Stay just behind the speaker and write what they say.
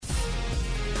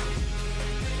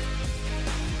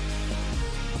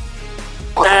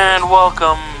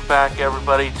welcome back,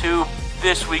 everybody, to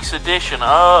this week's edition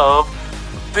of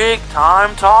Big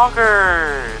Time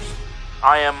Talkers.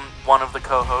 I am one of the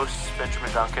co-hosts,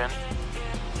 Benjamin Duncan.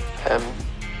 And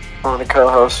one of the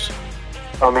co-hosts,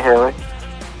 Tommy Haley.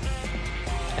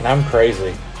 And I'm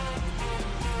crazy.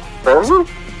 Crazy?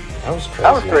 I was crazy.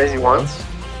 I was crazy once.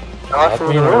 Locked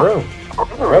me in a room. A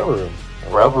rubber room. A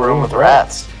rubber room with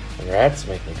rats. And rats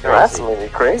make me crazy. Rats make me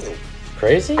crazy.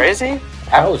 Crazy? Crazy?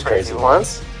 I was crazy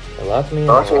once. They locked me in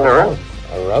a room.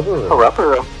 A rubber room. A rubber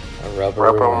room. A rubber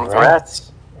room with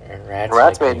rats. And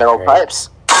rats made metal pipes.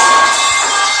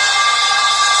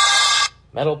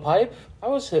 Metal pipe? I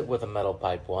was hit with a metal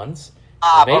pipe once.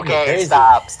 Okay,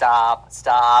 stop.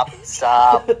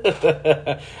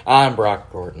 I'm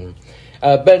Brock Gordon.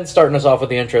 Ben's starting us off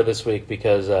with the intro this week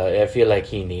because I feel like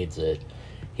he needs it.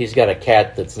 He's got a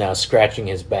cat that's now scratching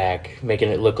his back, making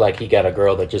it look like he got a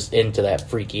girl that's just into that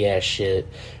freaky ass shit,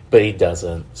 but he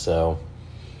doesn't, so.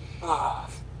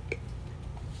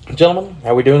 Gentlemen,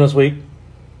 how we doing this week?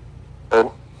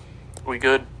 Good. We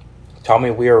good?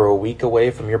 Tommy, we are a week away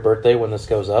from your birthday when this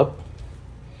goes up.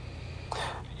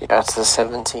 Yeah, it's the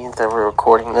 17th that we're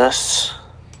recording this.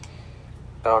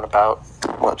 About,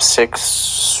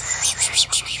 6...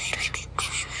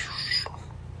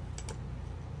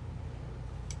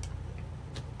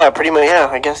 pretty much,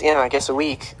 I guess a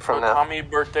week from now. Tommy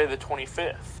birthday the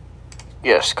 25th.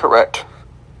 Yes, correct.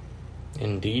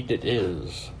 Indeed it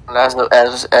is. And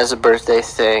as a birthday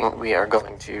thing, we are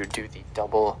going to do the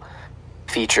double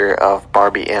feature of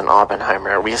Barbie and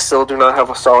Oppenheimer. We still do not have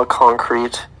a solid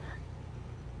concrete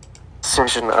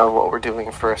decision of what we're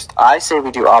doing first. I say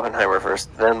we do Oppenheimer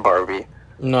first, then Barbie.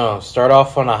 No, start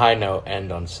off on a high note,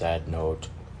 end on sad note.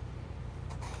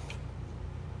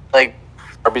 Like,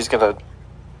 Barbie's gonna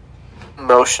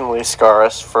emotionally scar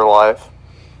us for life.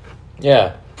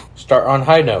 Yeah, start on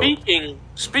high note.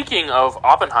 Speaking of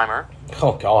Oppenheimer.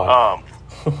 Oh, God.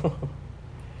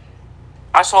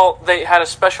 I saw they had a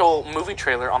special movie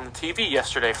trailer on the TV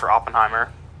yesterday for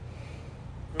Oppenheimer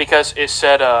because it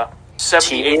said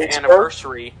 78th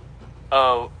anniversary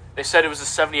of. They said it was the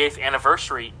 78th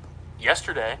anniversary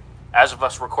yesterday, as of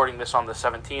us recording this on the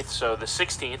 17th. So the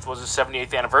 16th was the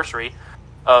 78th anniversary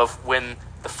of when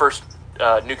the first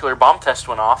nuclear bomb test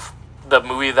went off. The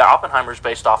movie that Oppenheimer's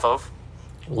based off of.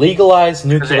 Legalize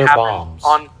nuclear bombs.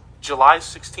 On July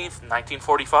 16th,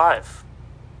 1945.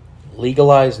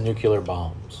 Legalize nuclear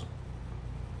bombs.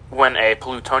 When a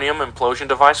plutonium implosion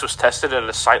device was tested at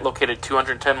a site located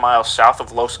 210 miles south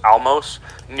of Los Alamos,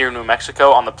 near New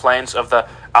Mexico, on the plains of the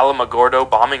Alamogordo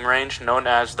bombing range known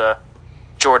as the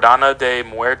Jordana de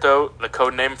Muerto, the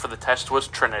code name for the test was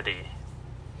Trinity.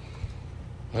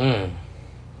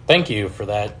 Thank you for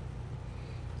that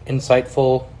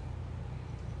insightful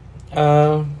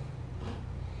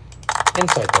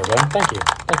insight there, Ben. Thank you.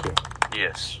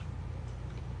 Yes.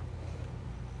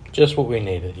 Just what we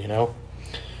needed, you know?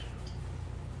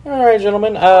 Alright,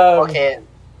 gentlemen. Okay,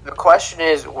 the question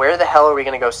is, where the hell are we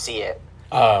going to go see it?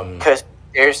 Because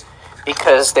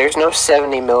there's no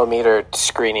 70mm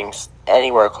screenings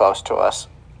anywhere close to us.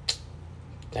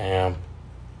 Damn.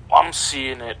 I'm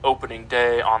seeing it opening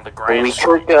day on the Grand We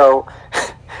Street. could go...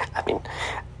 I mean,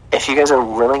 if you guys are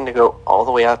willing to go all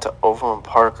the way out to Overland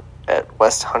Park at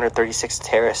West 136th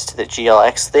Terrace to the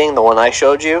GLX thing, the one I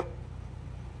showed you...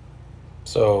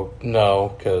 So,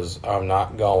 no, because I'm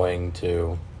not going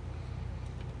to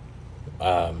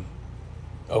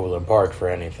Overland Park for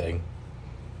anything.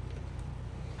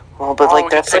 Well, but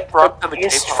that's like brought the to the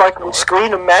biggest Cape fucking Cod.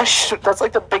 screen of mesh. That's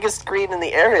like the biggest screen in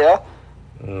the area.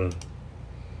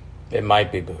 It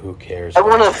might be, but who cares? I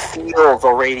want to feel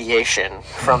the radiation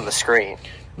from the screen.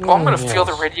 Well, I'm going to feel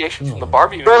the radiation from the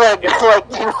Barbie movie.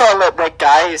 That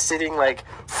guy is sitting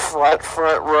front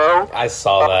row. I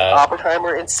saw that.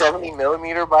 Oppenheimer in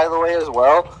 70mm, by the way, as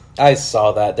well. I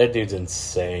saw that. That dude's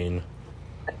insane.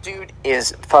 That dude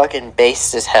is fucking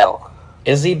based as hell.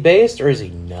 Is he based or is he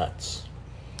nuts?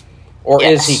 Or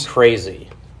Yes. is he crazy?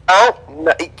 Oh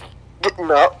no!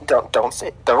 Don't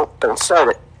say don't start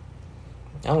it.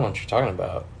 I don't know what you're talking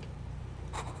about.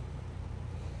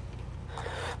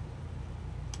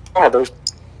 Yeah, there's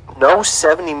no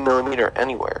 70mm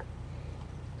anywhere.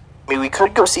 I mean, we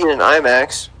could go see it in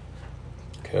IMAX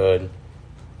Could.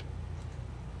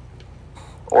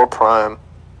 or Prime.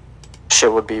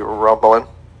 Shit would be rumbling.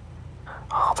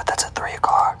 Oh, but that's at 3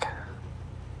 o'clock.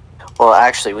 Well,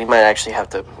 actually, we might actually have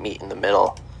to meet in the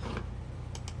middle.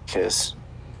 Because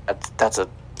that's a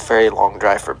very long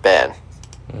drive for Ben.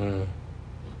 We'd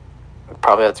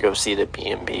probably have to go see it at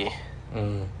B&B.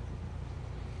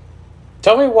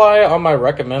 Tell me why on my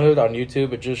recommended on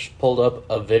YouTube it just pulled up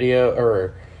a video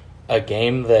or a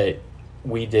game that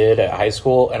we did at high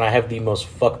school, and I have the most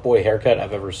fuckboy haircut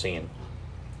I've ever seen.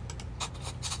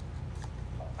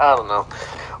 I don't know.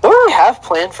 What do we have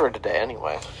planned for today,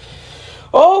 anyway?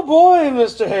 Oh boy,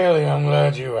 Mr. Haley, I'm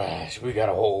glad you asked. We got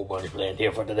a whole bunch planned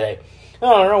here for today. I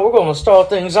don't know, we're going to start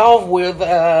things off with,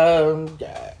 we're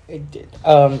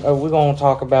going to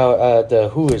talk about the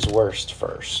Who Is Worst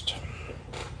first.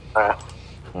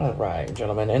 All right,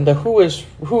 gentlemen, and the Who Is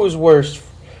Worst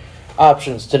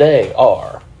options today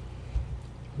are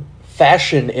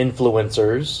fashion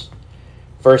influencers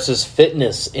versus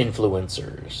fitness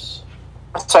influencers.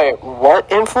 Sorry, what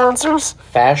influencers?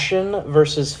 Fashion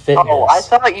versus fitness. Oh, I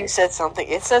thought you said something.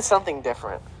 It said something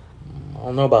different. I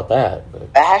don't know about that.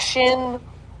 But fashion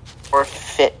or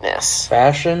fitness?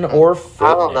 Fashion or fitness?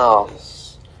 I don't know.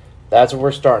 That's what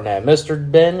we're starting at.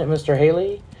 Mr. Ben and Mr.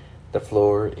 Haley, the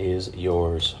floor is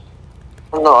yours.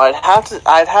 No, I'd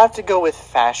have to go with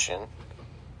fashion.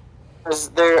 Because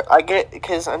there's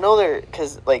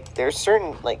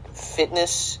certain like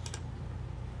fitness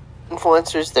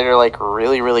influencers that are like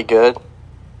really, really good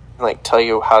and like tell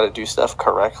you how to do stuff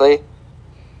correctly.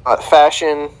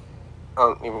 Fashion, I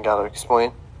don't even gotta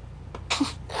explain.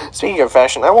 Speaking of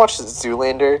fashion, I watched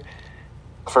Zoolander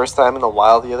the first time in a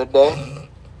while the other day.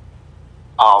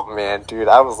 Oh man, dude,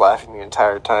 I was laughing the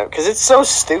entire time because it's so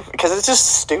stupid. Because it's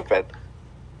just stupid.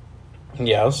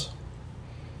 Yes.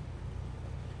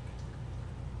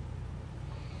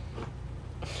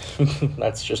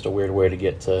 That's just a weird way to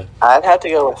get to... I'd have to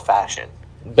go with fashion.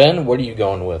 Ben, what are you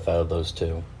going with out of those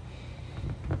two?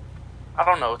 I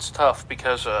don't know. It's tough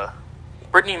because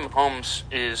Brittany Mahomes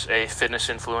is a fitness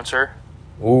influencer.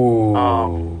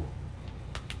 Ooh.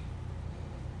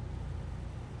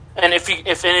 And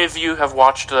if any of you have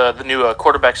watched the new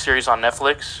quarterback series on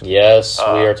Netflix... Yes,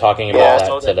 we are talking about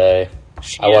that today.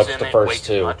 I watched the first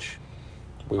two.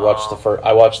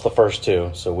 I watched the first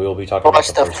two, so we will be talking about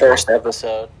the first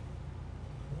episode.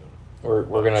 We're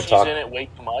going to talk... She's in it way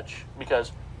too much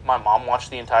because my mom watched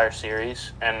the entire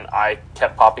series, and I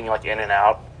kept popping like in and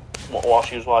out while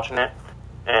she was watching it,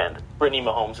 and Brittany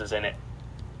Mahomes is in it.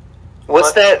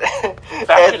 What's that?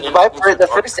 The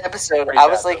first episode, I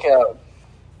was like,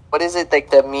 what is it,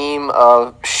 like the meme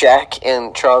of Shaq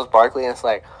and Charles Barkley, and it's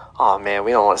like, oh man,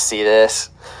 we don't want to see this.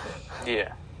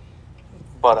 Yeah.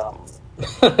 But,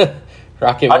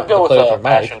 Rocket, I'd go with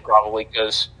fashion probably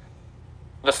because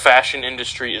the fashion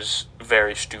industry is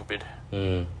very stupid.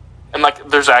 Mm. And, like,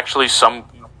 there's actually some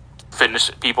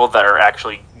fitness people that are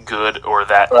actually good or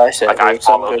that, I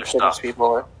follow their stuff.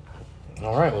 People.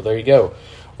 All right, well, there you go.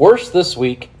 Worst this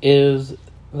week is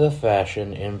the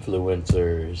fashion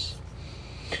influencers.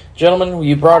 Gentlemen,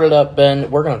 you brought it up, Ben.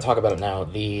 We're going to talk about it now.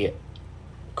 The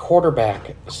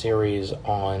quarterback series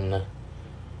on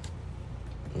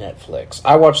Netflix.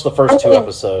 I watched the first two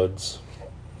episodes.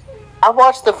 I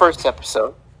watched the first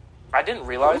episode. I didn't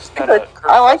realize that Kirk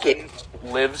I like it.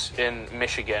 Lives in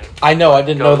Michigan. I know, I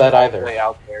didn't know that either.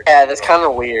 Yeah, that's kind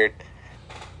of weird.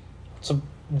 So,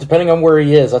 depending on where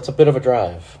he is, that's a bit of a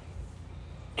drive.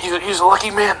 He's a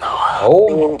lucky man, though. Oh.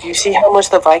 I mean, do you see how much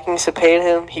the Vikings have paid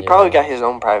him? He probably got his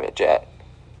own private jet.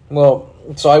 Well,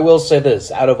 so I will say this.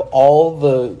 Out of all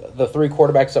the three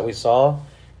quarterbacks that we saw,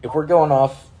 if we're going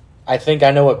off, I think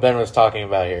I know what Ben was talking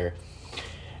about here.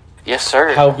 Yes,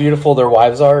 sir. How beautiful their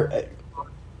wives are.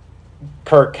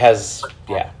 Kirk has,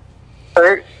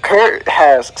 Kurt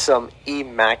has some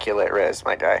immaculate ris,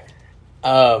 my guy.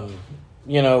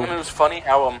 You know, and it was funny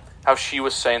how she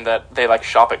was saying that they like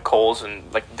shop at Kohl's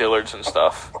and like Dillard's and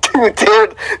stuff. Dude,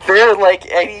 they're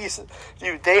like Eddie's.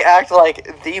 Dude, they act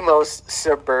like the most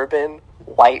suburban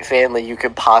white family you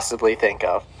could possibly think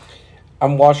of.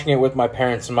 I'm watching it with my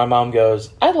parents, and my mom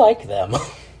goes, "I like them."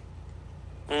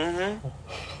 Mm-hmm.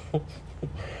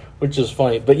 Which is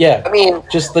funny, but yeah. I mean,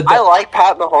 I like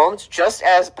Pat Mahomes just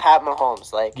as Pat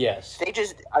Mahomes. Like, yes, they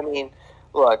just. I mean,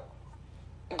 look,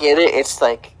 get it? It's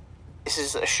like this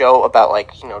is a show about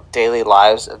like daily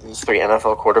lives of these three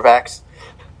NFL quarterbacks.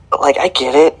 But like, I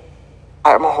get it.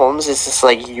 Pat Mahomes is this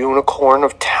like unicorn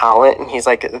of talent, and he's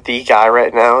like the guy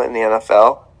right now in the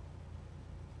NFL.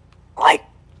 Like,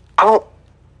 I don't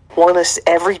want to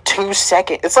every 2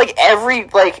 seconds. It's like every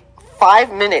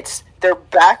 5 minutes. They're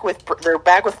back with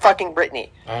fucking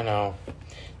Brittany. I know,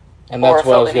 and that's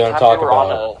what I was going to talk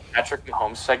about. On a Patrick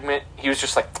Mahomes segment, he was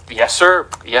just like, "Yes, sir.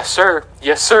 Yes, sir.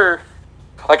 Yes, sir."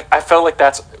 Like I felt like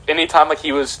that's anytime like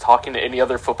he was talking to any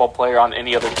other football player on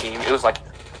any other team, it was like,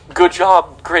 "Good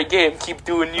job, great game, keep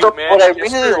doing you, man." What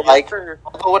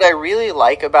I really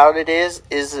like about it is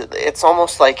it's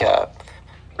almost like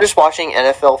just watching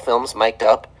NFL films mic'd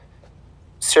up.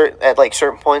 At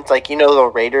certain points, like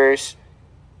the Raiders.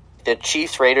 the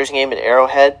Chiefs Raiders game at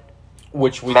Arrowhead,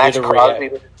 which we Max did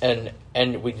Crosby,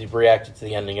 and we reacted to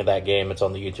the ending of that game. It's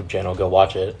on the YouTube channel. Go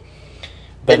watch it.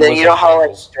 And then you know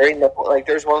how during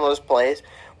there's one of those plays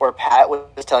where Pat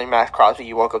was telling Max Crosby,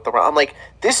 "You woke up the wrong." I'm like,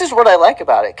 this is what I like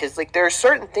about it, because there are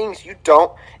certain things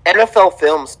NFL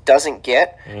Films doesn't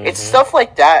get. Mm-hmm. It's stuff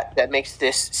like that makes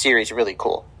this series really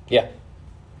cool. Yeah.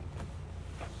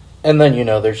 And then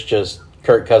there's just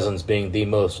Kirk Cousins being the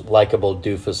most likable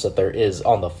doofus that there is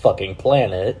on the fucking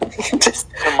planet.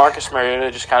 And Marcus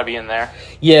Mariota just kind of be in there.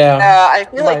 Yeah. I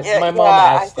feel my mom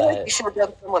asked that. Like you should have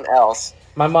done someone else.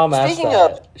 My mom asked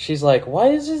that. She's like,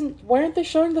 why aren't they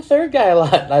showing the third guy a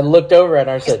lot? And I looked over at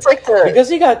her and I said, because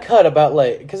he got cut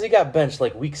because he got benched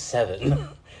week 7.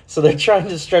 So they're trying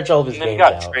to stretch all of his games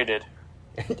out. He got traded.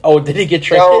 Oh, did he get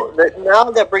traded? Now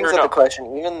that brings up the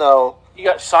question, even though... He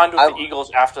got signed with the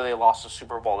Eagles after they lost the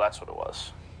Super Bowl. That's what it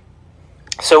was.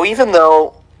 So even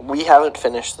though we haven't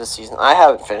finished this season, I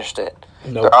haven't finished it.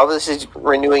 Nope. They're obviously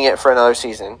renewing it for another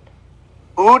season.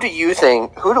 Who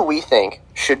do we think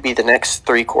should be the next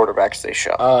 3 quarterbacks they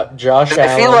show? Josh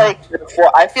Allen.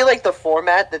 I feel like the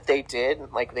format that they did,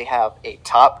 they have a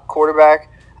top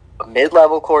quarterback, a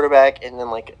mid-level quarterback, and then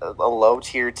a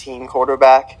low-tier team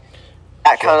quarterback.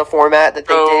 That kind of format that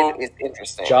they did is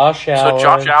interesting. Josh Allen. So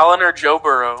Josh Allen or Joe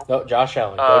Burrow? No, Josh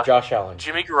Allen. Go Josh Allen.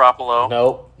 Jimmy Garoppolo.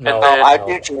 No. I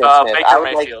do Geno Smith. Baker I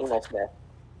would Mayfield. like Geno Smith.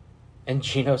 And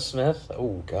Geno Smith?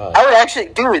 Oh, God. I would actually...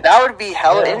 Dude, that would be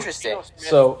hella interesting.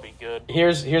 So, would be good.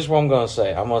 here's what I'm going to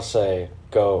say. I'm going to say,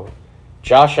 go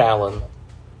Josh Allen.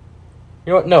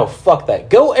 You know what? No, fuck that.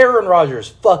 Go Aaron Rodgers.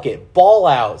 Fuck it. Ball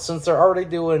out. Since they're already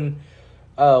doing...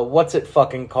 what's it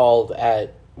fucking called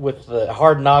with the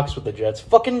Hard Knocks with the Jets?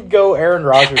 Fucking go Aaron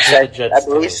Rodgers with the Jets. I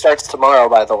believe it starts tomorrow,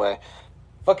 by the way.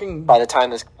 Fucking... By the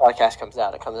time this podcast comes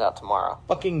out, it comes out tomorrow.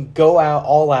 Fucking go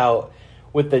all out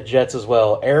with the Jets as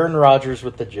well. Aaron Rodgers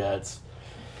with the Jets.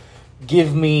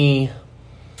 Give me...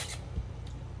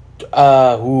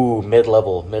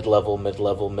 mid-level.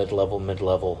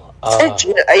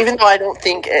 Even though I don't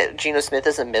think Geno Smith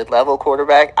is a mid-level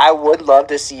quarterback, I would love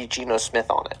to see Geno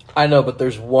Smith on it. I know, but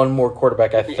there's one more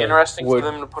quarterback I think interesting for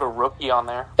them to put a rookie on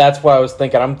there. That's what I was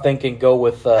thinking. I'm thinking go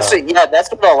with... that's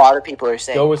what a lot of people are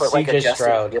saying. Go with C.J.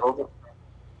 Stroud.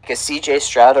 A C.J.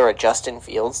 Stroud or a Justin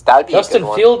Fields. That would be a good one.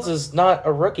 Justin Fields is not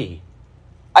a rookie.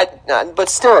 But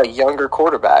still a younger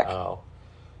quarterback. Oh.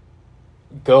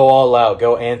 Go all out.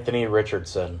 Go Anthony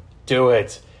Richardson. Do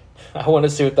it. I want to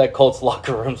see what that Colts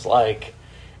locker room's like.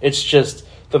 It's just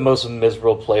the most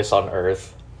miserable place on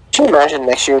earth. Can you imagine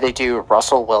next year they do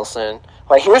Russell Wilson?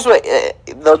 Here's what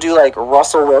they'll do: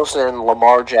 Russell Wilson,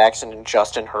 Lamar Jackson, and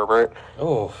Justin Herbert.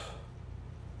 Oh,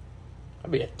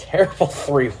 that'd be a terrible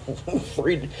three.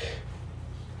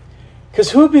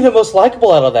 Because who would be the most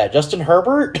likable out of that? Justin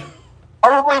Herbert?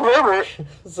 Probably Herbert.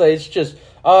 So it's just,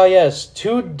 yes,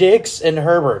 2 dicks and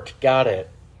Herbert. Got it.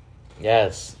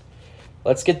 Yes.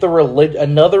 Let's get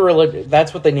another religion.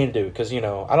 That's what they need to do. Because, I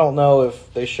don't know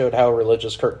if they showed how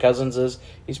religious Kirk Cousins is.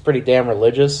 He's pretty damn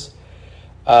religious.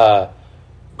 At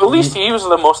least he was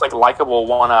the most likable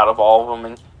one out of all of them,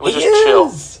 and it was just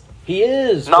chill. He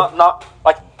is. Not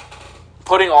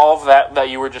putting all of that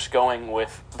you were just going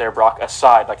with there, Brock,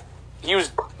 aside. He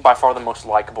was by far the most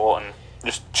likable and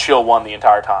just chill one the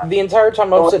entire time. The entire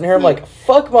time I'm sitting here, I'm like,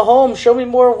 fuck Mahomes, show me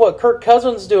more of what Kirk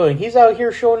Cousins doing. He's out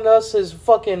here showing us his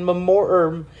fucking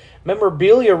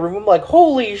memorabilia room. I'm like,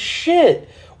 holy shit.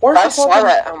 I saw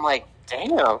that. I'm like,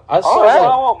 damn. I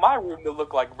want my room to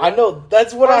look like. Bro. I know.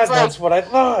 That's what I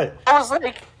thought. I was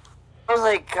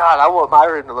like, God, I want my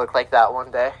room to look like that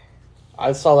one day.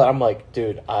 I saw that. I'm like,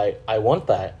 dude, I want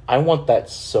that. I want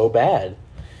that so bad.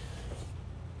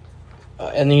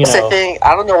 And That's the thing.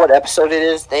 I don't know what episode it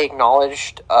is. They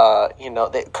acknowledged,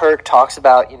 that Kirk talks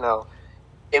about,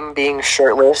 him being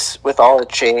shirtless with all the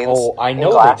chains. Oh, I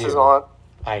know glasses they do. On.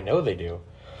 I know they do.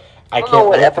 I don't know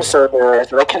what episode there is,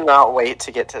 but I cannot wait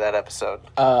to get to that episode.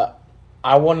 I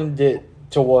wanted it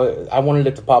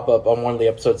to pop up on one of the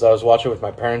episodes I was watching with my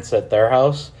parents at their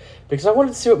house because I wanted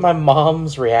to see what my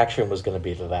mom's reaction was going to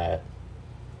be to that.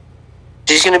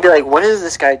 She's going to be like, "What is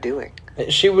this guy doing?"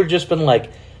 She would have just been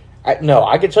like. I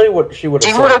can tell you what she would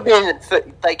have said. She would have been,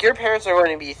 your parents are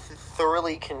going to be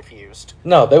thoroughly confused.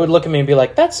 No, they would look at me and be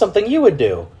like, that's something you would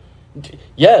do.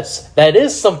 Yes, that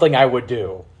is something I would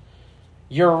do.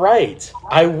 You're right.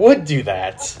 I would do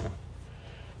that.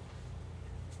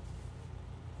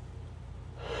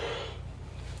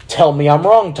 Tell me I'm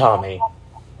wrong, Tommy.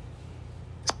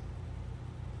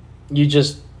 You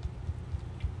just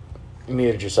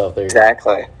muted yourself there.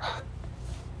 Exactly.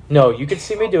 No, you could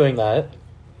see me doing that.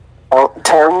 Oh,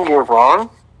 tell me you're wrong?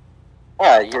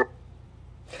 Yeah, you're...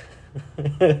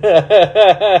 I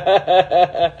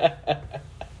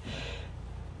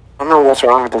don't know what's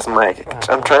wrong with this mic.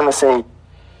 I'm trying to say.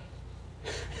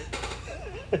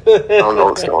 I don't know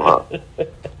what's going on. You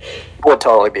would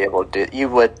totally be able to do it. You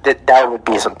would. That would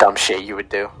be some dumb shit you would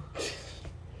do.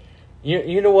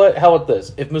 You know what? How about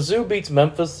this? If Mizzou beats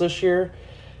Memphis this year,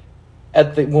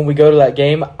 when we go to that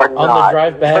game, on the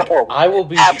drive back, no, I will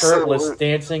be shirtless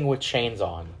dancing with chains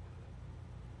on.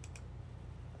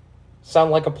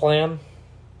 Sound like a plan?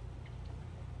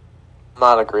 I'm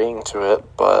not agreeing to it,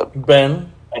 but...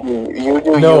 Ben? You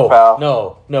do you, pal.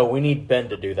 No, we need Ben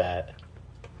to do that.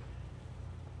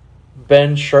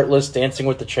 Ben shirtless dancing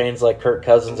with the chains like Kirk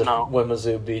Cousins when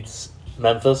Mizzou beats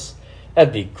Memphis.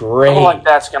 That'd be great. I don't like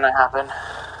that's going to happen.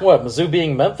 What, Mizzou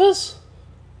being Memphis?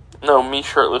 No, me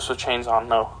shirtless with chains on,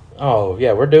 no. Oh,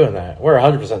 yeah, we're doing that. We're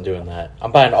 100% doing that.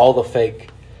 I'm buying all the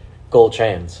fake gold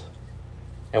chains.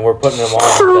 And we're putting them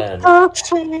on Ben.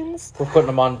 We're putting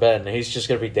them on Ben. He's just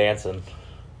going to be dancing.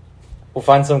 We'll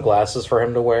find some glasses for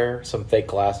him to wear. Some fake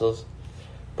glasses.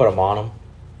 Put them on him.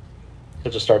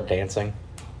 He'll just start dancing.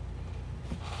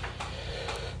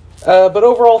 But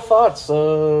overall thoughts,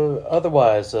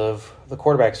 otherwise, of the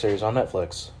quarterback series on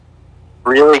Netflix?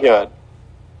 Really good.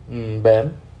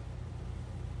 Ben?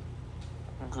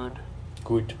 Good.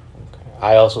 Okay.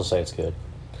 I also say it's good.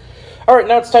 Alright,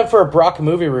 now it's time for a Brock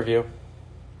movie review.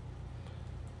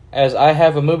 As I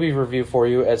have a movie review for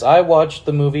you, as I watched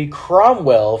the movie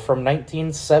Cromwell from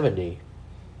 1970.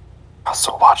 I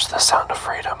also watched The Sound of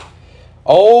Freedom.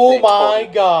 Oh my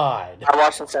God. I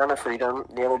watched The Sound of Freedom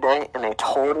the other day in a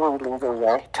totally legal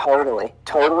way. Totally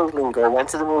legal. Went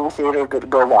to the movie theater to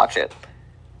go watch it.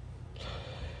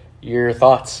 Your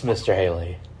thoughts, Mr.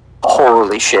 Haley?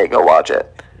 Holy shit, go watch it.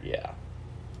 Yeah.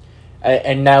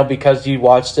 And now, because you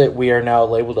watched it, we are now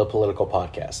labeled a political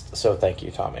podcast. So thank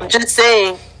you, Tommy. I'm just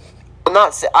saying.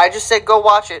 I just said go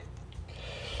watch it.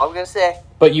 I'm going to say.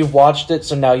 But you've watched it,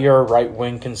 so now you're a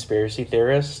right-wing conspiracy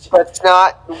theorist? That's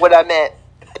not what I meant.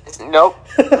 Nope.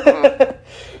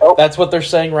 Nope. That's what they're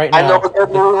saying right now. I know a good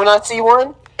movie when I see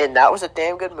one, and that was a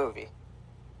damn good movie.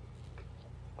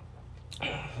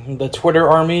 The Twitter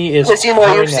army is because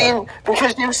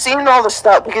you've seen all the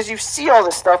stuff, because you see all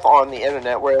the stuff on the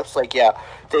internet where it's like, yeah,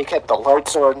 they kept the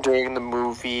lights on during the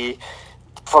movie,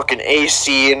 fucking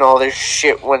AC and all this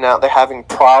shit went out, they're having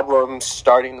problems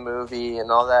starting the movie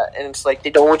and all that, and it's like, they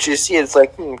don't want you to see it. It's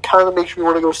like, kind of makes me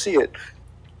want to go see it.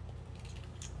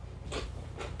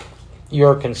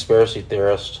 You're a conspiracy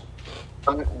theorist.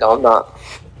 No, I'm not.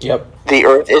 Yep. The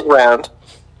earth is round.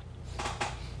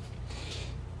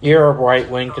 You're a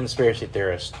right-wing conspiracy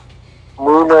theorist.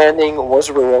 Moon landing was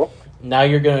real. Now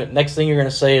next thing you're gonna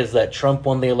say is that Trump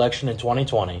won the election in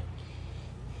 2020.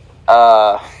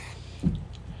 Oh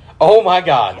my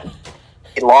God.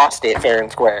 He lost it fair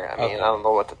and square. I mean, I don't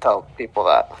know what to tell people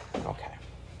that. Okay.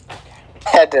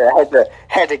 Had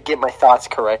to get my thoughts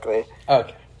correctly.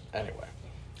 Okay. Anyway,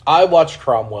 I watched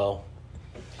Cromwell,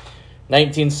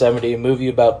 1970, a movie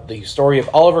about the story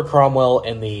of Oliver Cromwell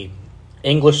and the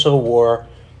English Civil War.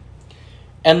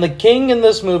 And the king in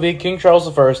this movie, King Charles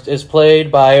I, is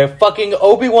played by fucking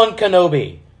Obi-Wan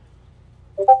Kenobi.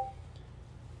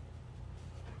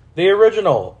 The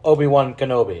original Obi-Wan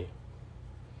Kenobi.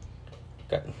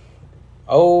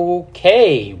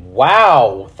 Okay,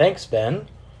 wow. Thanks, Ben.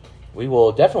 We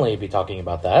will definitely be talking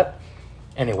about that.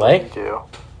 Anyway.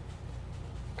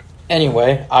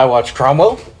 Anyway, I watched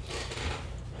Cromwell.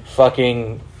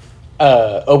 Fucking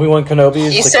Obi-Wan Kenobi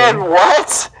is He said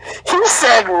what? He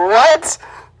said what?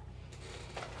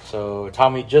 So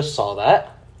Tommy just saw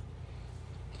that.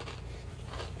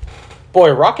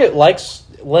 Boy, Rocket likes,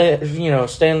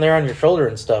 staying there on your shoulder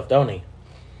and stuff, don't he?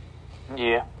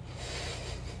 Yeah.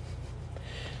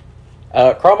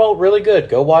 Cromwell, really good.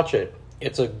 Go watch it.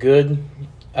 It's a good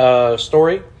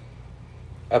story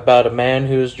about a man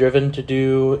who's driven to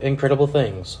do incredible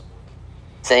things.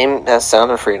 Same as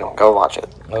Sound of Freedom. Go watch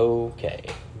it. Okay.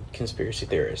 Conspiracy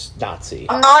theorist. Nazi.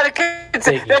 I'm not a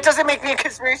conspiracy. That doesn't make me a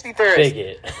conspiracy theorist.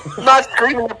 Bigot. I'm not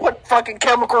screaming to put fucking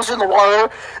chemicals in the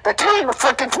water that turn the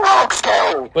fucking frogs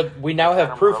go. But we now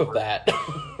have proof of that.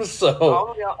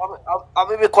 So. I'm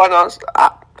gonna be quite honest.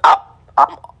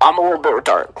 I'm a little bit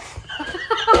retarded.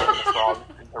 It's all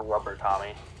the rubber,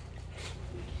 Tommy.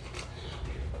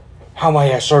 How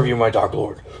may I serve you, my dark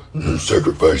lord?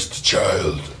 Sacrifice the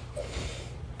child.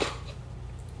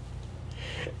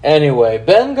 Anyway,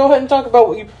 Ben, go ahead and talk about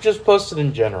what you just posted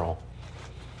in general.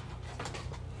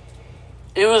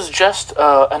 It was just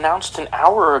announced an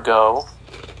hour ago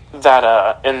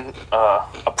that in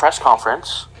a press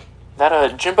conference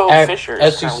that Jimbo At Fisher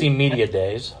SEC Media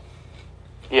Days.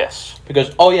 Yes. Because,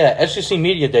 SEC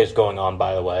Media Day is going on,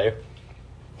 by the way.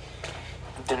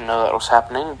 Didn't know that was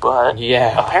happening, but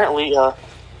Yeah. apparently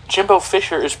Jimbo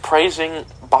Fisher is praising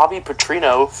Bobby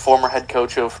Petrino, former head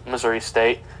coach of Missouri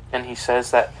State, and he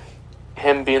says that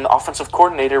him being the offensive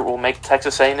coordinator will make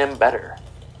Texas A&M better.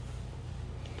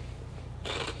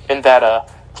 And that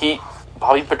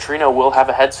Bobby Petrino will have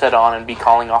a headset on and be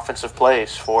calling offensive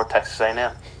plays for Texas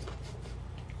A&M.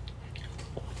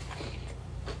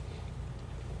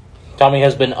 Tommy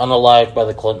has been unalived by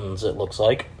the Clintons, it looks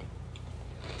like.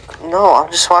 No,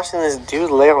 I'm just watching this dude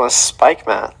lay on a spike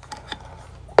mat.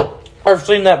 I've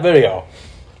seen that video.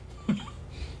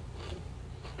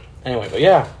 Anyway, but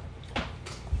yeah.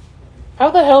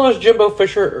 How the hell is Jimbo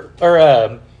Fisher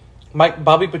or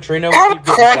Bobby Petrino? How the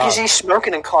crack is he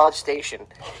smoking in College Station?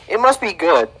 It must be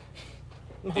good.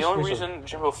 The only reason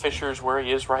Jimbo Fisher is where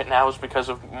he is right now is because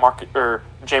of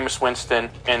Jameis Winston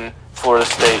in Florida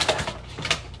State.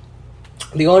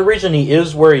 The only reason he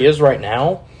is where he is right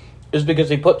now is because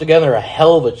he put together a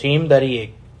hell of a team that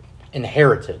he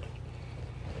inherited.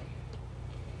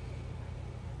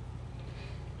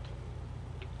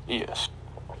 Yes.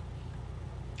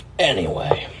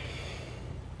 Anyway.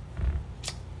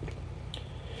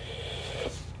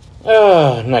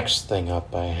 Next thing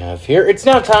up I have here. It's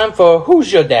now time for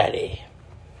Who's Your Daddy?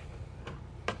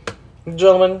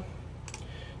 Gentlemen,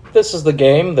 this is the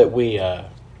game that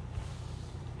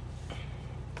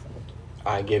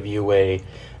I give you a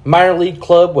minor league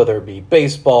club, whether it be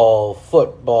baseball,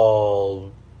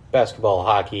 football, basketball,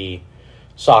 hockey,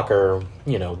 soccer,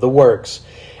 the works.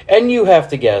 And you have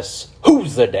to guess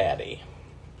who's the daddy.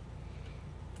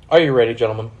 Are you ready,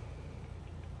 gentlemen?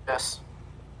 Yes.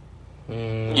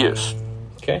 Yes.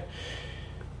 Okay.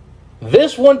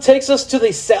 This one takes us to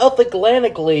the South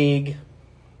Atlantic League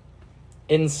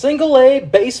in Single A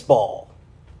baseball.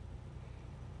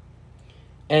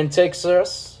 And takes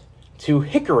us to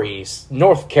Hickory,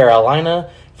 North Carolina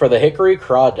for the Hickory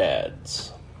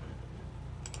Crawdads.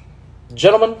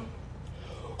 Gentlemen,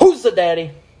 who's the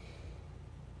daddy?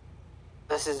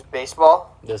 This is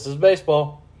baseball? This is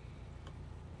baseball.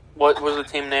 What was the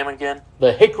team name again?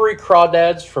 The Hickory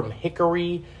Crawdads from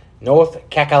Hickory, North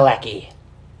Kakalaki.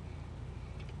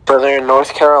 So they're in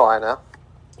North Carolina.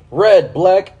 Red,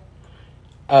 black,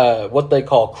 what they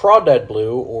call crawdad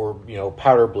blue, or,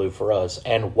 powder blue for us,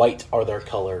 and white are their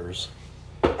colors.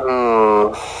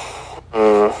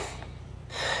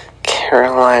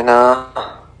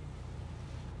 Carolina.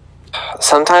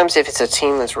 Sometimes if it's a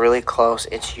team that's really close,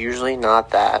 it's usually not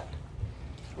that.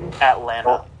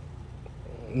 Atlanta.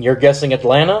 You're guessing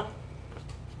Atlanta?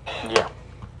 Yeah.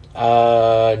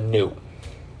 No.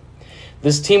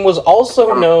 This team was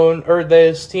also known, or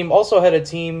this team also had a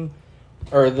team,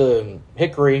 or the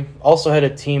Hickory also had a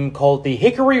team called the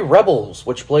Hickory Rebels,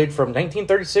 which played from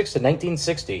 1936 to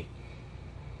 1960.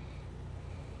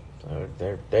 So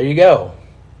there you go.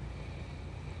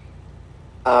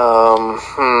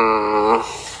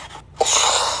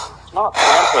 It's not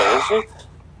Tampa, is it?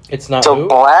 It's not So who?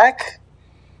 black,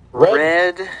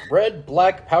 Red, red.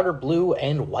 black, powder blue,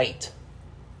 and white.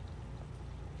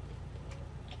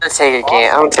 I'm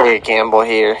gonna take a gamble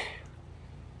here.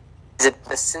 Is it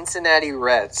the Cincinnati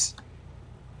Reds?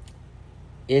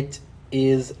 It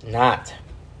is not.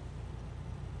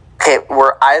 Okay,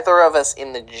 were either of us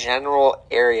in the general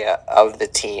area of the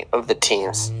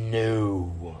teams?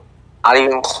 No. Not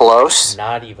even close.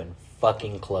 Not even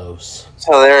fucking close.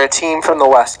 So they're a team from the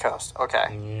West Coast.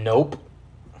 Okay, Nope.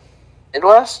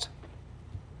 Midwest.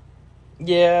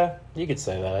 Yeah, you could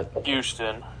say that.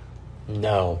 Houston.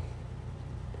 No.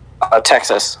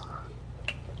 Texas.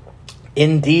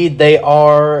 Indeed, they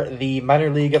are the minor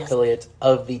league affiliate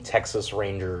of the Texas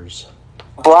Rangers.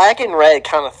 Black and red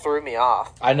kind of threw me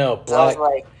off. I know, So I was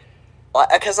black. like,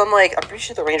 because I'm pretty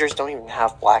sure the Rangers don't even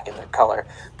have black in their color.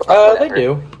 But They whatever.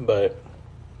 do, but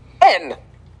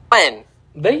When?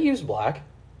 they use black.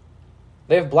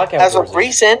 They have blackout As jerseys. of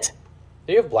recent.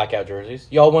 They have blackout jerseys.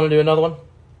 Y'all want to do another one?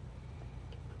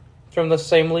 From the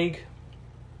same league?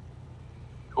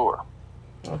 Sure.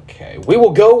 Okay. We will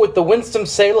go with the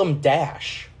Winston-Salem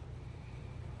Dash.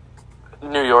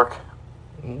 New York.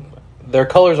 Their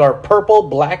colors are purple,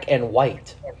 black, and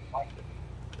white.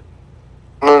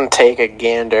 I'm going to take a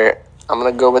gander. I'm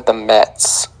going to go with the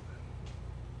Mets.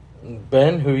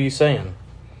 Ben, who are you saying?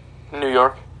 New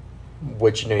York.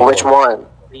 Which New York? Which one?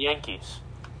 The Yankees.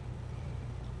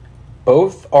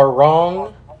 Both are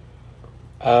wrong.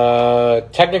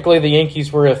 Technically, the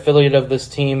Yankees were an affiliate of this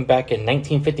team back in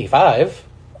 1955.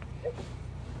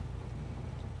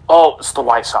 Oh, it's the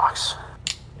White Sox.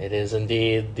 It is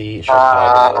indeed the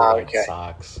Chicago White okay.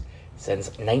 Sox.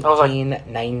 since I was like,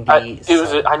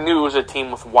 1990. I knew it was a team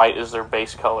with white as their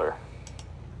base color.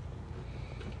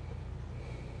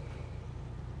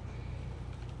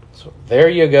 So there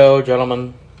you go,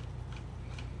 gentlemen.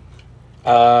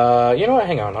 You know what?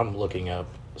 Hang on. I'm looking up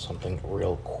something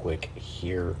real quick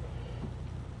here.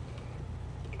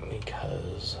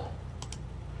 Because...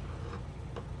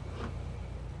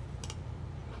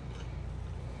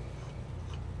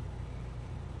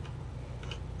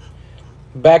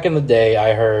 back in the day,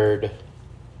 I heard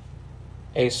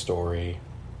a story.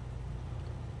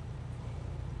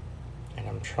 And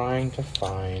I'm trying to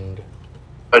find...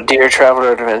 A deer traveled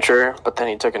an adventure, but then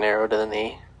he took an arrow to the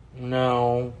knee.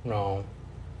 No.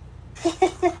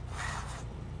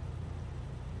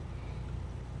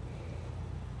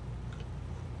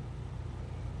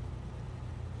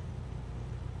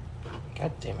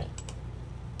 God damn it.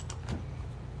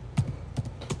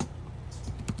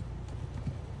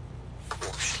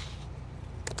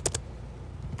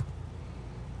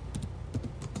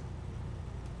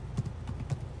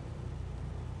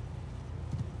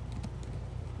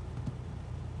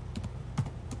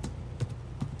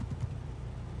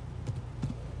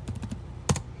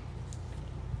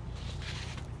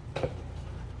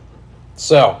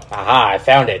 So, I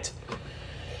found it.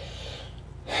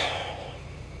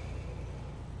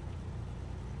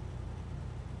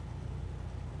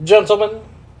 Gentlemen,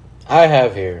 I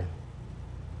have here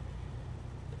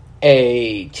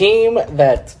a team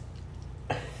that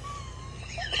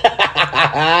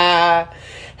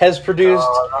has produced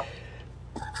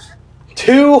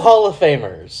 2 Hall of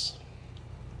Famers.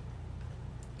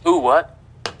 Ooh, what?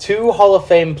 2 Hall of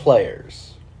Fame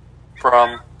players.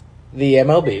 From? The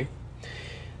MLB.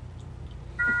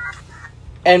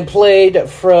 And played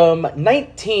from from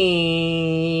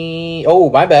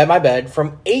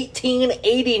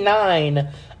 1889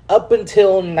 up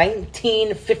until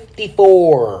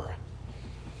 1954.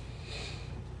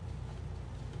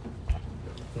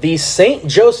 The St.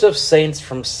 Joseph Saints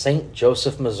from St.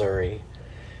 Joseph, Missouri.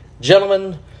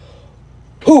 Gentlemen,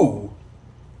 who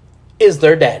is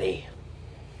their daddy?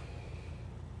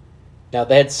 Now,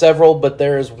 they had several, but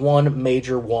there is one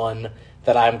major one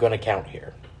that I'm going to count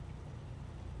here.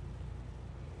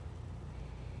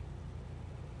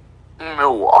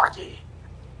 Milwaukee.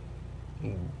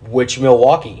 Which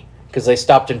Milwaukee? Because they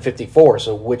stopped in 54,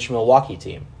 so which Milwaukee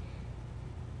team?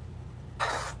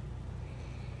 Is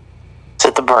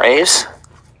it the Braves?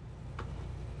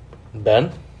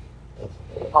 Ben?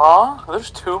 There's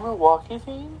 2 Milwaukee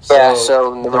teams? Yeah,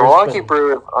 so the Milwaukee been-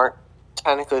 Brewers aren't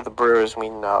technically the Brewers we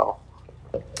know.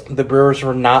 The Brewers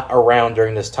were not around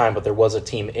during this time, but there was a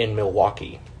team in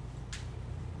Milwaukee.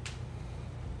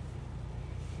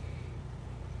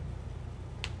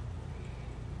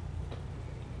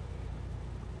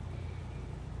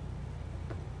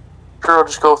 Sure, I'll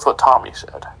just go with what Tommy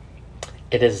said.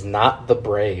 It is not the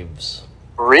Braves.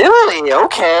 Really?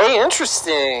 Okay,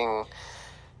 interesting.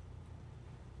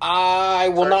 I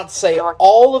will not say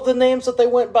all of the names that they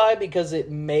went by because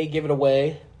it may give it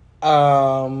away.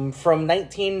 From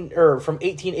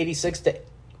 1886 to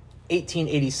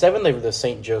 1887, they were the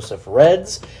St. Joseph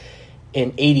Reds.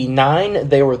 In 89,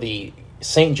 they were the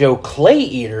St. Joe Clay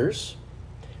Eaters.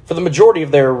 For the majority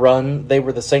of their run, they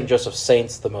were the St. Joseph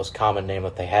Saints, the most common name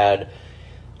that they had.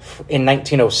 In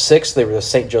 1906, they were the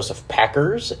St. Joseph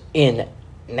Packers. In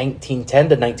 1910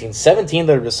 to 1917,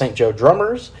 they were the St. Joe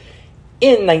Drummers.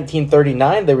 In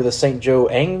 1939, they were the St. Joe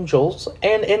Angels.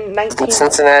 And in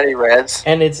Cincinnati Reds.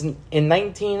 And in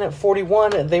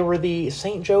 1941, they were the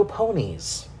St. Joe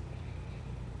Ponies.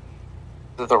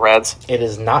 The Reds? It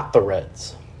is not the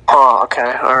Reds. Oh,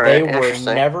 okay. All right. They were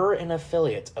never an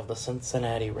affiliate of the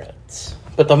Cincinnati Reds.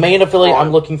 But the main affiliate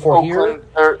I'm looking for here...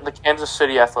 They're the Kansas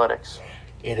City Athletics.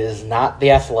 It is not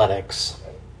the Athletics.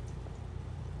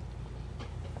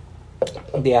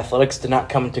 The Athletics did not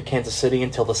come to Kansas City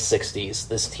until the 60s.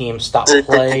 This team stopped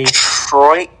play. The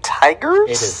Detroit Tigers?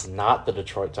 It is not the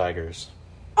Detroit Tigers.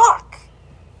 Fuck.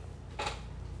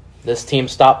 This team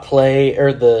stopped play,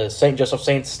 or the St. Joseph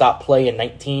Saints stopped play in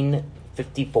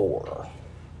 1954.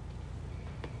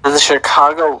 The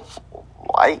Chicago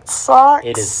White Sox?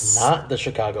 It is not the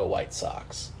Chicago White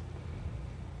Sox.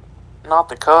 Not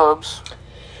the Cubs.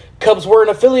 Cubs were an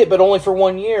affiliate, but only for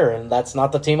 1 year, and that's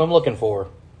not the team I'm looking for.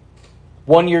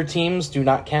 1-year teams do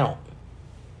not count.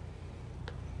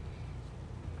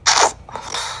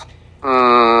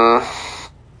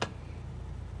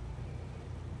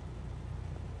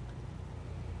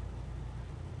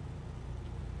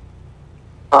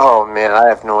 Oh, man, I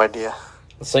have no idea.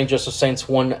 The St. Joseph Saints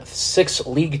won 6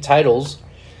 league titles.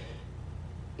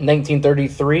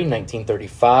 1933,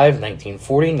 1935,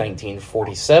 1940,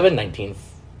 1947,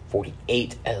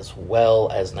 1948, as well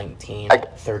as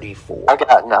 1934. I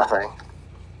got nothing.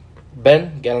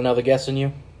 Ben, got another guess in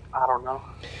you? I don't know.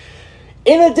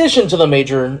 In addition to the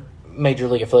major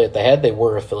league affiliate they had, they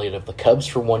were affiliate of the Cubs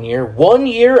for 1 year, 1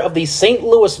 year of the St.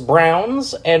 Louis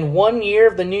Browns, and 1 year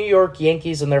of the New York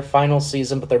Yankees in their final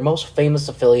season, but their most famous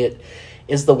affiliate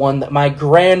is the one that my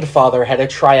grandfather had a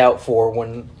tryout for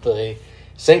when the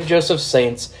St. Joseph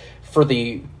Saints, for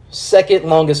the second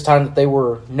longest time that they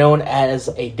were known as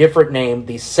a different name,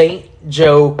 the St.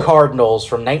 Joe Cardinals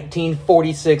from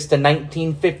 1946 to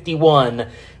 1951,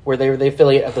 where they were the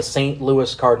affiliate of the St.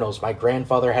 Louis Cardinals. My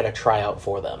grandfather had a tryout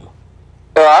for them.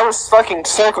 I was fucking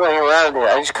circling around it.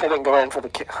 I just couldn't go in for the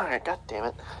kick. Alright, god damn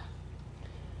it.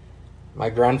 My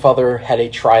grandfather had a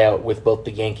tryout with both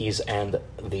the Yankees and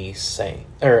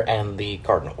the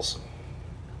Cardinals.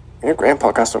 Your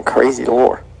grandpa got some crazy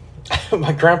lore.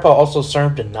 My grandpa also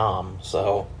served in Nam,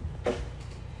 so...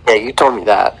 Yeah, you told me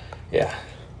that. Yeah.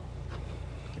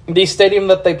 The stadium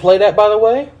that they played at, by the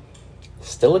way,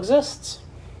 still exists.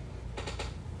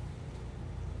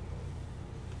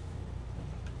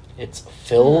 It's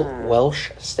Phil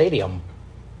Welsh Stadium.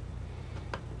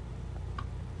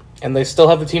 And they still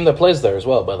have a team that plays there as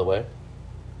well, by the way.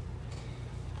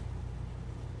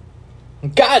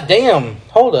 God damn!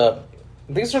 Hold up.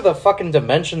 These are the fucking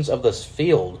dimensions of this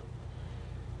field.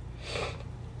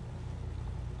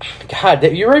 God,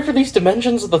 you ready for these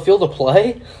dimensions of the field of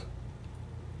play?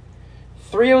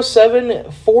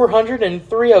 307, 400, and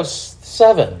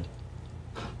 307.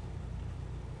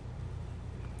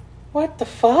 What the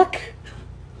fuck?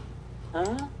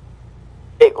 Huh?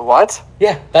 Wait, what?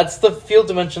 Yeah, that's the field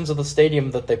dimensions of the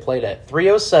stadium that they played at.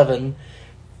 307,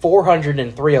 400,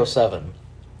 and 307.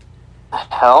 The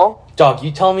hell? Dog,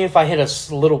 you tell me if I hit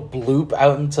a little bloop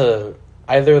out into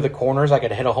either of the corners, I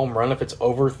could hit a home run if it's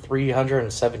over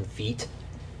 307 feet.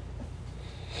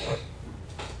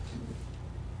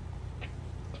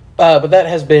 But that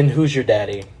has been Who's Your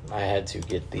Daddy? I had to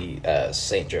get the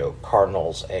St. Joe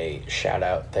Cardinals a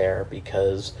shout-out there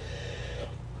because,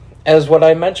 as what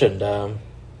I mentioned,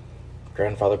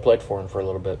 grandfather played for him for a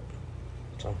little bit.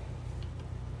 So,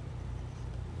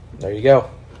 there you go.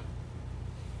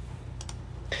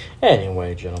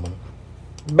 Anyway, gentlemen.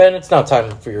 Ben, it's now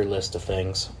time for your list of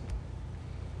things.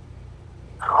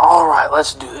 Alright,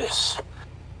 let's do this.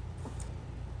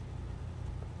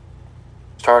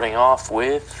 Starting off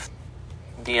with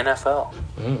the NFL.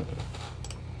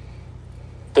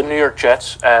 The New York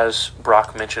Jets, as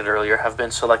Brock mentioned earlier, have been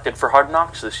selected for Hard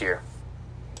Knocks this year.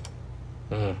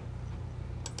 The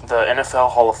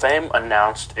NFL Hall of Fame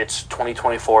announced its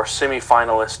 2024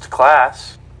 semifinalist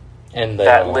class. And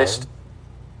that list...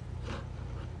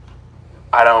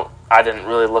 I didn't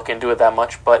really look into it that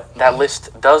much, but that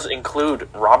list does include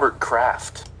Robert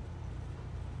Kraft.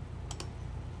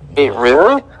 Hey,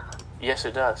 really? Yes,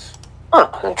 it does. Huh,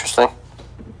 interesting.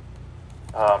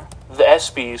 The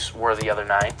ESPYs were the other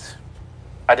night.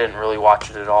 I didn't really watch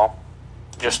it at all.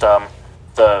 Just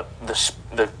the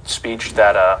speech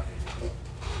that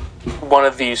one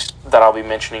of these that I'll be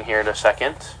mentioning here in a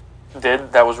second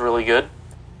did. That was really good.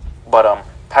 But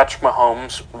Patrick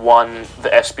Mahomes won the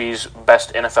ESPY's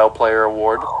Best NFL Player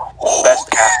Award, Best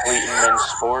Athlete in Men's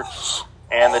Sports,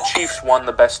 and the Chiefs won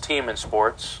the Best Team in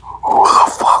Sports.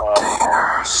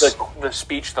 The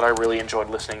speech that I really enjoyed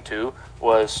listening to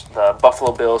was the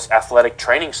Buffalo Bills athletic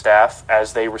training staff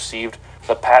as they received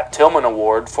the Pat Tillman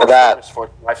Award for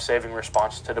life-saving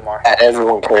response to Damar Hamlin.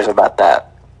 Everyone cares about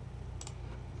that.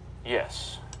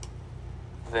 Yes.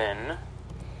 Then,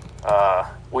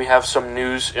 we have some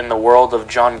news in the world of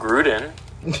John Gruden.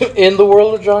 In the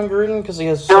world of John Gruden? Because he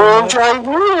has John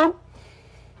Gruden!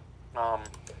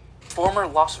 Former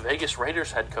Las Vegas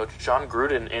Raiders head coach John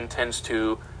Gruden intends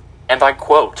to, and I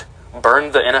quote,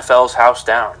 burn the NFL's house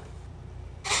down.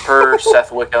 Per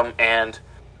Seth Wickham and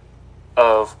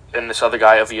this other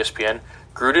guy of ESPN,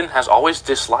 Gruden has always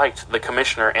disliked the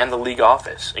commissioner and the league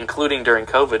office, including during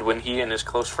COVID when he and his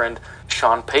close friend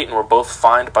Sean Payton were both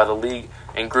fined by the league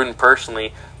and Gruden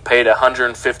personally paid a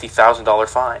 $150,000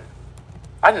 fine.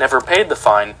 I never paid the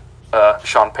fine,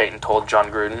 Sean Payton told John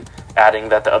Gruden, adding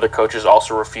that the other coaches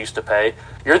also refused to pay.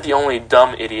 You're the only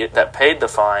dumb idiot that paid the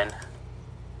fine.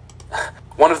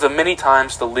 One of the many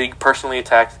times the league personally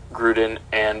attacked Gruden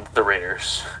and the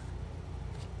Raiders.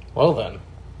 Well then.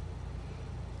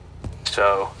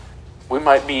 So, we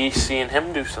might be seeing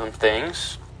him do some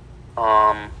things.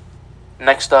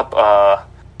 Next up,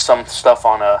 some stuff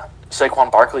on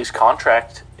Saquon Barkley's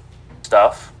contract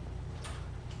stuff.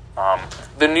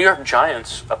 The New York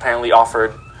Giants apparently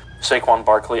offered Saquon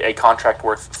Barkley a contract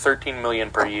worth $13 million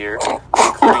per year,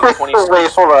 including 26.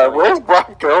 Wait, hold on. Where's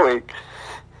Brock going?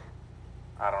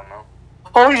 I don't know,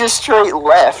 Oh, he just straight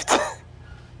left.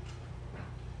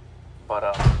 but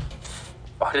I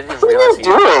didn't even What are realize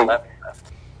you he doing? left.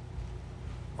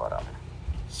 But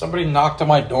Somebody knocked on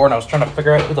my door, and I was trying to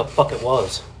figure out who the fuck it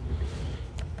was.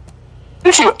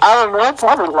 Did you, I don't know,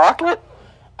 probably lock it?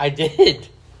 I did.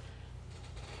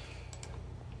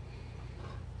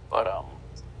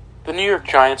 The New York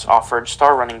Giants offered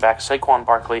star running back Saquon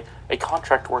Barkley a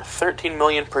contract worth $13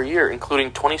 million per year,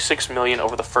 including $26 million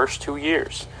over the first 2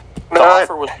 years. The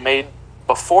offer was made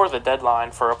before the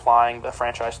deadline for applying the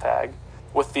franchise tag,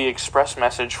 with the express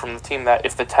message from the team that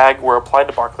if the tag were applied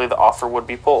to Barkley, the offer would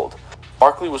be pulled.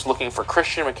 Barkley was looking for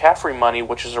Christian McCaffrey money,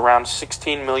 which is around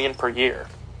 $16 million per year.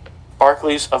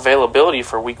 Barkley's availability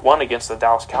for Week 1 against the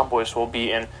Dallas Cowboys will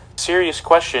be in serious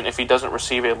question if he doesn't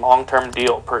receive a long-term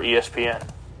deal per ESPN.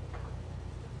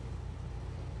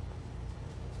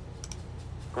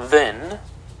 Then,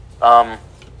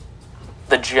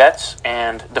 the Jets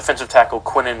and defensive tackle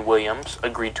Quinnen Williams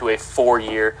agreed to a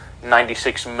 4-year,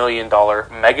 $96 million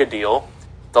mega deal,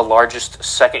 the largest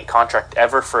second contract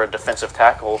ever for a defensive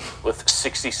tackle, with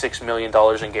 $66 million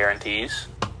in guarantees.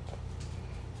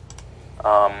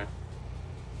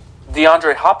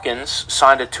 DeAndre Hopkins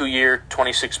signed a 2-year,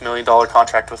 $26 million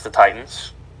contract with the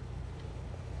Titans.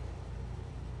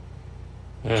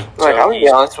 Like, I'm going to be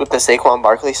honest with the Saquon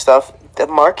Barkley stuff. The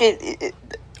market,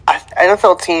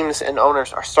 NFL teams and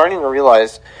owners are starting to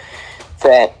realize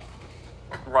that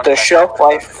the shelf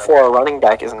life for a running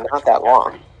back is not that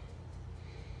long.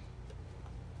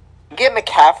 Get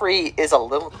McCaffrey is a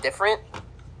little different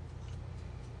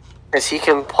because he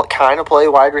can kind of play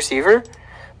wide receiver,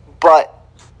 but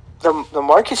the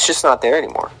market's just not there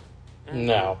anymore.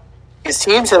 No. Because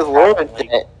teams have learned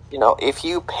that, if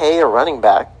you pay a running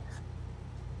back,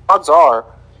 odds are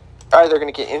either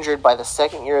going to get injured by the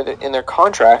second year in their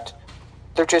contract.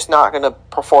 They're just not going to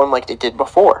perform like they did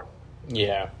before.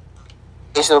 Yeah.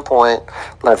 Case in point,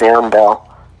 Le'Veon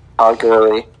Bell, Todd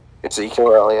Gurley,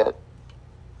 Ezekiel Elliott.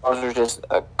 Those are just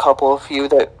a couple of few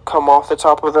that come off the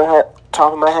top of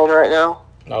my head right now.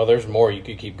 Oh, there's more you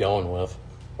could keep going with.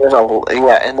 There's a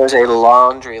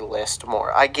laundry list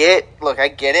more. I get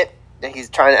it that he's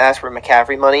trying to ask for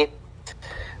McCaffrey money,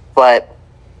 but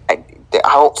I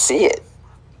don't see it.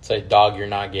 Say, dog, you're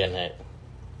not getting it.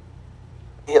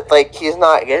 He's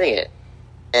not getting it.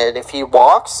 And if he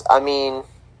walks, will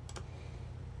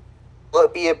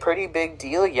it be a pretty big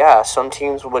deal? Yeah, some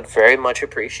teams would very much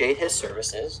appreciate his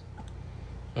services.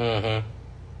 Mm-hmm.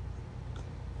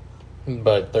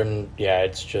 But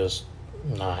it's just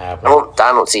not happening.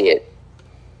 I don't see it.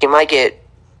 He might get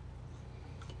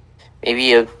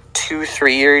maybe a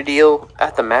 2-3 year deal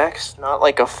at the max, not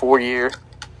like a 4-year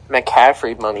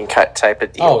McCaffrey money cut type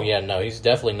of deal. Oh yeah, no, he's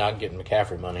definitely not getting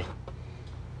McCaffrey money.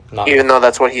 Even though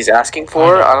that's what he's asking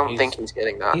for, I don't think he's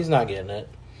getting that. He's not getting it.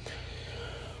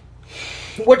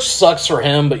 Which sucks for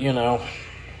him, but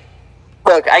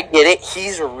Look, I get it.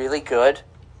 He's really good,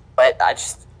 but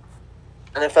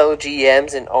NFL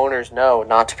GMs and owners know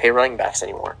not to pay running backs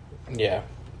anymore. Yeah.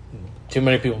 Too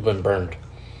many people have been burned.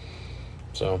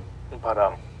 So.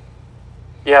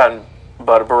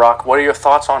 But Barack, what are your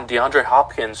thoughts on DeAndre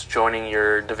Hopkins joining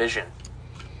your division?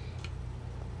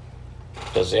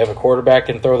 Does he have a quarterback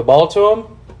and throw the ball to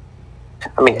him?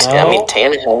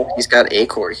 Tannehill, he's got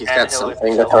Acor. He's got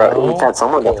something to throw. He's got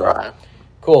someone to throw at.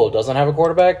 Cool. Doesn't have a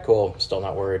quarterback? Cool. Still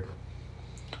not worried.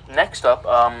 Next up,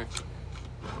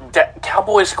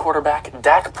 Cowboys quarterback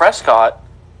Dak Prescott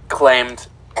claimed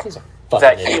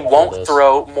that he won't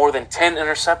throw more than 10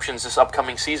 interceptions this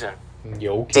upcoming season.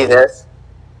 Yo. See this?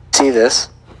 See this?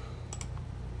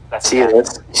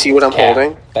 See what I'm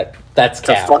holding? That's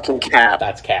cap. It's a fucking cap.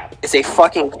 That's cap. It's a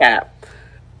fucking cap.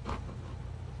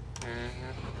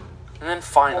 And then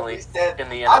finally, in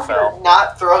the I'm NFL, gonna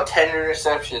not throw 10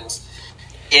 interceptions.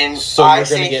 So you're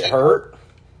going to get hurt?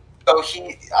 So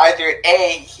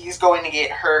he's going to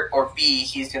get hurt, or B,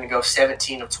 he's going to go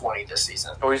 17 of 20 this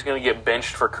season. or he's going to get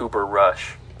benched for Cooper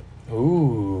Rush.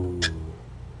 Ooh.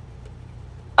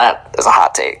 That is a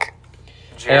hot take.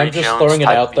 Hey, I'm just throwing it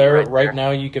out there. Right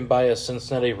now, you can buy a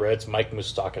Cincinnati Reds Mike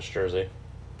Moustakas jersey.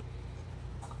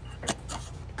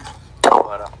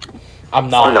 Don't. I'm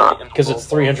not, because it's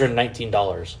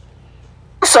 $319.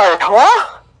 Sorry,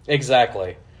 what?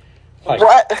 Exactly.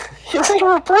 What? He doesn't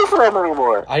even play for them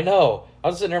anymore. I know. I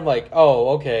was sitting there, I'm like, oh,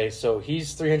 okay, so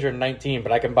he's $319,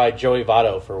 but I can buy Joey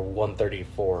Votto for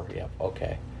 $134. Yep,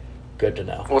 okay. Good to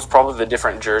know. Well, it's probably the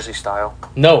different jersey style.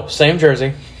 No, same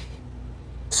jersey.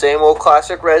 Same old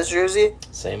classic Reds jersey?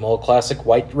 Same old classic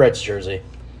white Reds jersey.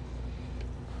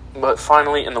 But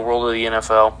finally, in the world of the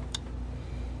NFL,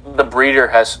 the breeder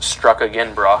has struck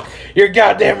again, Brock. You're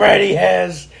goddamn right he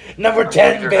has. Number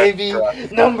 10, baby.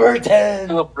 Number 10.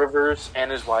 Philip Rivers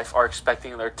and his wife are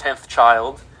expecting their 10th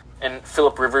child, and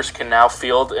Philip Rivers can now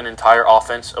field an entire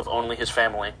offense of only his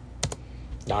family.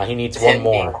 Nah, he needs one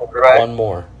more. One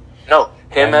more. No,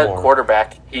 him One at more.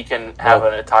 quarterback, he can have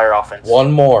an entire offense.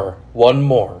 One more. One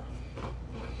more.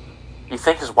 You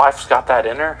think his wife's got that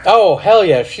in her? Oh, hell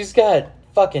yeah. She's got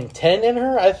fucking 10 in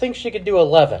her. I think she could do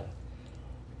 11.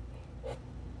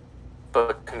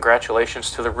 But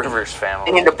congratulations to the Rivers They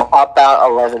family. need to pop out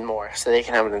 11 more so they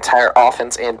can have an entire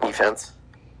offense and defense.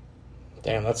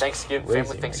 Damn, that's Thanksgiving, crazy,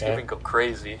 family my Thanksgiving guy. go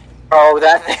crazy. Oh,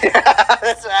 that's what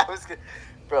I was.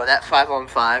 Bro, that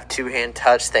 5-on-5 two-hand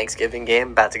touch Thanksgiving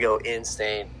game about to go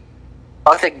insane.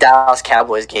 Fuck the Dallas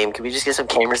Cowboys game. Can we just get some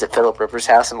cameras at Philip Rivers'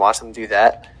 house and watch them do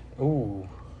that? Ooh.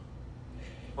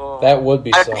 Oh. That would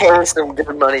be I'd something. pay some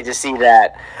good money to see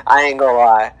that. I ain't gonna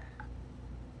lie.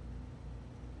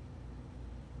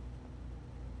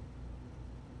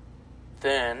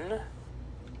 Then,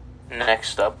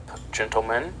 next up,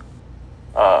 gentlemen.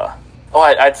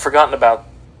 I'd forgotten about.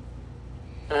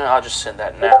 I'll just send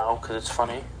that now because it's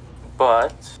funny.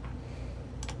 But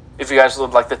if you guys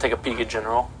would like to take a peek at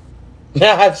General,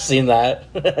 Yeah, I've seen that.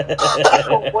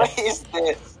 What is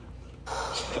this?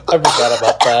 I forgot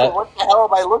about that. What the hell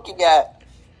am I looking at?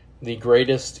 The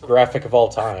greatest graphic of all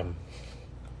time.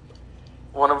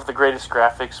 one of the greatest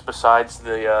graphics besides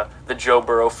the Joe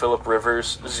Burrow, Philip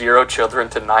Rivers, 0 children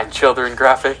to 9 children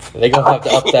graphic. They gonna have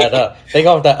to up that up. They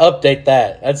gonna have to update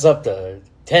that. That's up to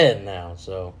 10 now.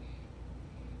 So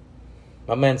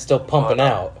my man's still pumping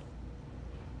out.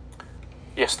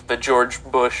 Yes, the George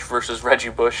Bush versus Reggie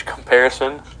Bush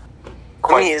comparison.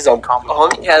 Homie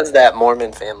has that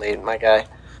Mormon family, my guy.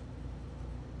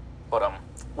 But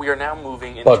we are now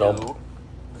moving into But,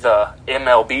 the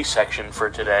MLB section for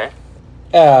today.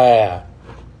 Yeah.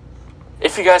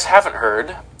 If you guys haven't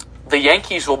heard, the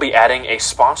Yankees will be adding a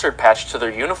sponsored patch to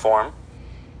their uniform.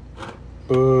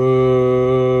 Boo.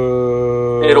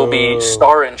 It'll be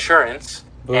Star Insurance,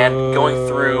 and going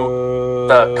through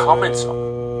the comments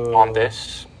on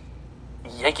this,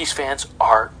 Yankees fans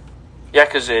are,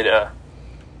 because the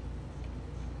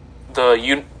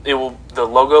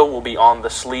logo will be on the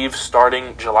sleeve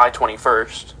starting July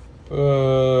 21st.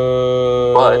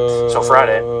 So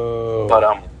Friday.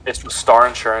 But it's with Star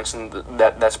Insurance, and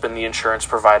that's been the insurance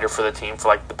provider for the team for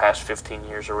like the past 15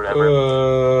 years or whatever.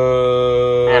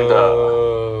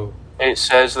 And it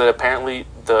says that apparently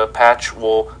the patch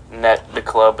will net the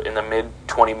club in the mid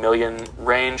 20 million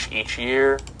range each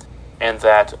year, and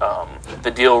that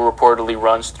the deal reportedly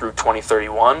runs through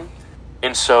 2031.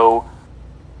 And so,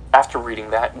 after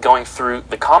reading that, going through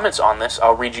the comments on this,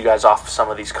 I'll read you guys off some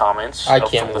of these comments I from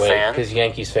can't the wait fans. because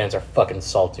Yankees fans are fucking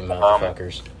salty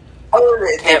motherfuckers.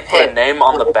 Can't put a name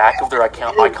on the back of their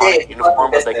iconic uniform,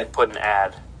 but they can put an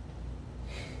ad.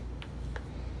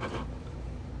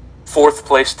 4th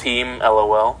place team,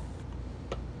 LOL.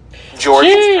 George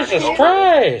is Jesus turning Christ!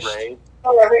 over in his grave.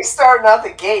 Oh, they starting out the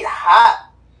gate hot.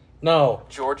 No.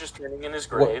 George is turning in his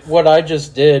grave. What I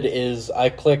just did is I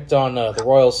clicked on the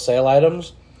Royals sale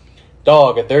items.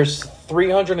 Dog, there's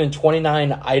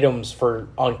 329 items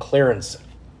on clearance.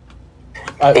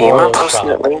 At Hey, you Royals want to post shop.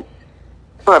 that link?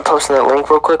 You want to post that link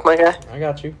real quick, my guy? I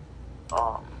got you.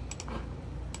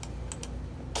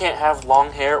 Can't have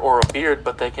long hair or a beard,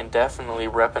 but they can definitely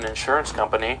rep an insurance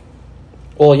company.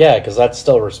 Well, yeah, because that's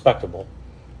still respectable.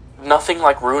 Nothing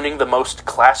like ruining the most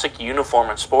classic uniform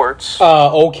in sports.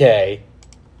 Okay.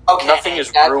 Okay. Nothing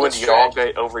is that's ruined a y'all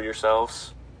stretch. get over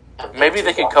yourselves. Maybe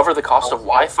they could cover the cost of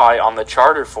Wi-Fi on the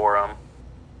charter for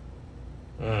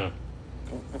them.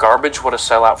 Garbage, what a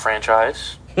sellout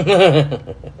franchise.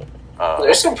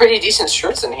 There's some pretty decent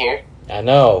shirts in here. I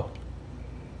know.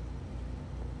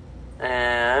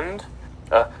 And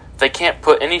they can't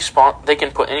put any They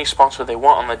can put any sponsor they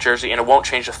want on the jersey, and it won't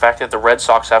change the fact that the Red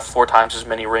Sox have 4 times as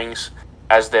many rings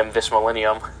as them this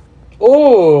millennium.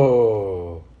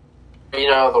 Ooh. You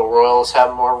know, the Royals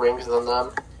have more rings than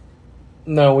them.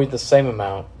 No, we the same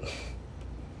amount.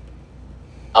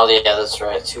 Oh, yeah, that's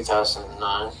right.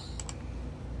 2009.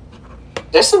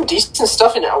 There's some decent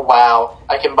stuff in it. Oh, wow.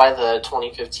 I can buy the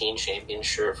 2015 champion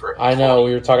shirt for I know,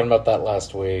 we were talking about that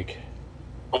last week.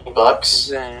 $20.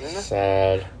 Then,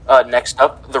 Sad. next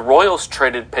up, the Royals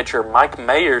traded pitcher Mike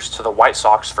Mayers to the White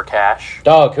Sox for cash.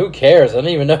 Dog, who cares? I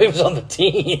didn't even know he was on the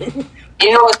team.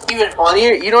 You know what's even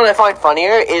funnier? You know what I find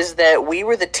funnier is that we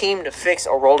were the team to fix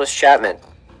Aroldis Chapman.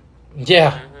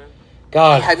 Yeah.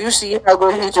 God. Have you seen how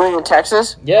good he's doing in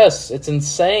Texas? Yes, it's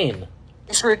insane.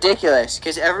 It's ridiculous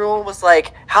because everyone was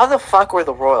like, "How the fuck were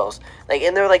the Royals?" Like,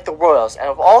 and they're like the Royals. Out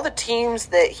of all the teams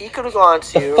that he could have gone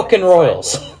to, The fucking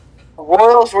Royals. the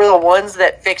Royals were the ones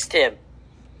that fixed him.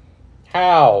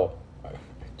 How?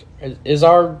 Is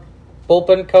our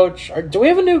bullpen coach... do we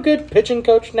have a new good pitching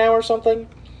coach now or something?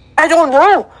 I don't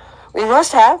know. We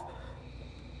must have.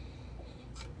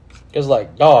 Because,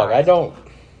 like, dog, I don't...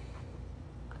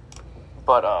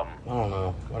 But, I don't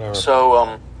know. Whatever.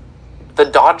 So, the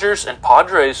Dodgers and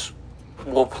Padres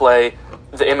will play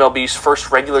the MLB's first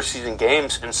regular season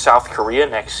games in South Korea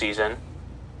next season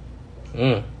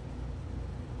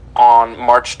on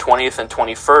March 20th and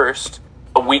 21st,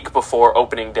 a week before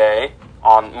opening day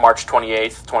on March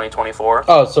 28th, 2024.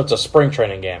 Oh, so it's a spring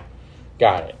training game.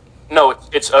 Got it. No,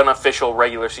 it's an official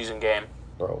regular season game.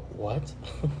 Bro, what?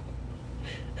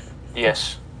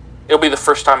 Yes. It'll be the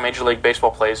first time Major League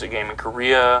Baseball plays a game in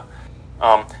Korea.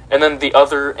 And then the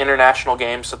other international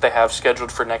games that they have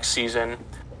scheduled for next season,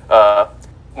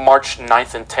 March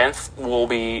 9th and 10th, will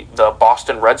be the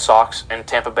Boston Red Sox and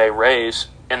Tampa Bay Rays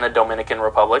in the Dominican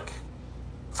Republic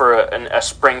for a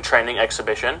spring training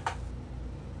exhibition.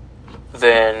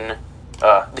 Then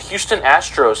the Houston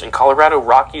Astros and Colorado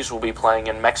Rockies will be playing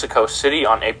in Mexico City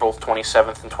on April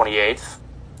 27th and 28th.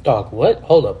 Dog, what?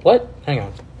 Hold up, what? Hang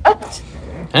on. What?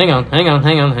 Hang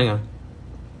on.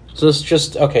 So it's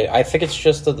just... Okay, I think it's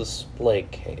just a display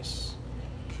case.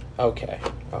 Okay.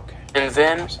 And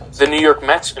then the New York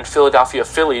Mets and Philadelphia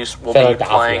Phillies will be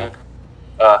playing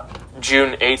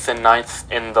June 8th and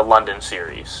 9th in the London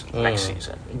series next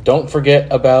season. Don't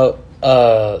forget about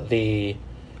the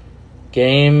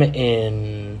game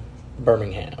in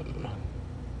Birmingham.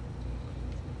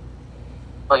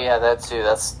 Oh yeah, that too.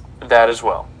 That's That as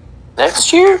well.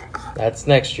 next year. That's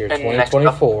next year, And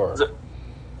 2024.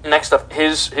 Next up,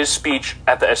 his speech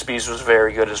at the ESPYs was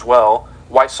very good as well.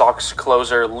 White Sox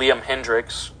closer Liam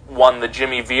Hendriks won the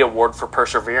Jimmy V Award for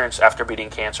perseverance after beating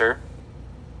cancer.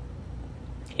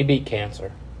 He beat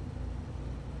cancer.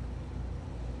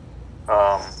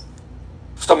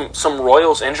 Some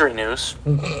Royals injury news.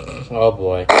 Oh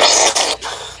boy.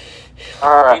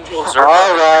 Alright. Angel Zerpa.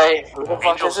 Alright. Who the fuck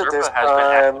Angel is it this Zerpa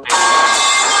has been time?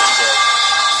 activated.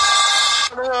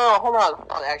 No, hold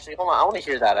on. Actually, hold on. I want to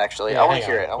hear that, actually. I want to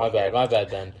hear it. My bad,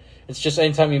 Ben. It's just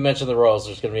anytime you mention the Royals,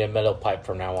 there's going to be a metal pipe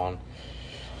from now on.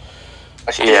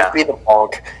 I should just be the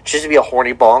bonk. It should just be a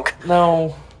horny bonk.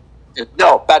 No.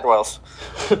 No, bad Royals.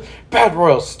 Bad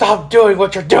Royals, stop doing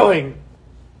what you're doing!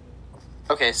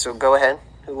 Okay, so go ahead.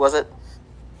 Who was it?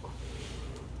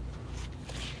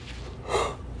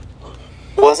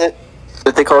 Who was it?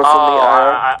 Did they call it from the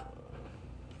IR?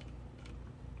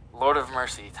 Lord of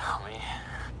Mercy, Tommy.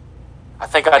 I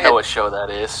think I know what show that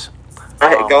is.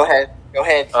 Alright, go ahead. Go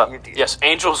ahead. Yes,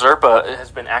 Angel Zerpa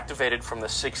has been activated from the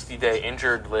 60-day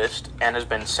injured list and has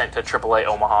been sent to AAA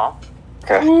Omaha.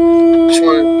 Okay.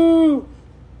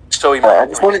 So I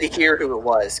just wanted to hear who it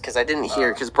was, because I didn't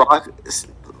hear, because Brock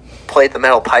played the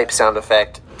metal pipe sound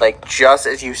effect, like, just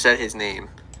as you said his name.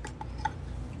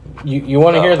 You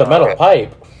want to hear the metal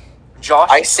pipe? Josh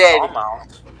I said-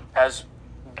 Stallmount has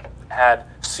had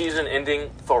season-ending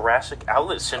thoracic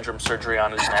outlet syndrome surgery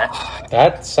on his neck.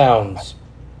 That sounds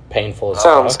painful as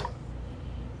Sounds fuck.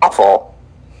 awful.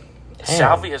 Damn.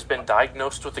 Salvi has been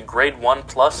diagnosed with a grade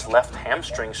 1+ left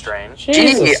hamstring strain.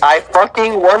 Jesus. Gee, I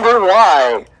fucking wonder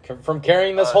why. From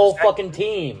carrying this whole fucking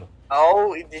team.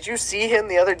 Oh, did you see him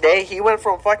the other day? He went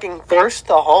from fucking first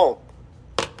to home.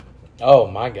 Oh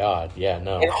my god, yeah,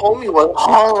 no. And homie was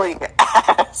hauling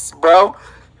ass, bro.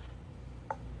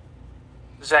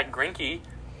 Zach Greinke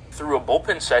threw a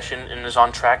bullpen session and is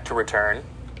on track to return.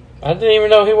 I didn't even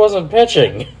know he wasn't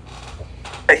pitching.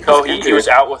 Oh, he was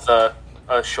out with a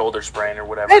shoulder sprain or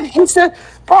whatever. And he said,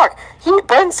 Brock,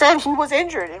 Ben said he was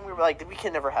injured. And we were like, we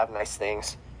can never have nice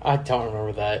things. I don't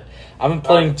remember that. I've been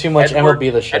playing too much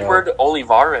MLB The Show. Edward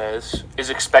Olivares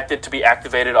is expected to be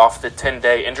activated off the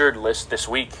 10-day injured list this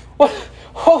week. What?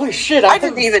 Holy shit! I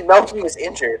didn't even know he was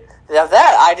injured. Now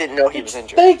that, I didn't know he was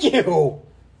injured. Thank you!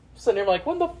 Sitting there like,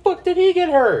 when the fuck did he get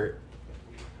hurt?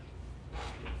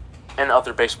 In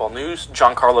other baseball news,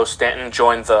 Giancarlo Stanton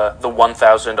joined the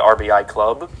 1,000 RBI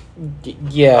club.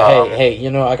 Hey,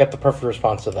 you know, I got the perfect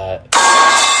response to that.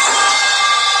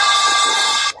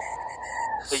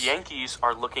 The Yankees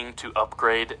are looking to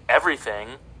upgrade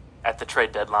everything at the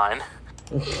trade deadline.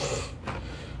 There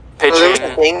was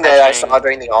a thing that I saw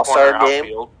during the All-Star corner game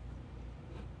outfield.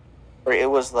 where it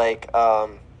was like,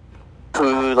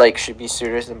 who like should be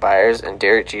suitors and buyers, and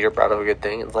Derek Jeter brought up a good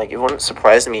thing. It's like, it wouldn't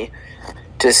surprise me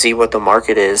to see what the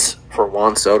market is for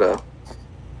Juan Soto.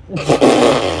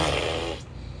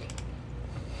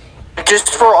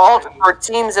 Just for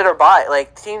teams that are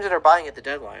buying at the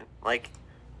deadline. Like,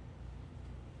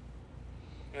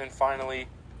 and then finally,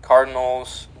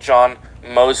 Cardinals, John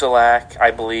Mozeliak,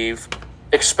 I believe,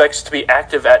 expects to be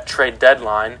active at trade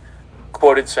deadline,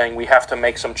 quoted saying, "We have to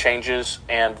make some changes,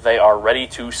 and they are ready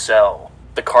to sell."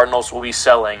 The Cardinals will be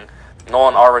selling.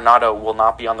 Nolan Arenado will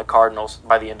not be on the Cardinals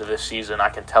by the end of this season. I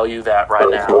can tell you that right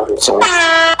now.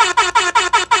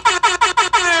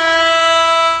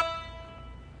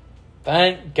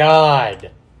 Thank God.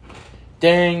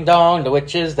 Ding dong, the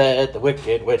witch is dead. The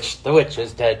wicked witch, the witch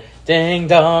is dead. Ding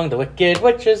dong, the wicked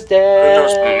witch is Who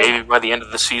knows, dead. maybe by the end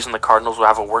of the season, the Cardinals will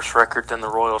have a worse record than the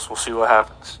Royals. We'll see what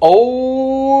happens.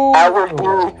 Oh. I would be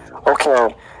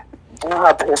okay. You know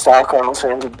how pissed off Cardinals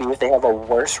fans would be if they have a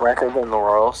worse record than the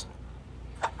Royals?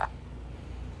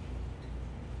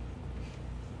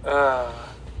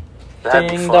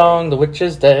 That'd be Ding funny. dong, the witch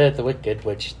is dead. The wicked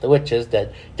witch, the witch is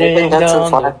dead. They've Ding been dead dong, since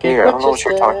the last wicked year. I don't witch know is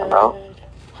what you're talking about. dead.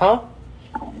 Huh?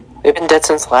 They've been dead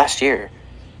since last year.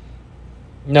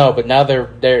 No, but now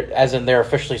they're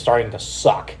officially starting to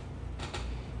suck.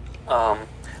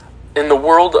 In the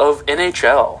world of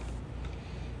NHL,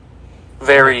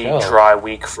 very NHL. dry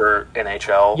week for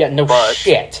NHL. Yeah, no but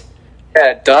shit.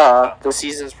 Yeah, duh. The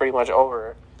season's pretty much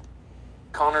over.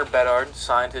 Connor Bedard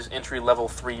signed his entry-level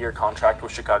 3-year contract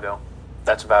with Chicago.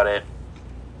 That's about it.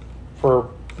 For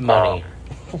money.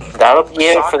 That'll be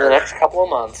it for Soccer. the next couple of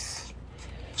months.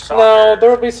 No,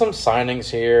 there will be some signings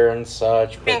here and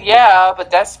such. I But mean, yeah, but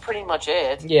that's pretty much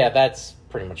it. yeah, that's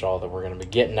pretty much all that we're going to be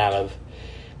getting out of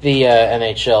the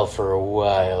NHL for a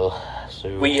while.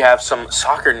 So We have some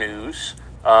soccer news.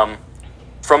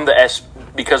 From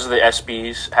because of the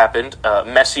ESPYs happened,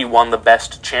 Messi won the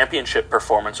Best Championship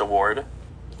Performance Award.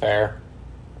 fair.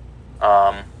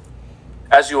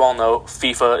 As you all know,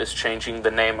 FIFA is changing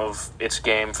the name of its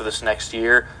game for this next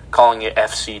year, calling it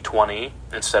FC20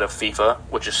 instead of FIFA,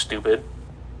 which is stupid.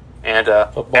 And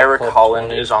Football Eric Club Holland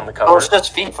 20. is on the Oh, cover. it's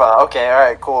just FIFA. Okay,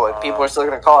 alright, cool. If people are still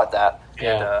going to call it that.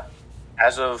 And Yeah.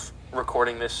 as of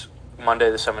recording this Monday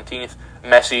the 17th,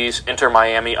 Messi's Inter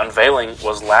Miami unveiling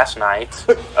was last night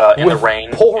in the With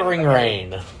rain. pouring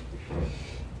rain.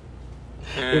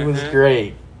 It was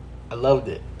great. I loved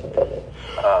it.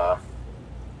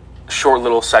 Short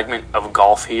little segment of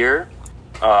golf here.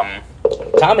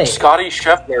 Tommy. Scotty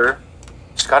Scheffler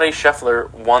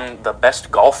won the Best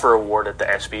Golfer Award at the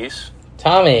ESPYs.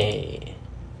 Tommy.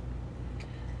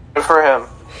 Good for him.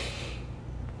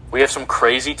 We have some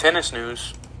crazy tennis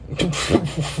news.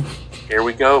 Here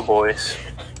we go, boys.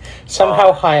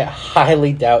 Somehow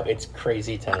highly doubt it's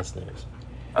crazy tennis news.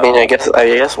 I mean, I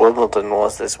guess Wimbledon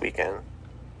was this weekend.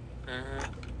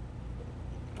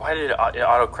 Why did it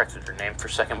auto-corrected her name for a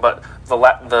second? But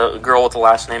the girl with the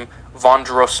last name,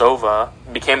 Vondrousova,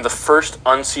 became the first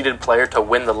unseeded player to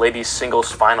win the ladies'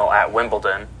 singles final at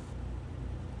Wimbledon.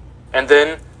 And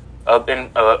then,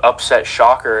 in upset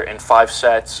shocker in 5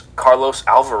 sets, Carlos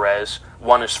Alvarez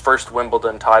won his first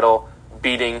Wimbledon title,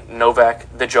 beating Novak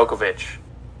Djokovic.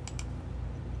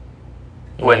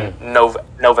 When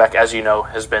Novak, as you know,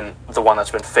 has been the one that's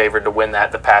been favored to win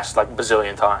that the past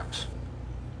bazillion times.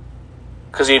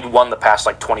 Because he'd won the past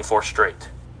 24 straight.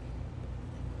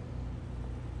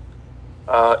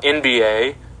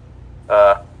 NBA,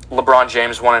 LeBron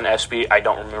James won an ESPY. I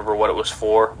don't remember what it was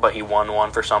for, but he won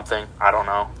one for something. I don't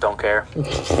know. Don't care.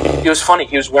 He was funny.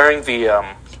 He was wearing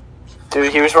the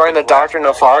Dude, he was wearing the Dr.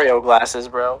 Nefario glasses,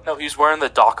 bro. No, he's wearing the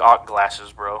Doc Ock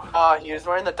glasses, bro. He was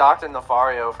wearing the Dr.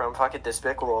 Nefario from fucking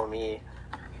Despicable Me.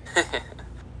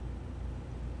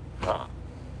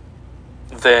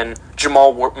 Then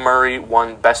Jamal Murray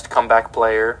won Best Comeback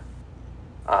Player.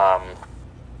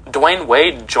 Dwayne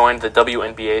Wade joined the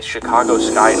WNBA's Chicago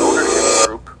Sky ownership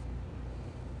group.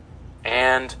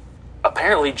 And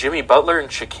apparently Jimmy Butler and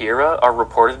Shakira are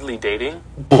reportedly dating.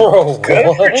 Bro, Good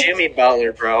what? for Jimmy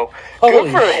Butler, bro. Holy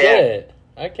Good for him. shit.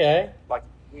 Okay.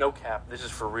 No cap. This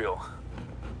is for real.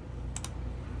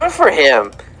 Good for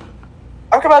him.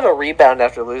 Talk about a rebound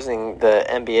after losing the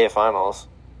NBA Finals.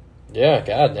 Yeah,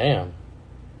 goddamn.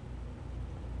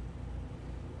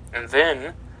 And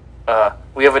then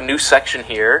we have a new section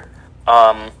here.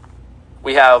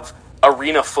 We have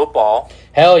arena football.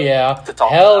 Hell yeah. To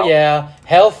talk Hell about. yeah.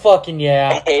 Hell fucking I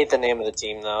yeah. hate the name of the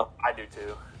team, though. I do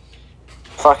too.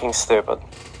 Fucking stupid.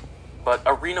 But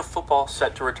arena football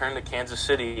set to return to Kansas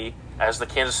City as the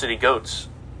Kansas City Goats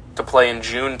to play in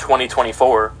June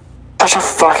 2024. Such a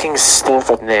fucking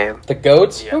stupid name. The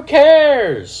goats? Yeah. Who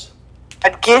cares?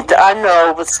 I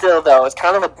know, but still, though, it's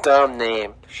kind of a dumb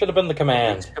name. Should have been the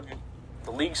command. The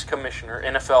The league's commissioner,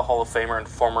 NFL Hall of Famer, and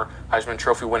former Heisman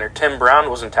Trophy winner Tim Brown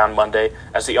was in town Monday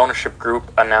as the ownership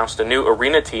group announced a new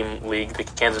arena team league, the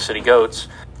Kansas City Goats.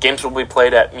 Games will be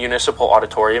played at Municipal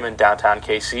Auditorium in downtown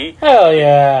KC. Hell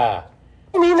yeah!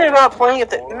 You mean they're not playing at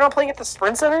the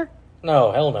Sprint Center?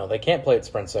 No, hell no. They can't play at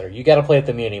Sprint Center. You gotta play at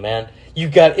the Muni, man.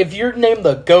 If you're named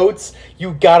the Goats,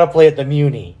 you gotta play at the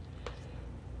Muni.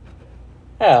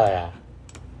 Hell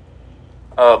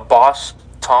yeah. Boss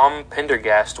Tom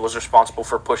Pendergast was responsible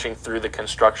for pushing through the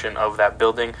construction of that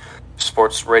building.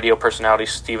 Sports radio personality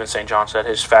Steven St. John said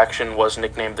his faction was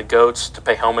nicknamed the Goats to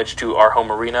pay homage to our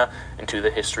home arena and to the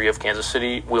history of Kansas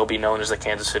City. We'll be known as the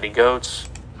Kansas City Goats.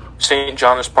 St.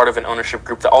 John is part of an ownership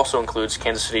group that also includes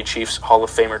Kansas City Chiefs Hall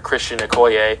of Famer Christian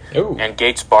Okoye and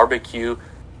Gates Barbecue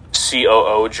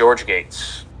COO George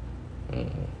Gates.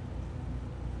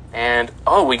 And,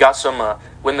 we got some...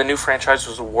 when the new franchise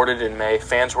was awarded in May,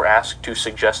 fans were asked to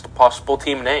suggest possible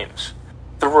team names.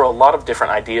 There were a lot of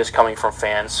different ideas coming from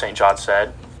fans, St. John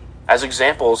said. As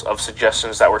examples of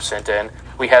suggestions that were sent in,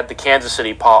 we had the Kansas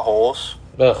City Potholes,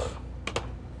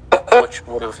 which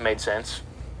would have made sense.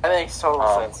 That makes total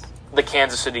sense. The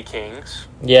Kansas City Kings.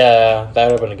 Yeah,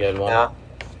 that would have been a good one. Yeah.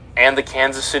 And the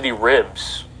Kansas City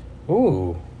Ribs.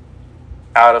 Ooh.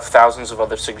 Out of thousands of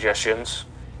other suggestions.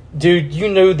 Dude, you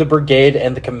knew the Brigade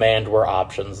and the Command were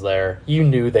options there. You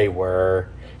knew they were.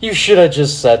 You should have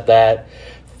just said that.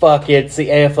 Fuck it, it's the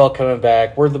AFL coming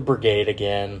back. We're the Brigade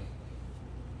again.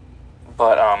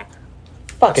 But,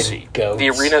 fucking Goats. The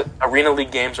Arena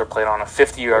League games are played on a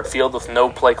 50-yard field with no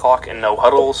play clock and no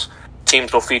huddles.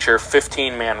 Teams will feature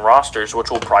 15-man rosters, which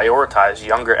will prioritize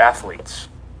younger athletes.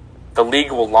 The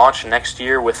league will launch next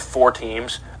year with 4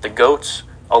 teams, the Goats,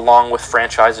 along with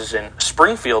franchises in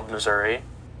Springfield, Missouri,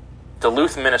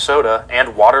 Duluth, Minnesota,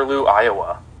 and Waterloo,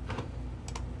 Iowa.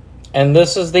 And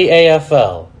this is the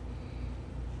AFL.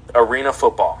 Arena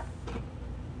football.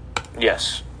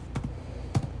 Yes.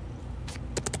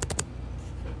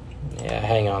 Yeah,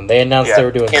 hang on. They announced they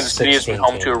were doing Kansas City has been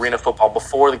home to arena football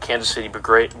before. The Kansas City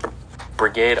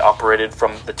Brigade operated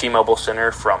from the T-Mobile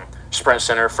Center from Sprint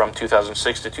Center from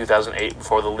 2006 to 2008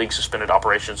 before the league suspended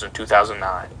operations in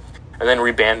 2009. And then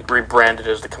rebranded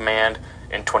as the Command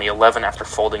in 2011 after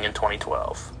folding in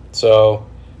 2012. So,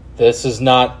 this is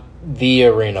not the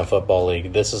Arena Football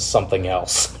League. This is something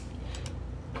else.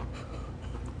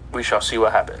 We shall see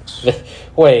what happens.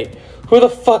 Wait, who the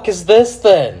fuck is this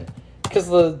then? Because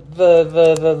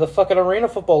the fucking Arena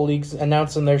Football League's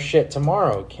announcing their shit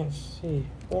tomorrow. Can't see.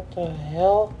 What the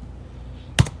hell?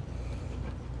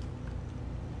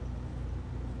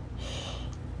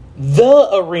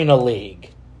 The Arena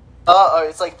League.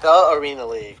 It's like the Arena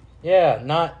League. Yeah,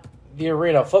 not the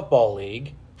Arena Football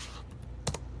League.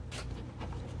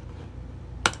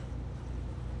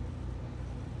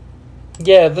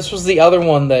 Yeah, this was the other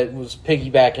one that was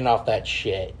piggybacking off that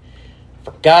shit.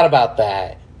 Forgot about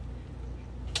that.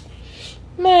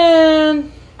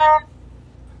 Man. I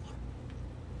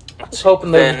was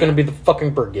hoping they was going to be the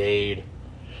fucking Brigade.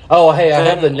 Oh, hey, I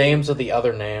have the names of the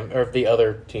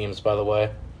other teams, by the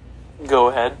way. Go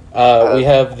ahead. We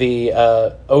have the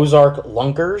Ozark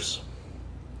Lunkers,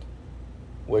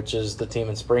 which is the team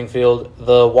in Springfield.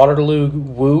 The Waterloo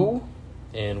Woo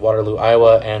in Waterloo,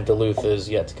 Iowa, and Duluth is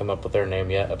yet to come up with their name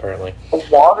yet, apparently.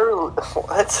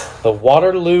 What? The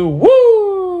Waterloo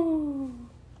Woo!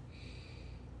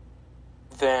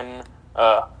 Then,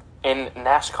 in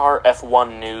NASCAR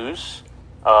F1 news,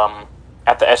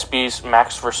 at the ESPYs,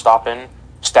 Max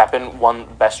Verstappen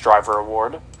won Best Driver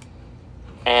Award.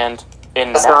 And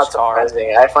in That's NASCAR... not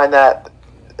surprising. I find that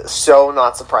so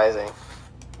not surprising.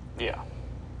 Yeah.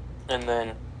 And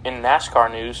then, in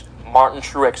NASCAR news, Martin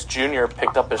Truex Jr.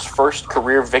 picked up his first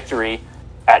career victory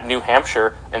at New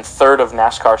Hampshire and third of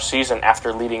NASCAR's season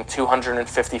after leading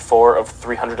 254 of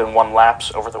 301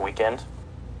 laps over the weekend.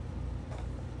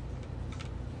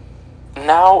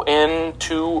 Now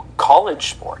into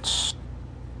college sports.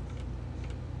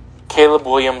 Caleb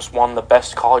Williams won the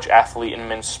Best College Athlete in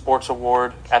Men's Sports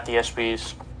Award at the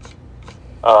ESPYs.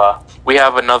 We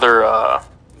have another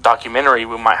documentary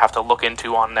we might have to look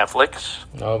into on Netflix.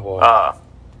 Oh, boy.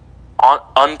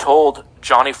 Untold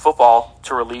Johnny Football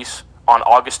to release on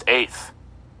August 8th.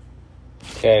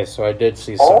 Okay, so I did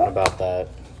see something about that.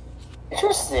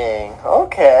 Interesting.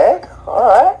 Okay.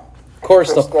 Alright. Of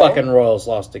course, the fucking Royals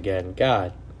lost again.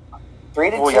 God.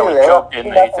 3-2. Well, yeah, we They choked don't in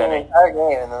beat the up eighth in the inning. entire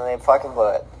game, and then they fucking blew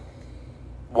it.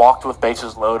 Walked with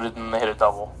bases loaded, and they hit a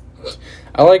double.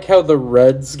 I like how the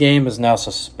Reds game is now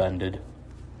suspended.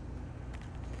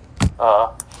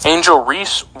 Angel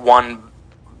Reese won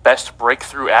Best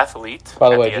Breakthrough Athlete. By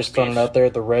the at way, the just ESPYs. throwing it out there,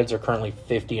 the Reds are currently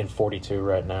 50-42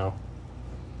 right now.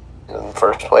 in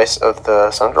first place of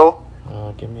the Central?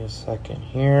 Give me a second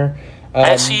here.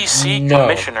 SEC no,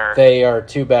 commissioner. They are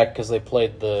 2 back because they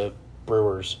played the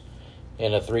Brewers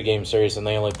in a 3-game series, and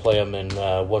they only play them in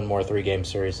 1 more 3-game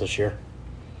series this year.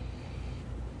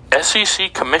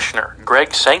 SEC Commissioner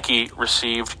Greg Sankey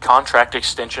received contract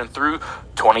extension through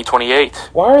 2028.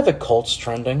 Why are the Colts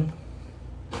trending?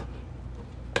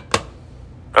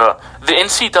 The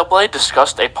NCAA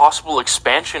discussed a possible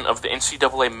expansion of the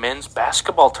NCAA men's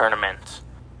basketball tournament.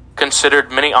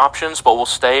 Considered many options, but will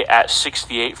stay at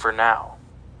 68 for now.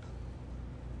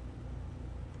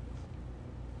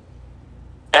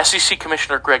 SEC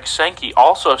Commissioner Greg Sankey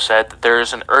also said that there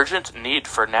is an urgent need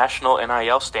for national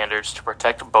NIL standards to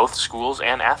protect both schools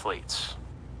and athletes.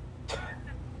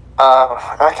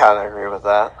 I kind of agree with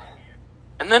that.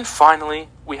 And then finally,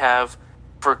 we have,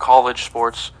 for college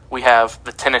sports, we have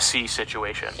the Tennessee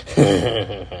situation.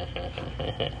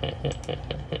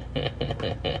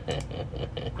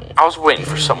 I was waiting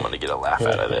for someone to get a laugh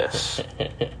out of this.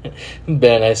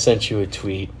 Ben, I sent you a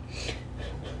tweet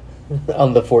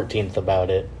on the 14th about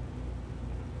it.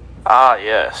 Ah,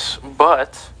 yes.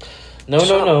 But...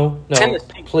 No.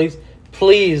 Tennessee.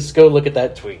 Please go look at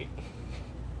that tweet.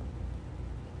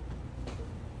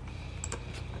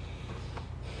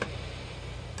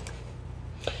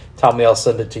 Tommy, I'll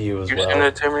send it to you as well. You sent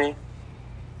it to me?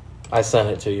 I sent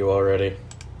it to you already.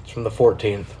 It's from the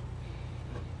 14th.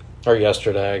 Or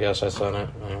yesterday, I guess I sent it.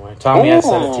 Anyway, Tommy, I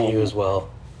sent it to you as well.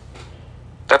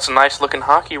 That's a nice looking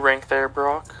hockey rink there,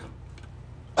 Brock.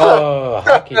 Oh, a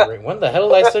hockey rink. When the hell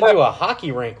did I send you a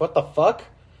hockey rink? What the fuck?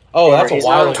 Oh, that's a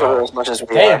while ago. As much as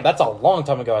we Damn, are. that's a long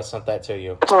time ago I sent that to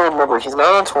you. I don't remember. He's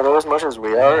not on Twitter as much as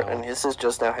we are, and this is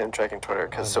just now him checking Twitter.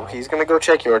 So he's going to go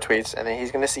check your tweets, and then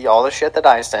he's going to see all the shit that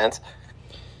I sent.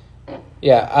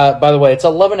 Yeah, by the way, it's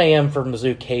 11 a.m. for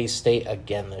Mizzou K-State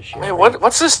again this year. Wait,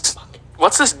 what's this?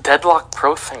 What's this Deadlock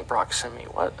Pro thing Brock sent me?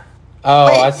 What? Oh,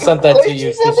 Wait, I sent that what to did you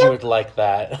you send because you that? would like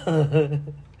that.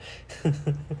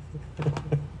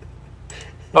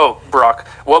 Oh, Brock,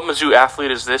 what Mizzou athlete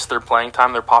is this? Their playing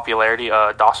time, their popularity?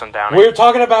 Dawson Downing. We're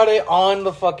talking about it on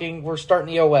the fucking... We're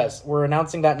starting EOS. We're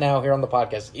announcing that now here on the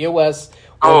podcast. EOS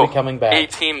will be coming back.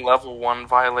 18 level 1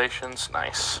 violations.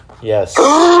 Nice. Yes.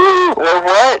 Well,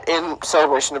 what? In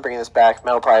celebration of bringing this back,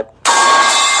 Metal Pipe.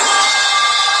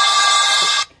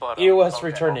 But, EOS okay,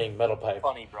 returning, Metal Pipe.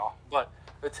 Funny, bro. But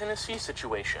the Tennessee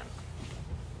situation.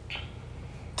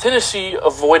 Tennessee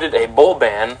avoided a bowl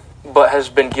ban, but has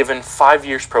been given 5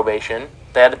 years probation.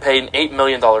 They had to pay an $8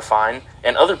 million fine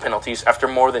and other penalties after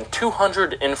more than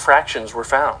 200 infractions were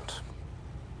found.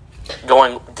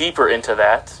 Going deeper into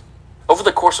that, over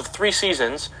the course of 3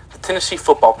 seasons, the Tennessee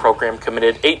football program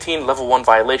committed 18 level 1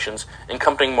 violations,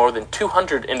 encompassing more than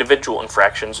 200 individual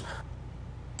infractions,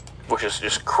 which is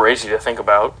just crazy to think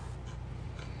about.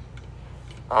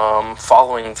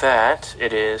 Following that,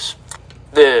 it is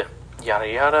the yada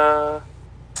yada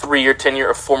 3-year tenure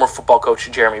of former football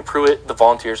coach Jeremy Pruitt. The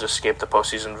Volunteers escaped the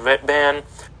postseason ban.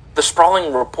 The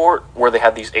sprawling report where they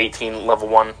had these 18 level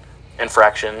 1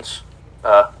 infractions.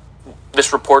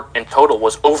 This report in total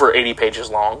was over 80 pages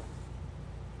long.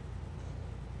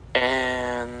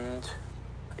 And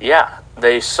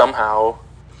they somehow...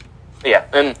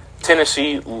 and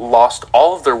Tennessee lost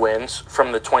all of their wins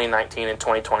from the 2019 and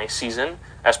 2020 season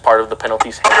as part of the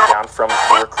penalties handed down from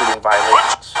the recruiting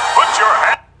violations.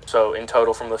 So in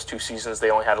total from those 2 seasons,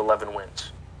 they only had 11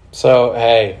 wins. So,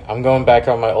 hey, I'm going back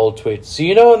on my old tweets. So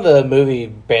you know in the movie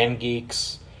Band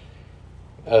Geeks,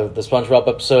 the SpongeBob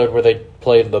episode where they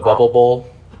played the Bubble Bowl?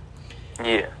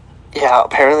 Yeah. Yeah,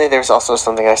 apparently there's also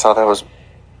something I saw that was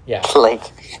Yeah. like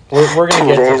We're going to 2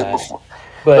 get to days that. before.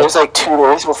 It But was like 2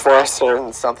 days before a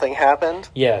certain something happened.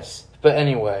 yes. But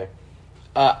anyway,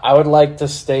 I would like to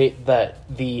state that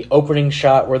the opening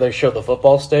shot where they show the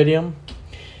football stadium,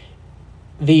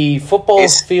 the football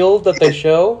field that they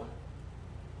show,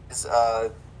 It's,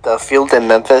 the field in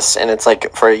Memphis, and it's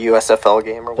like for a USFL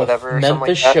game or the whatever. or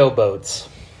Memphis something like that. Showboats.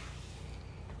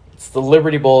 It's the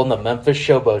Liberty Bowl and the Memphis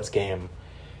Showboats game.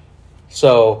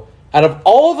 So, out of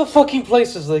all the fucking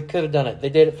places they could have done it, they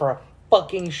did it for a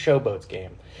fucking Showboats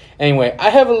game. Anyway, I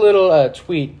have a little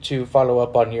tweet to follow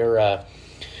up on your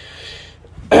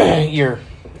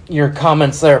your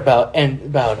comments there about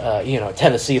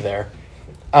Tennessee there.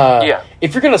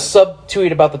 If you're gonna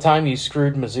subtweet about the time you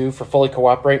screwed Mizzou for fully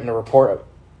cooperating to report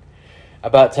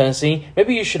about Tennessee,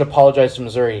 maybe you should apologize to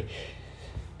Missouri,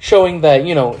 showing that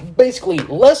basically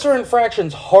lesser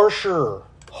infractions, harsher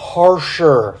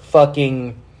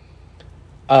fucking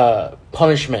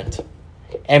punishment,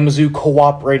 and Mizzou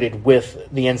cooperated with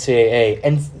the NCAA,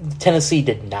 and Tennessee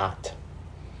did not.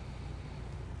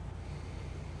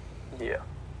 Yeah.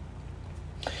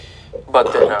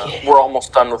 But then we're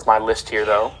almost done with my list here,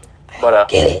 though.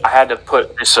 But I had to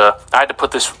put this. I had to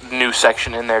put this new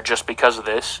section in there just because of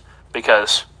this,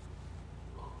 because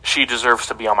she deserves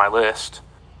to be on my list.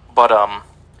 But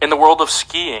in the world of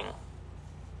skiing,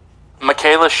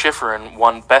 Michaela Schifrin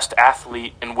won Best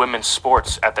Athlete in Women's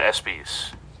Sports at the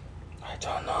ESPYs. I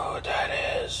don't know what that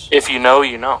is. If you know,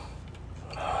 you know.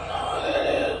 I don't know what that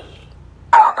is.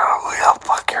 I don't know who the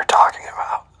fuck you're talking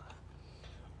about.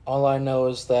 All I know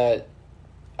is that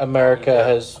America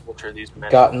has Culture these men.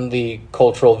 gotten the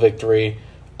cultural victory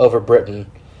over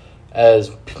Britain, as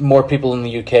more people in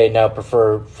the UK now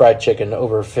prefer fried chicken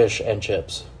over fish and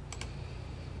chips.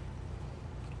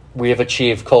 We have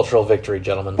achieved cultural victory,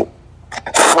 gentlemen.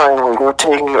 Finally, we're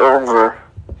taking over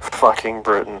fucking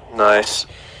Britain. Nice.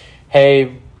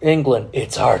 Hey, England,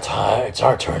 it's our time. It's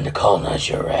our turn to colonize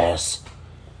your ass.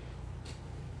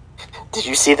 Did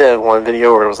you see the one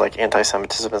video where it was like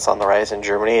anti-Semitism is on the rise in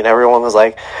Germany, and everyone was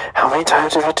like, "How many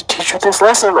times have I had to teach you this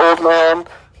lesson, old man?"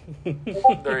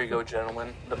 There you go,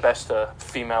 gentlemen. The best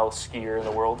female skier in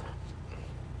the world.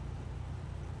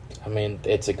 I mean,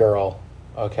 it's a girl.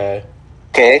 Okay.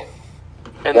 Okay.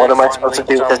 And What then am I finally, supposed to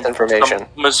do with this information? Some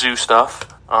Mizzou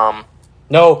stuff.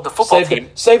 No, The football save team.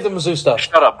 Save the Mizzou stuff.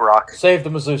 Shut up, Brock. Save the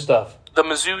Mizzou stuff. The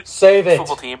Mizzou Save it.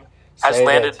 football team has Save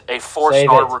landed it. a Save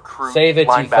 4-star it. recruit Save it,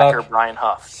 you linebacker, fuck. Brian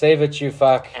Huff. Save it, you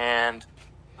fuck. And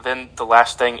then the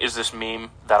last thing is this meme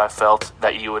that I felt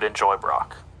that you would enjoy,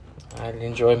 Brock. I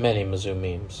enjoy many Mizzou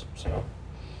memes, so.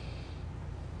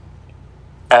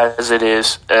 As it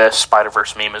is a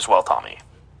Spider-Verse meme as well, Tommy.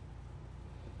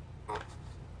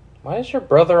 Why is your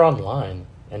brother online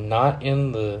and not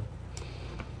in the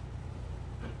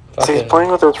See, he's playing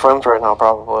with his friends right now,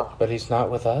 probably. But he's not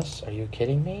with us? Are you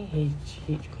kidding me?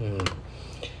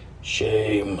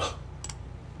 Shame.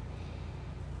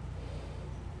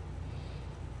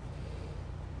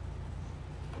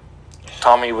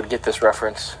 Tommy would get this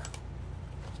reference.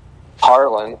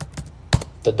 Harlan.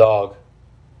 The dog.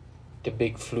 The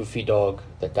big floofy dog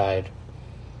that died.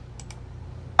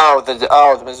 Oh, the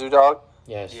Mizzou dog?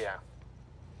 Yes. Yeah.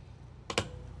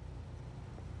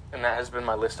 And that has been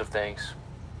my list of things.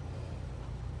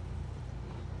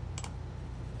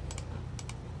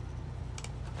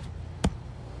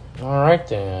 Alright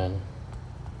then.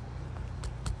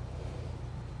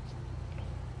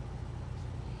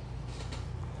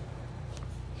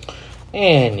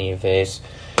 Anyways,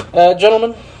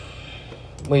 gentlemen,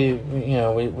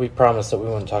 we promised that we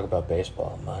wouldn't talk about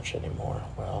baseball much anymore.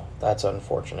 Well, that's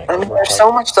unfortunate. I mean, there's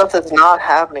so much stuff that's not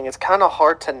happening. It's kind of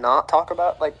hard to not talk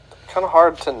about. Like, kind of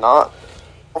hard to not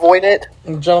avoid it.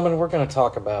 Gentlemen, we're going to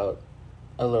talk about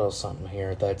a little something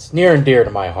here that's near and dear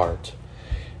to my heart.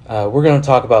 We're going to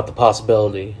talk about the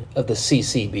possibility of the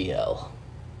CCBL.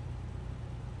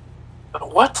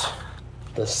 What?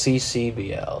 The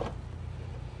CCBL.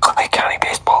 Clay County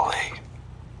Baseball League.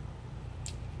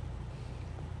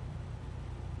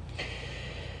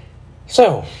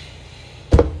 So,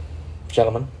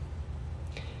 gentlemen,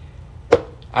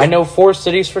 I know 4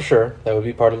 cities for sure that would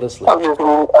be part of this list. I'm just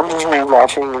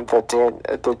rewatching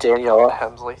the Daniela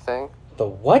Hemsley thing. The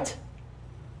what?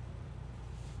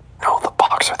 No, the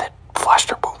boxer that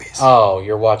flashed her boobies. Oh,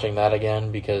 you're watching that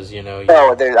again because, you know...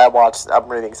 No, I'm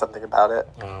reading something about it.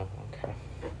 Oh, okay.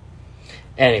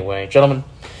 Anyway, gentlemen,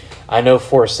 I know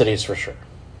 4 cities for sure.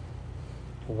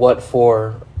 What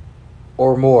 4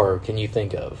 or more can you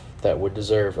think of that would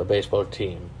deserve a baseball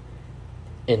team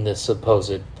in this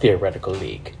supposed theoretical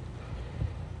league?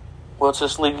 What's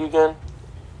this league again?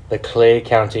 The Clay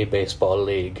County Baseball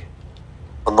League.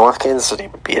 Well, North Kansas City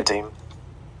would be a team.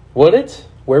 Would it?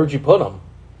 Where would you put them?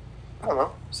 I don't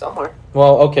know. Somewhere.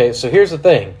 Well, okay, so here's the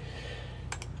thing.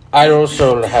 I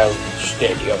also have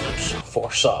stadiums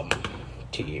for some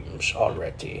teams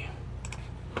already.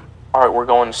 Alright, we're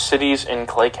going cities in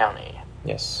Clay County.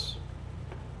 Yes.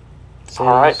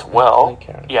 Alright, Cities in well,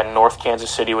 Clay County. yeah, North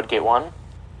Kansas City would get one.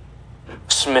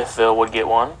 Smithville would get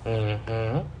one.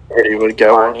 Mm-hmm. Where you would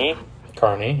go? Kearney,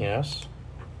 Kearney, yes.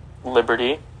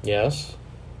 Liberty. Yes.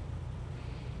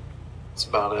 That's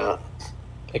about it.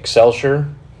 Excelsior.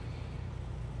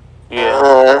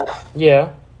 Yeah.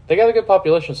 Yeah. They got a good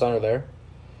population center there.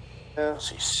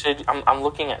 See, I'm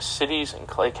looking at cities in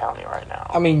Clay County right now.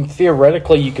 I mean,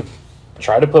 theoretically, you could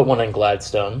try to put one in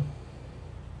Gladstone.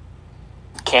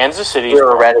 Kansas City.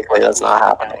 Theoretically, that's not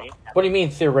happening. What do you mean,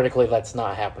 theoretically, that's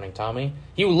not happening, Tommy?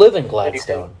 You live in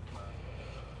Gladstone.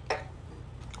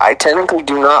 I technically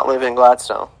do not live in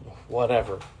Gladstone.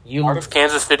 Whatever. Part of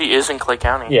Kansas City is in Clay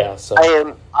County. Yeah, so...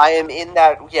 I am in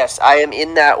that, yes, I am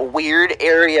in that weird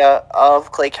area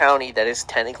of Clay County that is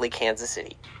technically Kansas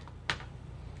City.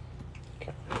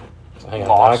 Hang on,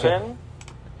 Lawson?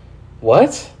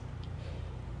 What?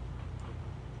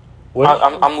 What?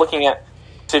 I'm looking at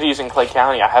cities in Clay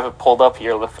County. I have it pulled up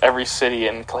here with every city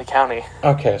in Clay County.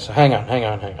 Okay, so hang on. Oh, God, I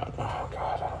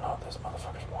don't know what this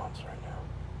motherfucker wants right now.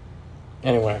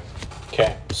 Anyway,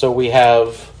 okay, so we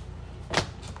have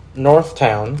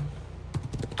Northtown.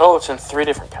 Oh, it's in 3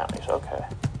 different counties. Okay.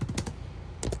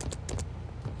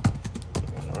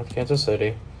 North Kansas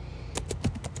City.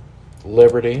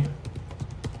 Liberty.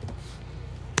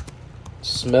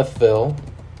 Smithville.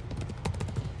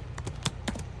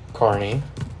 Kearney.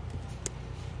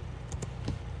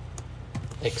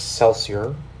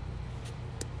 Excelsior.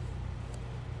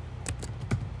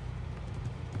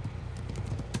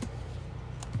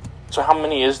 So how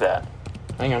many is that?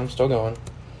 Hang on, I'm still going.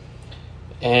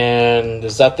 And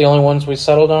is that the only ones we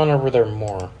settled on, or were there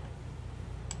more?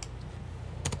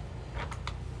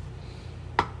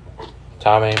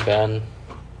 Tommy, Ben.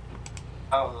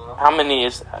 How many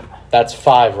is that? That's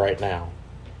 5 right now.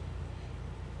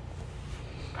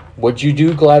 Would you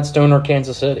do Gladstone or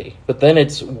Kansas City? But then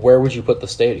it's, where would you put the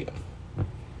stadium?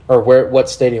 Or what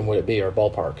stadium would it be, or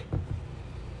ballpark?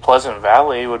 Pleasant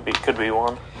Valley could be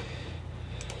one.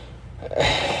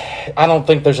 I don't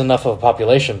think there's enough of a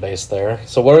population base there.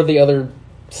 So what are the other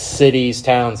cities,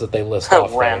 towns that they list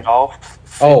off there? Randolph.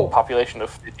 Oh. Population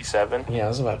of 57. Yeah, I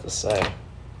was about to say.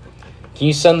 Can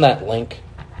you send that link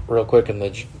real quick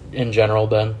in general,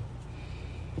 Ben?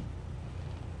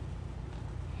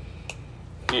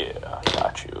 Yeah, I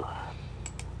got you.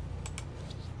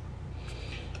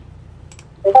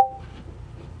 Okay.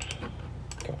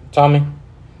 Tommy,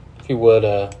 if you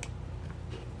would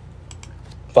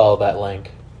follow that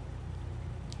link.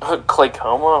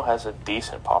 Claycomo has a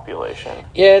decent population.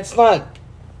 Yeah, it's not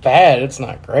bad. It's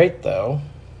not great, though.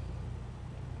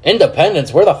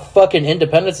 Independence? Where the fucking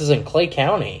Independence is in Clay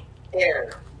County?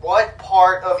 Aaron, what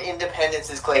part of Independence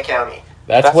is Clay County?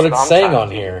 That's what it's I'm saying trying to on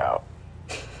figure here. out.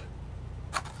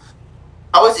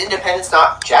 How is Independence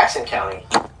not Jackson County?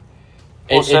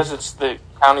 It says it's the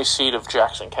county seat of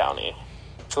Jackson County.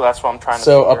 So that's what I'm trying to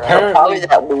So figure apparently- Probably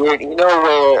that weird. You know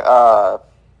where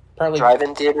Apparently,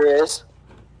 drive-in theater is?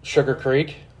 Sugar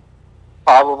Creek.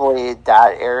 Probably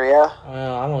that area.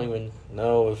 Well, I don't even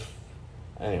know if...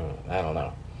 Anyway, I don't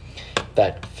know.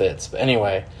 That fits. But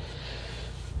anyway.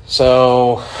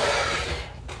 So...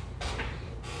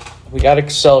 We got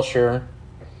Excelsior.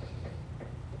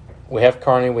 We have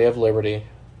Kearney. We have Liberty.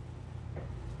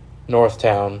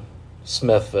 Northtown.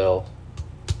 Smithville.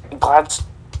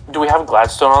 Do we have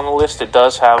Gladstone on the list? It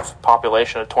does have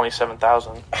population of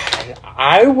 27,000.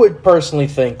 I would personally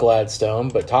think Gladstone,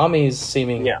 but Tommy's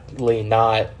seemingly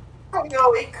not. You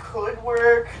know, it could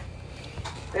work.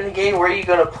 Then again, where are you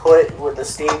going to put with the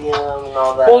stadium and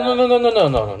all that?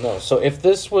 Well, no. So if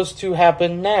this was to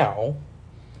happen now,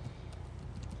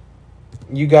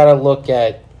 you got to look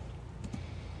at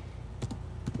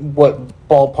what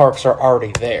ballparks are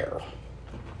already there.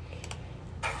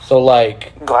 So,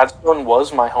 like... Gladstone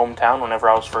was my hometown whenever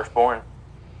I was first born.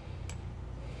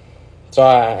 So,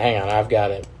 hang on. I've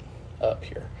got it up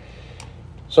here.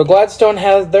 So, Gladstone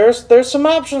has... There's some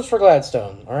options for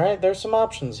Gladstone, all right? There's some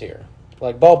options here.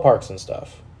 Like ballparks and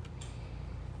stuff.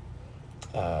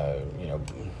 You know...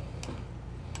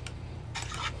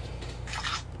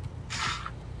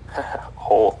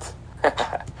 Holt.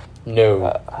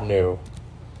 No.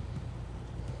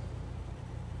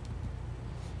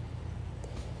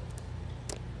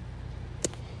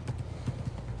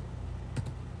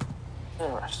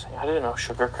 Interesting. I didn't know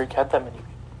Sugar Creek had that many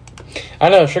people. I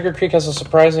know, Sugar Creek has a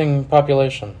surprising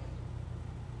population.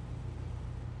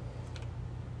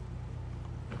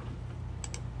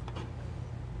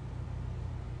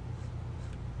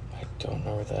 I don't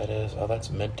know where that is. Oh, that's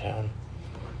Midtown.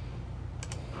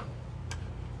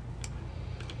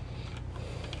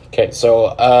 Okay, so,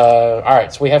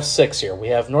 alright, so we have 6 here. We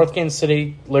have North Kansas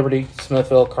City, Liberty,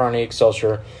 Smithville, Kearney,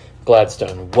 Excelsior,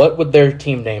 Gladstone. What would their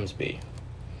team names be?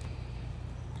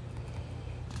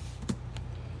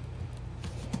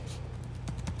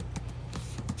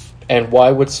 And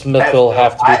why would Smithville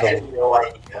have to be I have no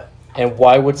idea. And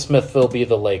why would Smithville be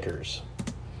the Lakers?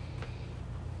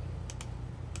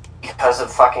 Because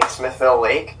of fucking Smithville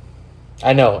Lake?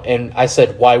 I know, and I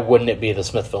said, why wouldn't it be the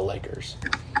Smithville Lakers?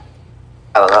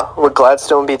 I don't know. Would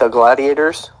Gladstone be the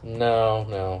Gladiators?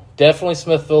 No. Definitely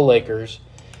Smithville Lakers.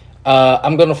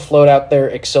 I'm going to float out there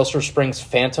Excelsior Springs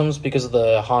Phantoms because of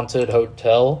the haunted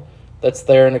hotel that's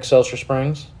there in Excelsior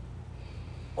Springs.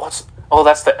 Oh,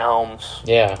 that's the Elms.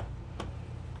 Yeah.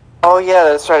 Oh, yeah,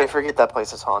 that's right. I forget that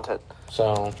place is haunted.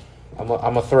 So, I'm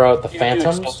going to throw out the You can do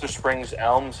Phantoms. Excelsior Springs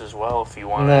Elms as well if you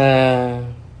want. Nah.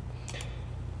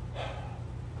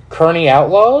 Kearney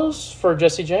Outlaws for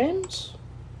Jesse James?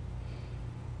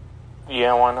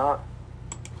 Yeah, why not?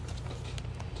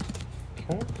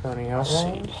 Okay, Kearney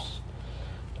Outlaws.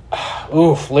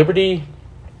 Oof, Liberty.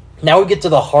 Now we get to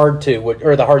the hard two,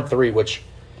 or the hard three, which,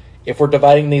 if we're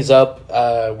dividing these up,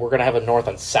 we're going to have a North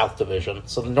and South division.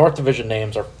 So the North division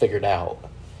names are figured out.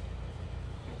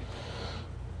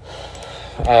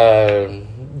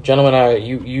 Gentlemen,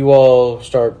 you all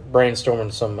start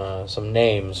brainstorming some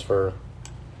names for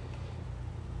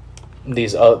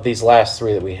these last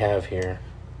three that we have here.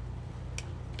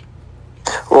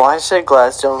 Well, I said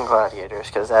Gladstone Gladiators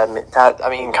because that. I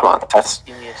mean, come on, that's.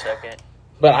 Give me a second.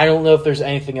 But I don't know if there's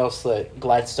anything else that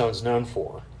Gladstone's known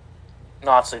for.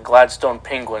 No, it's the Gladstone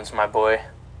Penguins, my boy.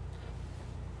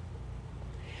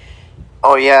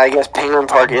 Oh yeah, I guess Penguin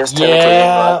Park is technically.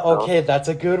 Yeah, okay, that's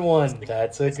a good one.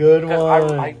 That's a good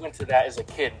one. I went to that as a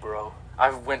kid, bro. I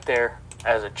went there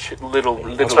as a little.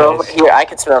 So here, I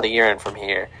can smell the urine from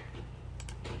here.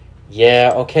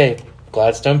 Yeah, okay.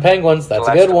 Gladstone Penguins, that's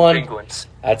a good one. Penguins.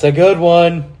 That's a good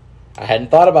one. I hadn't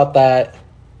thought about that.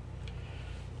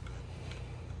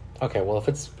 Okay, well,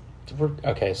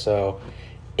 so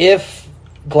if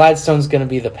Gladstone's going to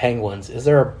be the Penguins, is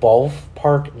there a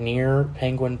ballpark near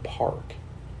Penguin Park?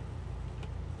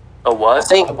 A what?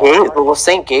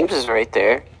 St. Gabe's is right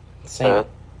there. Saint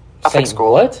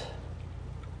school. What?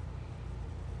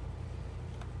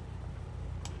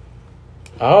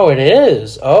 Oh, it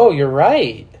is. Oh, you're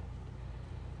right.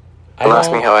 Don't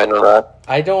ask me how I know that.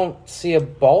 I don't see a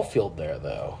ball field there,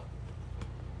 though.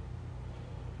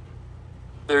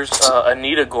 There's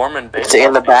Anita Gorman baseball. It's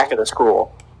in the back of the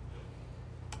school.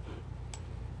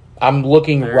 I'm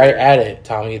looking right at it,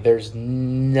 Tommy. There's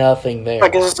nothing there. I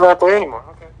guess it's not there anymore.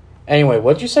 Okay. Anyway,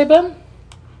 what'd you say, Ben?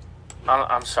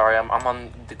 I'm sorry. I'm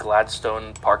on the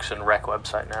Gladstone Parks and Rec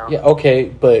website now. Yeah, okay,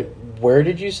 but where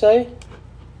did you say?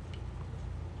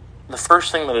 The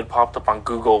first thing that had popped up on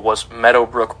Google was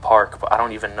Meadowbrook Park, but I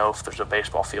don't even know if there's a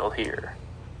baseball field here.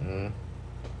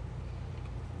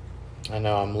 I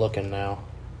know, I'm looking now.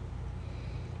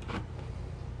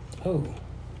 Oh.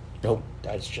 Nope,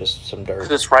 that's just some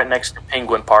dirt. It's right next to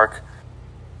Penguin Park.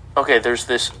 Okay, there's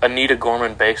this Anita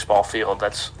Gorman baseball field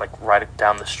that's like right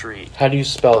down the street. How do you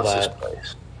spell What's that? this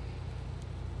place?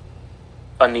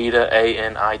 Anita,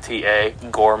 Anita,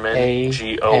 Gorman,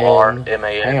 Gorman.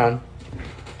 Hang on.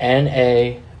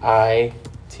 Naita.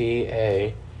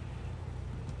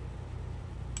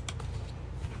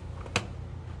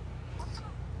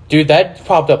 Dude, that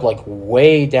popped up like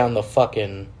way down the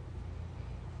fucking...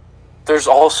 There's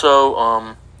also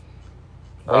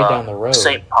way down the road.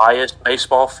 St. Pius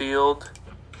baseball field,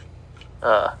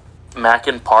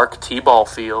 Mackin Park T-ball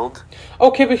field.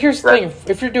 Okay, but here's the thing: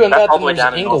 if you're doing that, then there's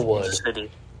down Inglewood. In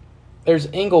City. There's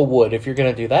Inglewood if you're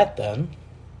going to do that. Then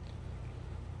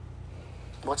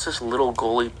what's this little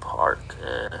goalie park?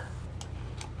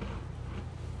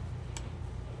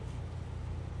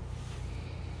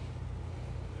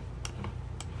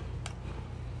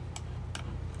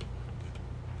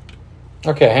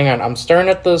 Okay, hang on. I'm staring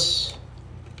at this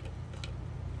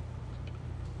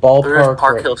ballpark. There's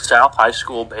Park Hill South High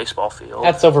School baseball field.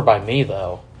 That's over by me,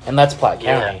 though, and that's Platte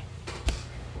County.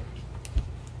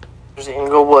 There's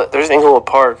Inglewood. There's Inglewood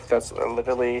Park. That's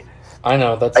literally. I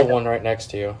know. That's the one right next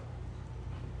to you.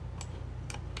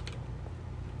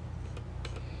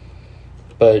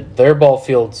 But their ball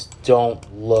fields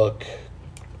don't look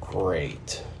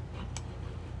great.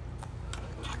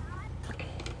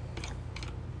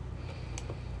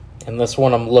 And this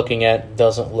one I'm looking at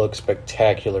doesn't look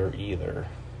spectacular either.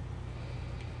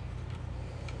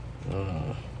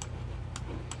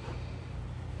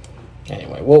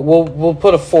 Anyway, we'll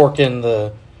put a fork in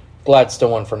the Gladstone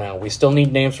one for now. We still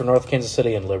need names for North Kansas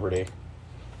City and Liberty.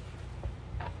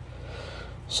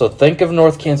 So think of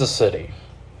North Kansas City.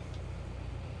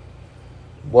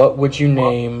 What would you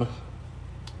name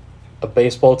a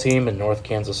baseball team in North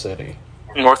Kansas City?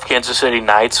 North Kansas City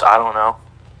Knights. I don't know.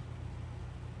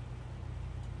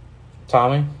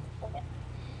 Tommy?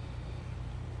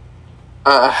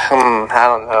 I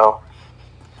don't know.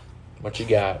 What you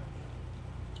got?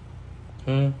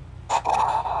 I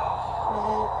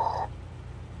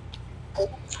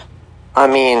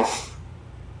mean,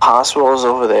 hospital is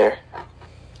over there.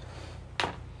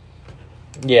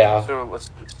 Yeah. So let's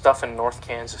do stuff in North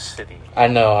Kansas City. I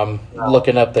know. I'm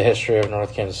looking up the history of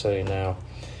North Kansas City now.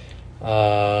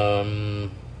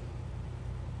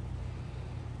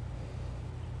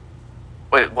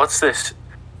 Wait, what's this?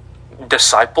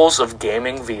 Disciples of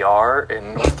Gaming VR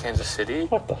in North Kansas City?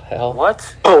 What the hell?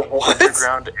 What? Oh, what?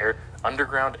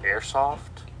 Underground Airsoft?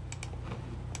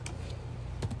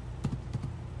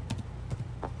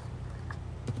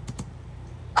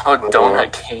 Oh,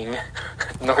 Donut King.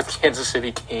 North Kansas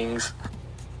City Kings.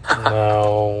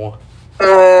 No.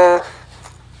 Uh,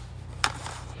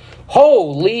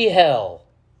 Holy hell.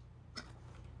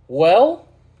 Well,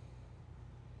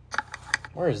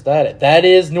 where is that at? That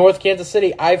is North Kansas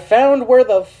City. I found where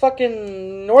the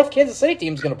fucking North Kansas City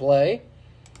team's going to play.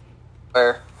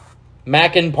 where?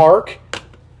 Mackin Park.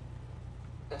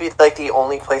 It'd be like the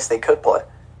only place they could play.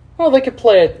 Well, they could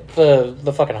play at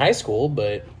the fucking high school,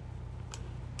 but...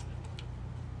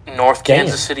 North Damn.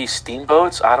 Kansas City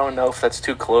Steamboats? I don't know if that's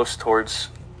too close towards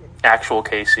actual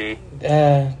KC.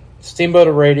 Steamboat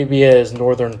Arabia is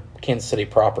northern Kansas City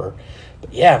proper.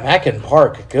 But yeah, Mackin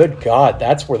Park, good God,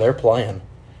 that's where they're playing.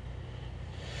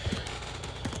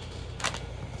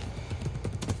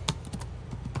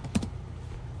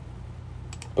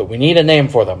 But we need a name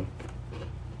for them.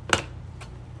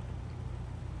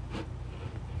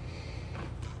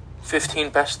 "15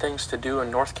 best things to do in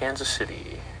North Kansas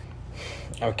City."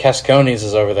 Oh, Cascones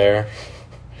is over there.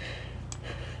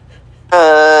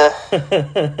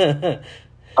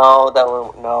 Oh, that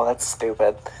one. No, that's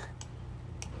stupid.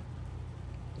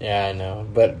 Yeah, I know.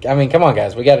 But, I mean, come on,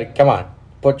 guys. We got to, come on.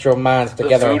 Put your minds The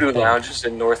together. and Voodoo think. Lounge is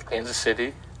in North Kansas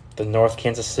City. The North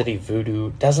Kansas City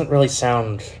Voodoo doesn't really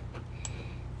sound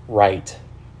right.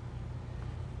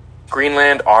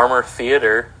 Greenland Armor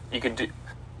Theater. You could do...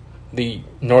 The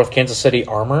North Kansas City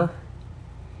Armor?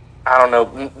 I don't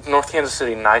know. North Kansas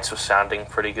City Knights was sounding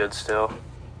pretty good still.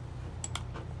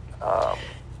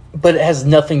 But it has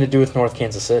nothing to do with North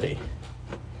Kansas City.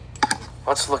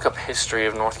 Let's look up history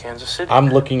of North Kansas City. I'm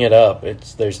looking it up.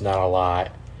 There's not a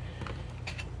lot.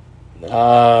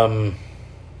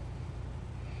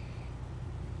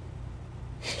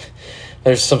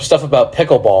 There's some stuff about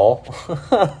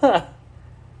pickleball.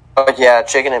 Oh yeah,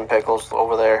 chicken and pickles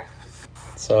over there.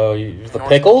 So the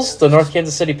Pickles, the North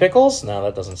Kansas City Pickles? No,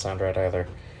 that doesn't sound right either.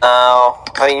 No,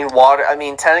 I mean water. I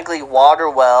mean technically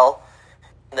Waterwell,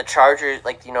 the Chargers,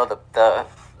 like the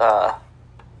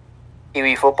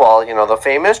Kiwi football. The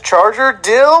famous Charger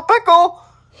dill pickle.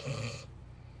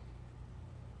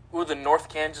 Ooh, the North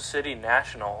Kansas City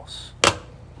Nationals.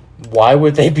 Why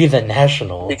would they be the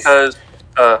Nationals? Because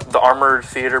the Armored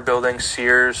Theater Building,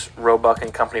 Sears, Roebuck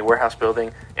and Company Warehouse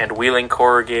Building, and Wheeling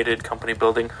Corrugated Company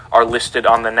Building are listed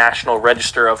on the National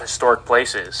Register of Historic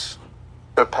Places.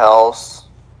 Propels.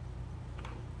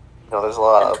 There's a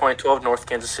lot In of... 2012, North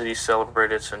Kansas City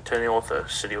celebrated its centennial with a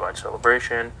citywide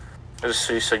celebration. As the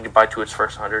city said goodbye to its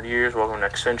first 100 years, welcome to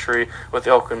next century, with the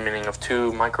welcoming of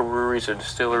 2 microbreweries, a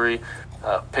distillery,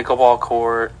 pickleball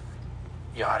court,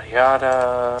 yada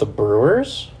yada. The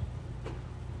Brewers?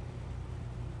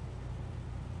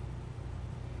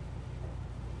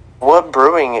 What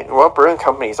brewing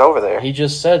company's over there? He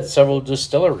just said several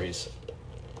distilleries.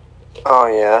 Oh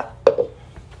yeah.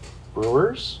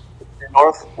 Brewers?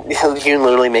 North. You can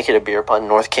literally make it a beer pun.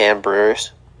 North Can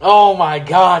Brewers. Oh my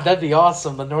God, that'd be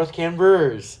awesome. The North Can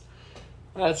Brewers.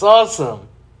 That's awesome.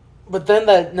 But then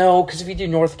because if you do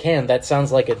North Can, that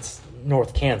sounds like it's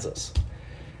North Kansas.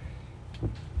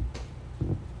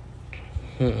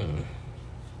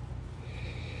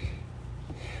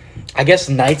 I guess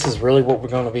Knights is really what we're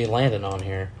going to be landing on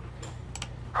here.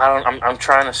 I'm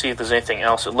trying to see if there's anything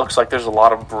else. It looks like there's a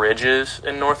lot of bridges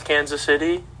in North Kansas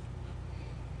City.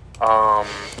 What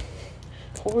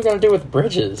are we going to do with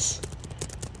bridges?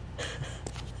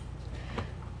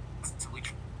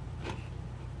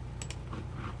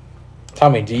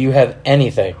 Tommy, do you have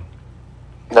anything?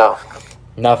 No.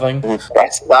 Nothing?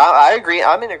 Yes. I agree.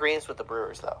 I'm in agreement with the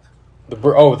Brewers though. The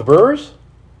Brewers?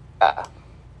 Yeah.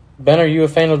 Ben, are you a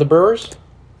fan of the Brewers?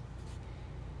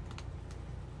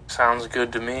 Sounds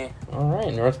good to me. All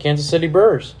right, North Kansas City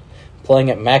Brewers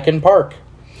playing at Mackin Park.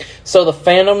 So the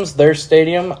Phantoms, their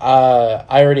stadium, I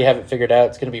already have it figured out.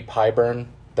 It's going to be Pyburn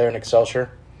there in Excelsior.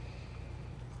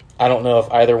 I don't know if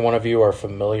either one of you are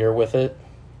familiar with it.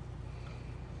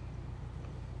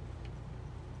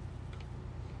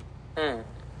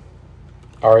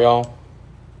 Are y'all?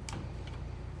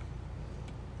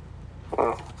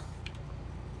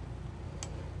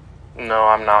 No,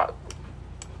 I'm not.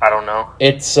 I don't know.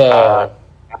 It's I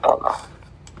don't know.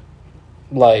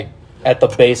 like at the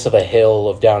base of a hill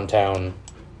of downtown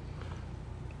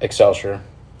Excelsior.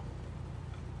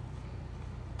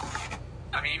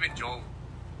 I mean, even Joel.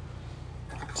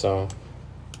 So,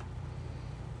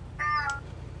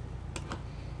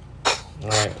 all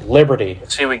right, Liberty.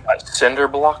 Let's see, we got Cinder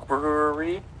Block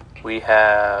Brewery. We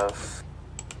have...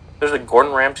 There's a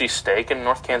Gordon Ramsay Steak in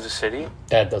North Kansas City.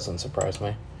 That doesn't surprise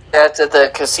me. That's at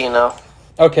the casino.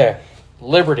 Okay,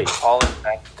 Liberty. All in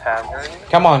Back Tavern.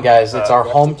 Come on, guys, it's our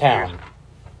hometown.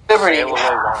 Liberty. Sail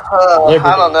away, Liberty.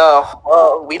 I don't know.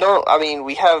 Well, we don't. I mean,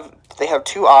 they have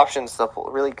two options,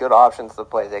 really good options to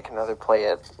play. They can either play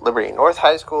at Liberty North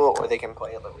High School or they can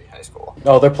play at Liberty High School.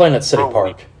 Oh, they're playing at City Bro,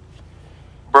 Park.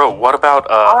 Bro, what about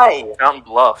Why? Fountain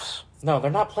Bluffs? No,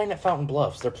 they're not playing at Fountain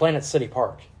Bluffs. They're playing at City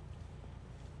Park.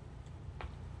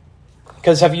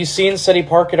 Because have you seen City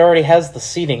Park? It already has the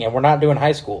seating, and we're not doing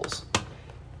high schools.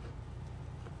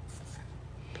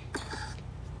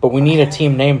 But we need a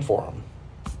team name for them.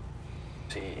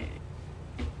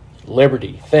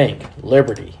 Liberty. Think.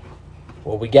 Liberty.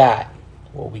 What we got?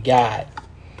 What we got?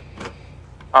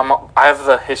 I have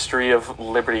the history of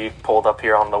Liberty pulled up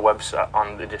here on the website,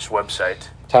 on this website.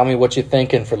 Tell me what you're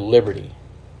thinking for Liberty.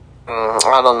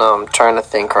 I don't know. I'm trying to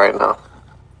think right now.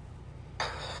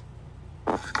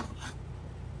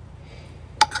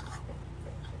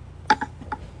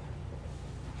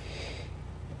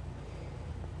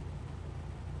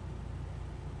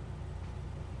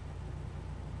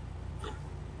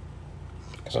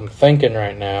 Because I'm thinking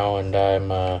right now, and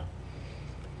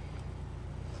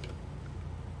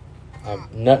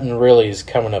nothing really is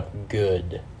coming up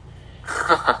good.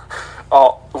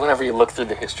 Whenever you look through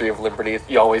the history of Liberty,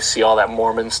 you always see all that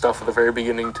Mormon stuff at the very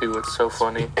beginning, too. It's so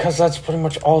funny. Because that's pretty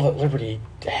much all that Liberty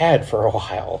had for a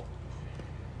while.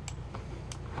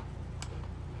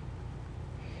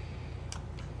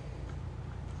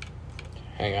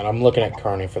 Hang on, I'm looking at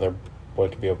Kearney for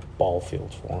what could be a ball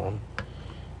field for them.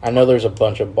 I know there's a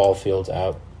bunch of ball fields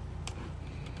out.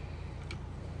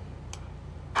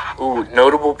 Ooh,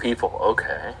 notable people.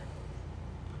 Okay.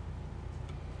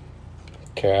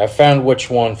 Okay, I found which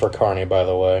one for Kearney, by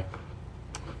the way.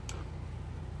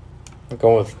 I'm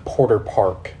going with Porter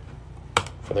Park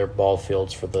for their ball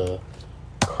fields for the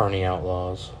Kearney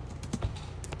Outlaws.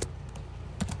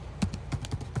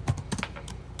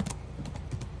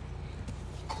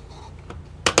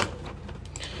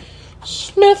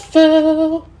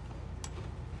 Smithville.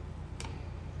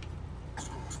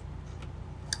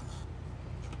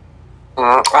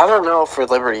 I don't know for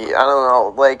Liberty. I don't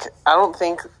know. Like, I don't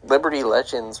think Liberty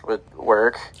Legends would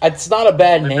work. It's not a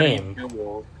bad name.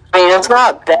 I mean, it's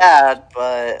not bad,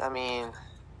 but I mean,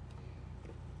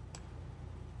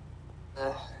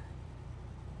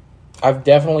 I've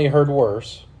definitely heard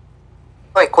worse.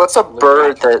 like, what's a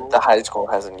bird that the high school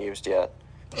hasn't used yet?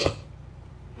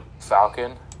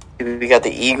 Falcon. We got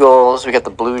the Eagles. We got the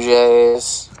Blue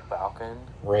Jays. Falcon.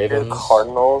 Ravens. The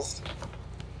Cardinals.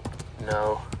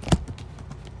 No.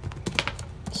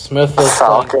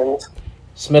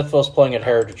 Smithville's playing at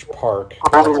Heritage Park.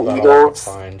 Golden That's about all I can Eagles.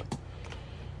 find.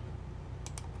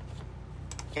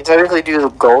 You technically do the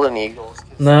Golden Eagles.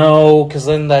 No, because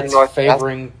then that's North-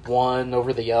 favoring one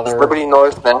over the other. Liberty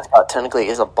North mascot technically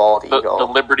is a bald The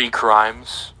eagle. Liberty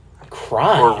crimes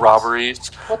Crime. or robberies,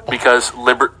 What the because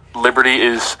Liberty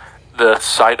is the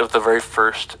site of the very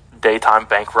first daytime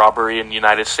bank robbery in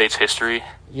United States history.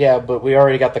 Yeah, but we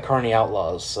already got the Kearney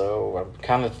Outlaws, so I'm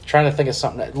kind of trying to think of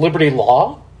something. Liberty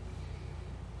Law?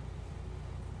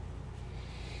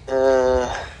 Because,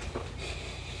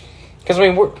 I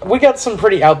mean, we got some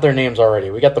pretty out there names already.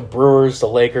 We got the Brewers, the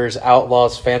Lakers,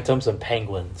 Outlaws, Phantoms, and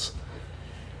Penguins.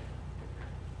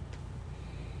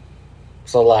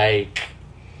 So, like...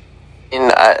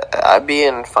 And I'd be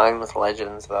fine with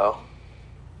Legends, though.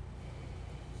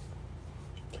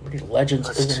 Liberty Legends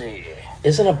Let's see.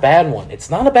 isn't a bad one. It's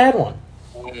not a bad one.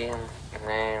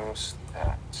 Names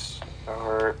that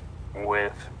start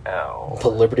with L. The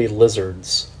Liberty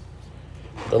Lizards.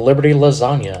 The Liberty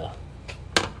Lasagna.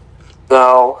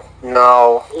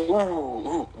 No.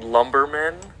 Ooh,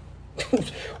 Lumbermen.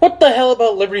 What the hell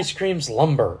about Liberty Screams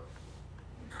Lumber?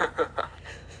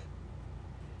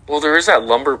 Well, there is that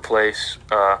lumber place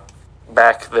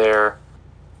back there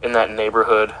in that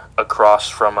neighborhood across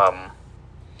from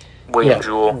William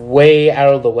Jewell. Way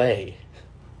out of the way.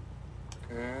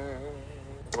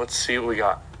 Let's see what we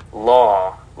got.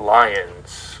 Law,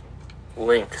 Lions,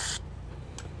 Lynx.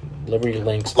 Liberty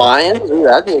Lynx. Lions? Ooh,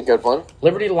 that'd be a good one.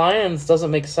 Liberty Lions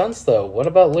doesn't make sense, though. What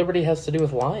about Liberty has to do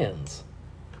with lions?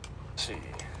 Let's see.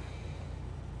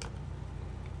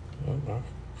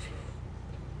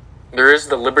 There is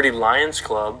the Liberty Lions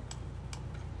Club.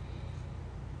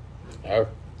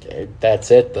 Okay,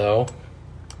 that's it, though.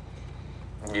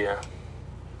 Yeah.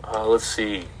 Let's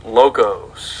see.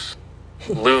 Logos.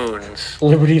 Loons.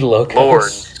 Liberty Locos.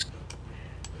 Lords.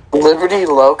 Liberty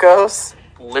Locos?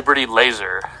 Liberty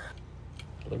Laser.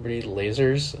 Liberty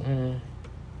Lasers.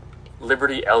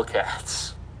 Liberty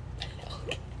Elcats.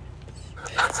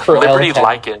 For Liberty Elcat.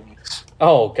 Lichens.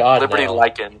 Oh, God, Liberty no.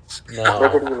 Lichens. No.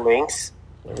 Liberty Lynx?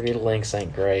 Liberty Lynx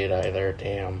ain't great either,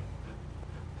 damn.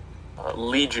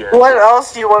 Legion. What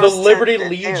else do you want The to Liberty do?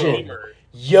 Legion.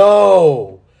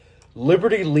 Yo!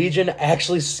 Liberty Legion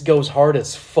actually goes hard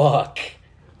as fuck.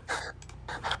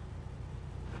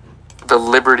 The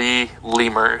Liberty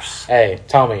Lemurs. Hey,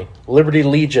 Tommy, Liberty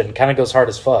Legion kind of goes hard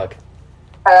as fuck. It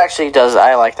actually does.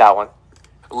 I like that one.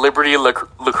 Liberty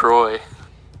LaCroix.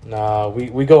 Nah,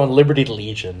 we go on Liberty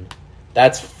Legion.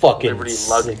 That's fucking Liberty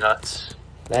sick. Lug Nuts.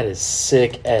 That is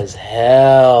sick as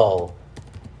hell.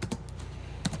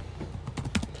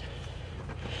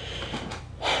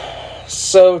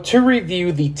 So, to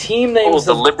review, the team names...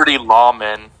 the Liberty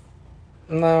Lawmen.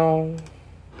 No.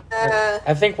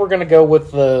 I think we're going to go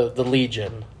with the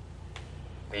Legion.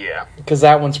 Yeah. Because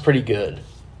that one's pretty good.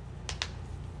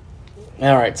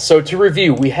 Alright, so to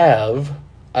review, we have...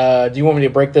 do you want me to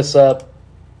break this up?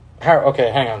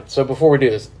 Okay, hang on. So before we do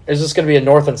this, is this going to be a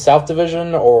North and South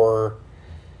division, or...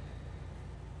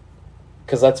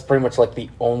 Because that's pretty much like the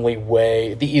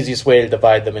easiest way to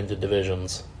divide them into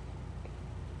divisions.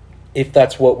 If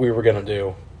that's what we were going to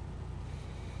do.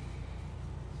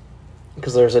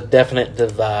 Because there's a definite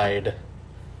divide.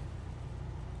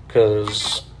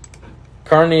 Because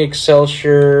Kearney,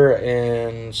 Excelsior,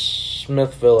 and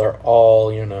Smithville are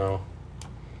all,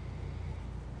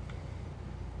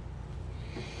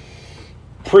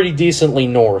 pretty decently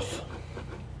north.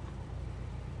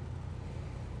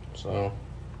 So...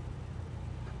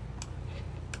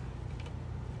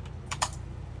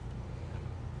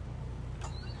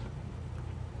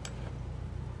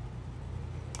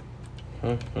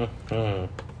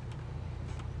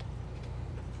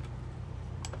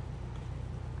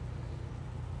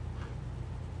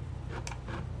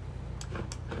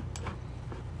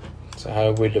 So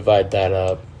how do we divide that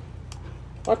up?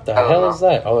 What the hell is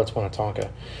that? Oh, that's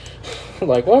Winnetonka.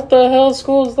 Like, what the hell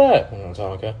school is that?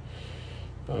 Winnetonka.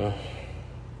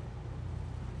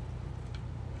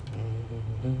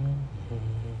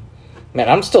 Man,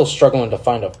 I'm still struggling to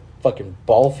find a fucking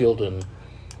ball field in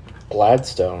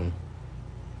Gladstone.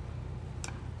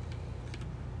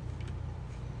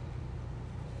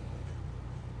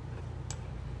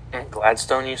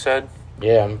 Gladstone, you said?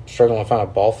 Yeah, I'm struggling to find a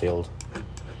ball field.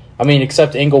 I mean,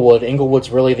 except Inglewood. Inglewood's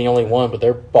really the only one, but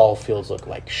their ball fields look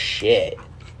like shit.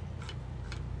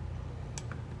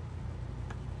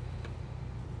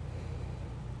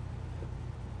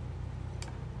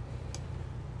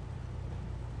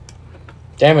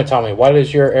 Damn it, Tommy. Why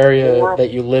does your area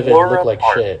that you live in look like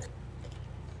shit?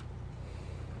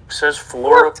 It says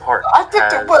Flora Park. I think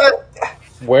it would.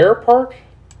 Where park?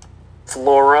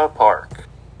 Flora Park.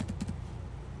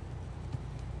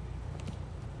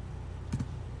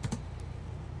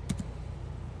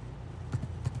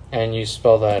 And you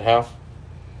spell that how?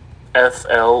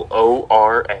 Flora.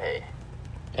 Flora.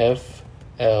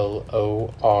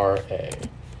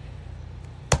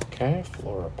 Okay,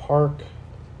 Flora Park.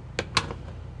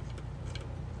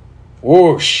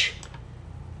 Whoosh!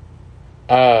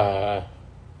 Boy,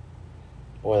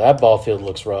 that ball field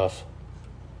looks rough.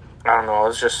 I don't know. I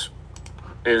was just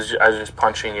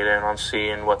punching it in on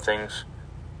seeing what things.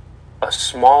 A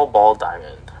small ball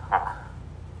diamond. Huh.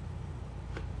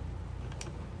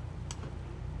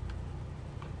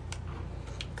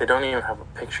 They don't even have a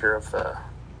picture of the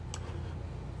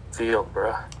field,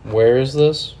 bruh. Where is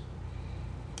this?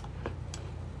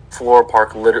 Flora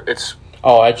Park. It's.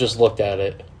 Oh, I just looked at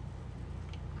it.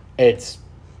 It's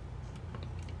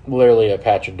literally a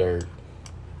patch of dirt.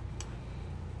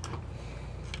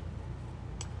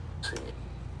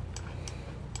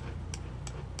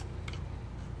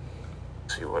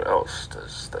 Let's see what else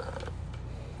does the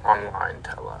online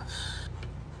tell us.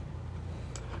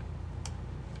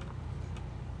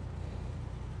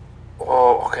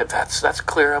 Oh, okay, that's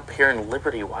clear up here in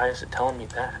Liberty. Why is it telling me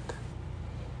that?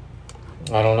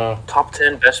 I don't know. Top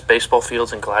 10 best baseball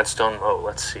fields in Gladstone. Oh,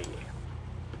 let's see.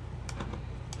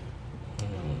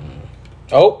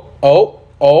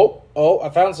 Oh, I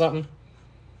found something.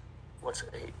 What's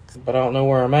 8? But I don't know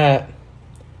where I'm at.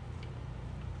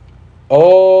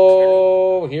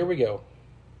 Oh, here we go.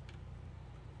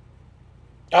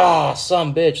 Ah,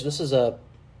 some bitch. This is a...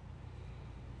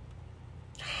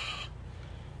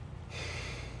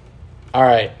 All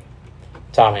right,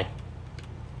 Tommy.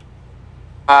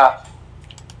 I'm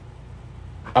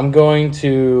going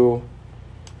to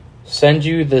send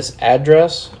you this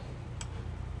address,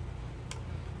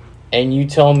 and you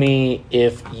tell me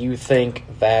if you think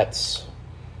that's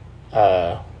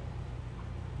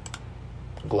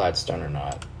Gladstone or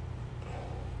not.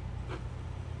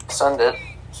 Send it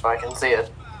so I can see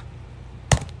it.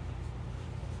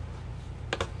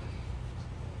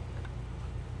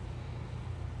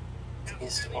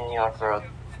 East Antioch Road.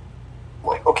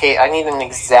 Wait, okay, I need an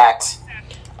exact.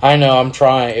 I know, I'm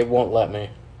trying. It won't let me.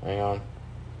 Hang on.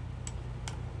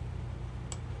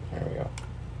 There we go.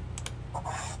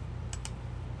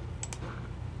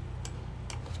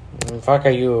 Fuck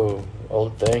are you,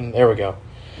 old thing? There we go.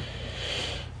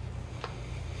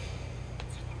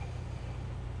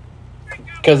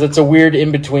 Because it's a weird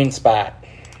in-between spot.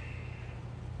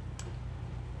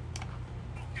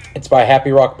 It's by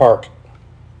Happy Rock Park.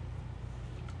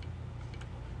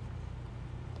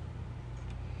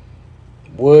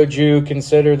 Would you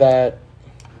consider that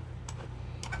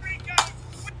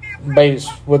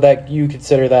you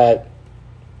consider that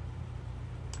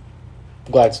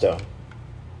Gladstone?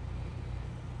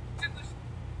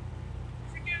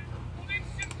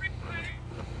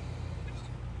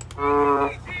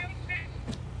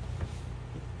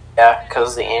 Yeah,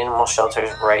 because the animal shelter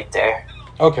is right there.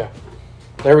 Okay.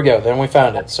 There we go. Then we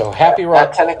found it. So Happy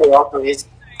Rock. That technically also is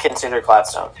considered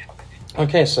Gladstone.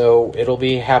 Okay, so it'll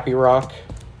be Happy Rock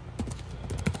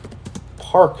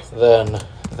Park then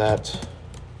that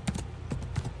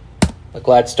the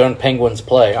Gladstone Penguins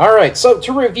play. All right, so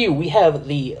to review, we have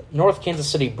the North Kansas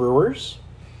City Brewers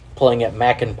playing at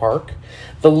Mackin Park,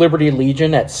 the Liberty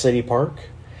Legion at City Park,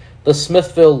 the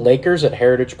Smithville Lakers at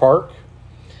Heritage Park,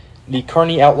 the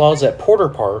Kearney Outlaws at Porter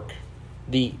Park,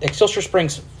 the Excelsior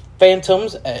Springs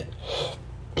Phantoms at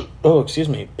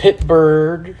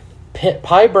Pyburn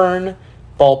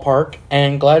Ballpark,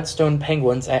 and Gladstone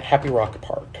Penguins at Happy Rock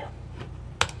Park.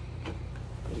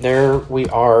 There we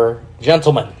are,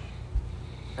 gentlemen.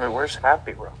 Wait, where's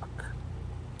Happy Rock?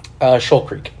 Shoal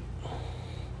Creek.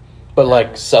 But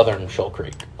like southern Shoal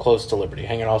Creek, close to Liberty.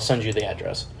 Hang on, I'll send you the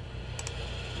address.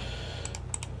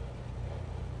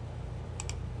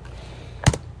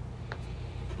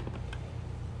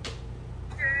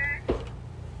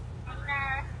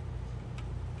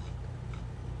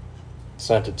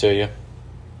 Sent it to you.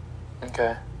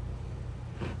 Okay.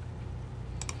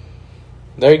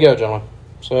 There you go, gentlemen.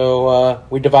 So,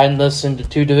 we dividing this into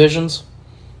two divisions?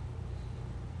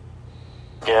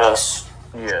 Yes.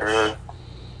 Yes.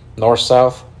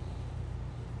 North-south?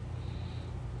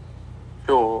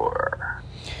 Sure.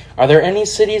 Are there any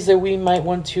cities that we might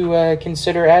want to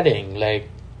consider adding? Like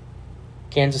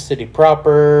Kansas City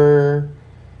proper,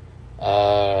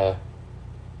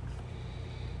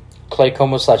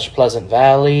 Claycomo / Pleasant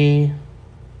Valley.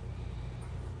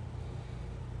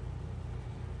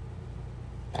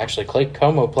 Actually,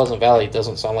 Claycomo, Pleasant Valley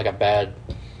doesn't sound like a bad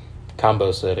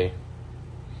combo city.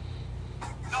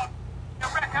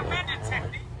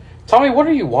 Tommy, what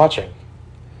are you watching?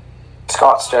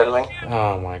 Scott Sterling.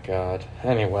 Oh my god.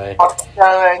 Anyway.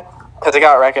 Because it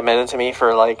got recommended to me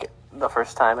for like the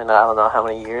first time in I don't know how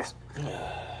many years.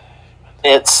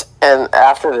 And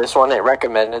after this one, it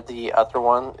recommended the other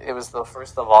one. It was the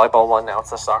volleyball one, now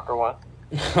it's the soccer one.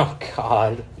 Oh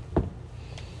god.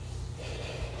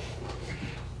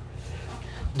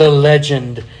 The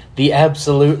legend. The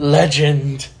absolute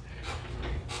legend.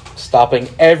 Stopping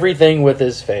everything with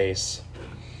his face.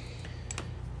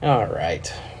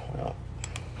 Alright. Well.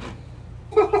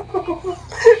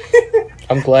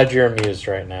 I'm glad you're amused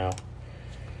right now.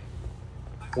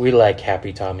 We like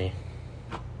Happy Tommy.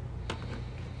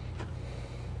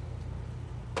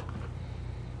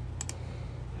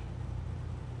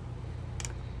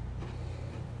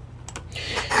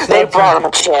 They brought him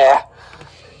a chair.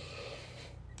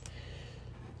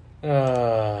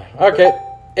 Okay,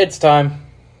 it's time.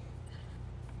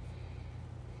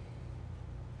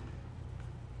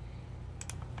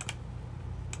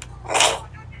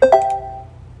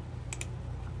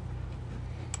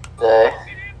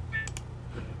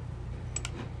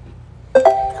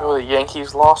 Oh, the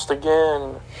Yankees lost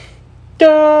again.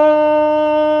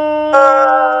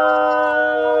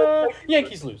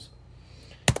 Yankees lose.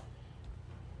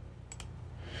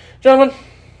 Gentlemen,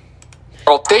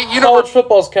 college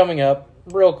football's coming up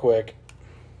real quick.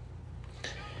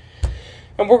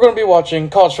 And we're going to be watching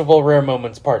College Football Rare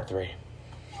Moments Part 3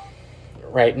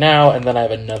 right now, and then I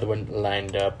have another one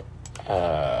lined up.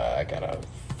 I gotta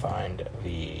find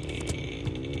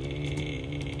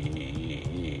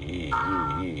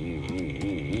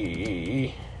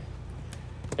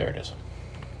There it is.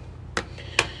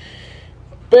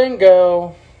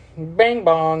 Bingo! Bang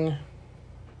bong!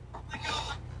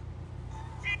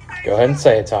 Go ahead and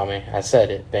say it, Tommy. I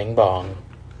said it. Bing bong.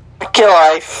 Kill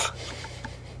life.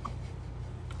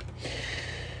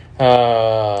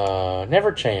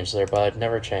 Never change there, bud.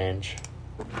 Never change.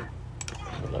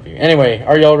 I love you. Anyway,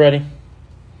 are y'all ready?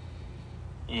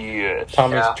 Yes.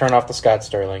 Tommy, turn off the Scott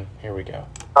Sterling. Here we go.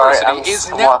 All right, He is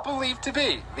now believed to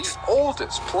be the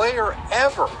oldest player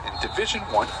ever in Division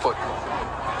I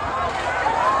football.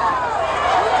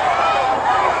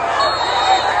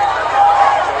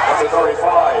 Category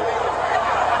 5.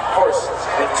 First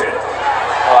and 10.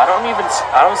 Oh, I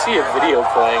don't see a video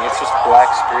playing. It's just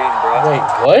black screen, bro. Wait,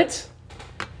 what?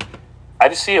 I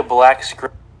just see a black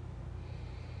screen.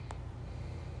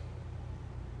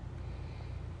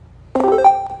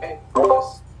 Okay,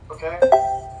 focus. Okay.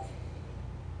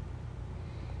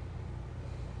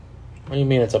 What do you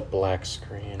mean it's a black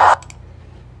screen?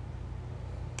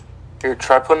 Here,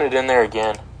 try putting it in there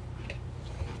again.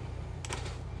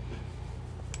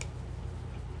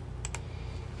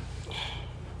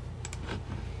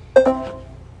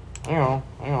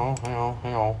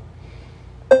 Hang on.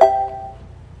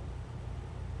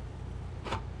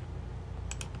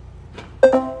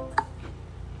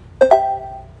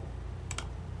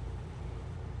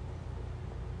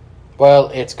 Well,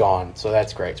 it's gone, so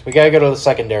that's great. We gotta go to the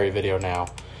secondary video now.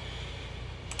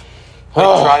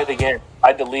 Try it again.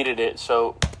 I deleted it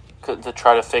to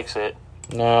try to fix it.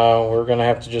 No, we're gonna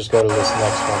have to just go to this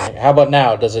next one. How about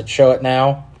now? Does it show it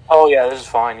now? Oh yeah, this is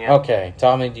fine. Yeah. Okay,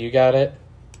 Tommy, do you got it?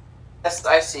 Yes,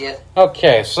 I see it.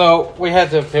 Okay, so we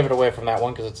had to pivot away from that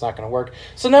one because it's not going to work.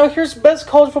 So now here's best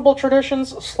college football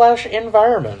traditions /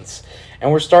 environments,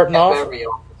 and we're starting off.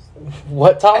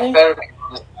 What, Tommy? Better be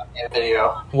on this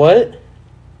video. What?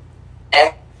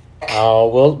 Eh.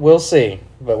 Oh, we'll see.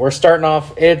 But we're starting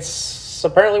off. It's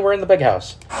apparently we're in the big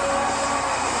house.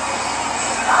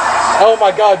 Oh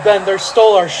my God, Ben! They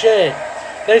stole our shit.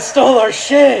 They stole our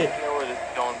shit. You know where this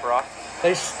is going, Brock?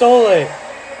 They stole it.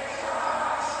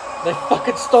 They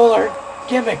fucking stole our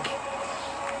gimmick.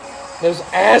 Those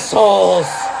assholes.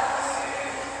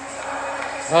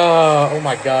 Oh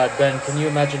my God, Ben, can you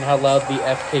imagine how loud the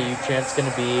FKU chant's gonna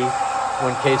be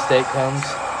when K-State comes?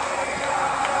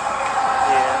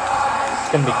 Yeah.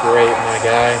 It's gonna be great, my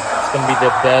guy. It's gonna be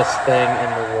the best thing in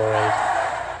the world.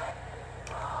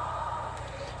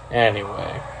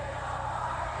 Anyway.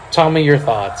 Tell me your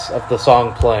thoughts of the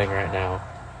song playing right now.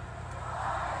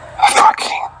 I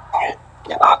fucking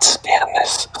cannot stand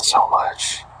this so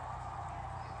much.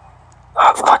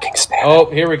 Not fucking stand Oh,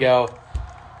 here we go.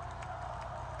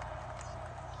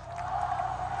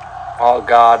 Oh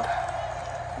God,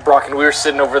 Brock, and we were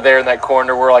sitting over there in that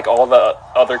corner where like all the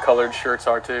other colored shirts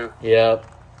are too. Yep.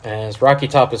 As Rocky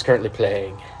Top is currently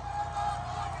playing.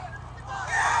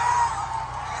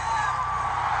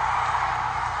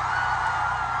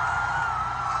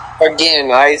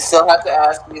 Again, I still have to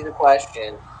ask you the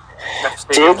question.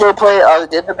 Did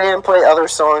the band play other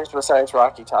songs besides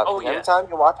Rocky Top? Oh, yeah. Every time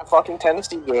you watch a fucking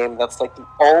Tennessee game, that's like the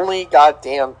only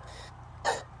goddamn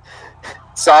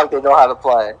song they know how to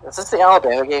play. Is this the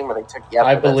Alabama game where they took the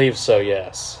I believe so,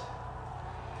 yes.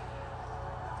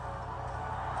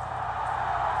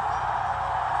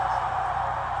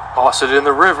 Toss it in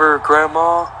the river,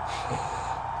 Grandma.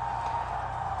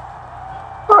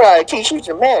 Alright, teach you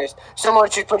some manners. Someone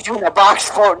should put you in a box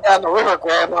floating down the river,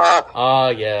 Grandma. Ah,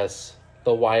 yes.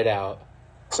 The whiteout.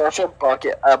 Such a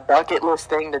bucket list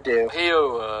thing to do. Hey,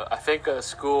 I think a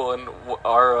school in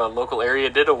our local area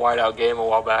did a whiteout game a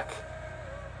while back.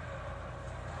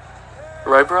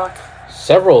 Right, Brock?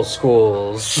 Several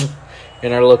schools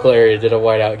in our local area did a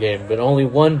whiteout game, but only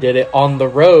one did it on the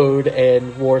road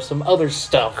and wore some other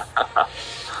stuff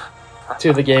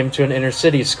to the game to an inner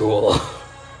city school.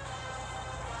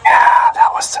 Yeah, that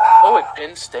was Oh, wait,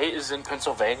 Penn State is in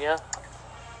Pennsylvania?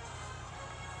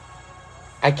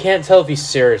 I can't tell if he's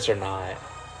serious or not.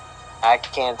 I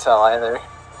can't tell either.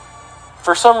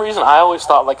 For some reason, I always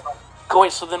thought, like,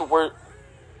 wait, so then we're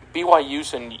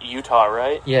BYU's in Utah,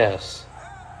 right? Yes.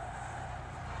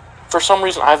 For some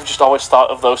reason, I've just always thought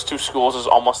of those two schools as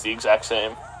almost the exact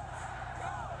same.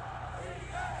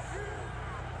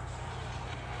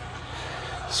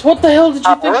 So what the hell did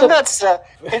you think?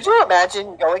 Could you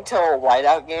imagine going to a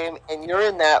whiteout game and you're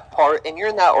in that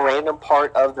random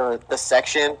part of the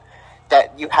section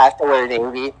that you have to wear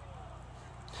navy?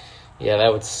 Yeah,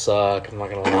 that would suck. I'm not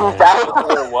gonna lie. That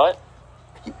would, Or what?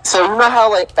 so you know how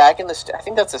like back in the I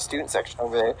think that's the student section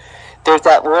over there. There's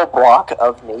that little block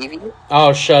of navy.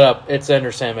 Oh, shut up! It's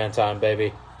Ender Sandman time,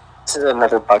 baby. This is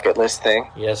another bucket list thing.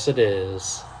 Yes, it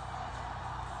is.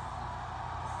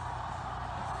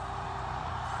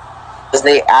 Because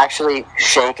they actually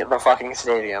shake the fucking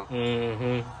stadium.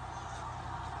 Mm-hmm.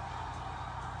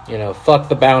 You know, fuck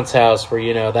the bounce house where,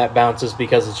 you know, that bounces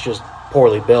because it's just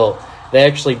poorly built. They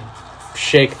actually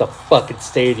shake the fucking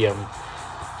stadium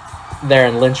there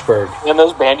in Lynchburg. And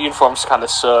those band uniforms kind of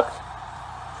suck.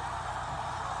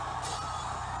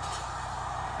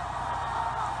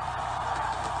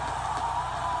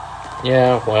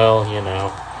 Yeah, well, you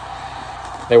know.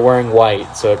 They're wearing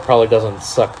white, so it probably doesn't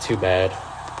suck too bad.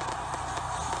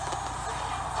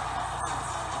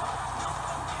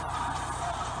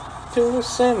 To the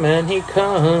Sandman he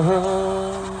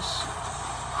comes.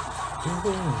 He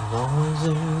will always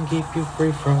keep you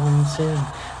free from sin.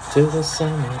 To the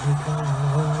Sandman he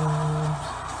comes.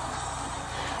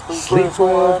 Sleep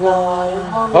for a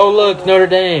while. Oh look, Notre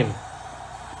Dame.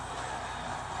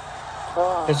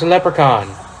 There's a leprechaun.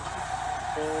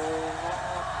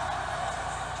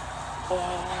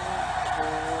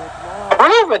 I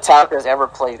wonder if Metallica's ever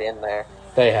played in there.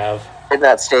 They have. In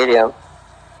that stadium.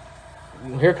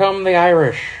 Here come the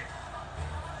Irish.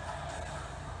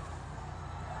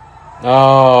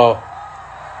 Oh.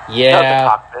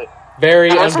 Yeah. Very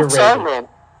underrated.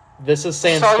 This is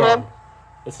Sandstorm.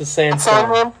 This is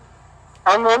Sandstorm.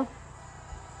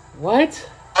 What?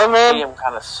 Stadium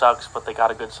kind of sucks, but they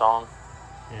got a good song.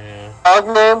 Yeah.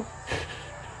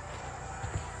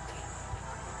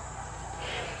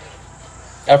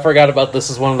 I forgot about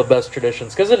this as one of the best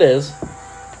traditions, because it is.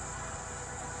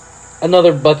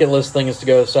 Another bucket list thing is to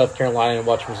go to South Carolina and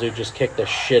watch Mizzou just kick the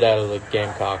shit out of the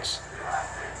Gamecocks.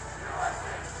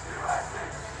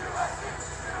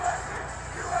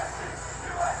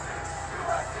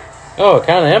 Oh,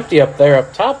 kind of empty up there,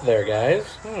 up top there, guys.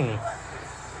 Ooh.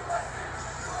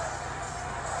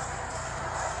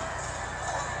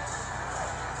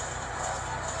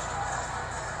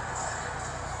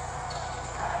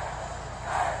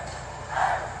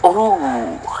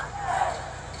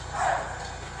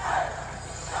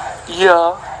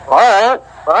 Yeah.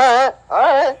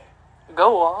 Alright.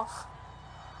 Go off.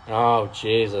 Oh,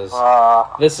 Jesus.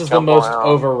 This is the jump most around.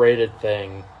 overrated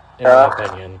thing, in my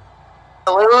opinion.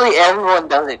 Literally everyone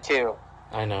does it too.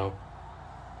 I know.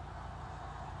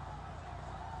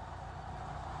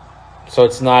 So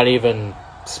it's not even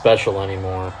special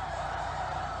anymore.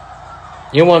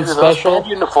 You want Dude, special? Those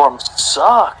band uniforms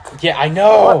suck. Yeah, I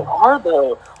know. What are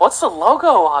they? What's the logo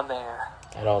on there?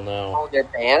 I don't know. Oh, their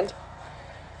band?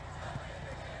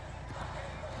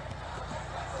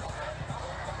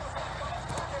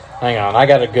 Hang on, I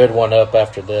got a good one up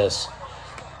after this.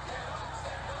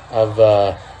 Of,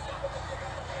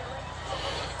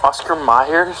 Oscar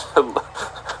Myers?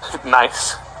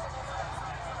 Nice.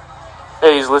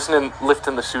 Hey, he's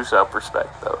lifting the shoes up.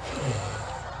 Respect, though.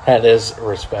 that is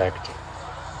respect.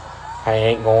 I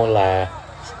ain't gonna lie.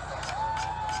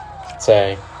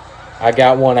 Say, I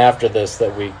got one after this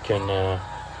that we can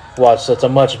watch. That's a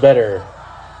much better,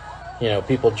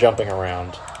 people jumping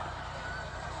around.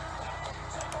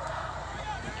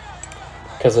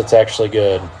 Because it's actually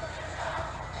good.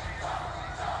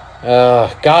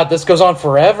 God, this goes on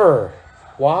forever.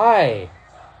 Why?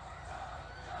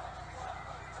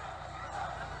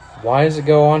 Why does it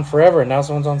go on forever? And now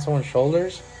someone's on someone's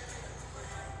shoulders?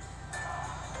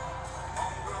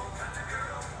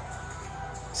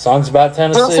 Songs about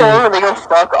Tennessee. So they go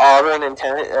fuck Auburn and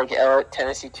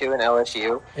Tennessee 2 and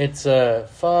LSU. It's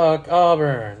fuck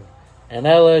Auburn and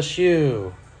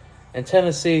LSU and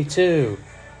Tennessee too.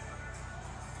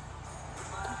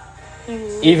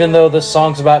 Even though the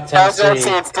song's about Tennessee, I was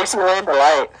gonna say it's Dixieland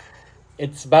Delight.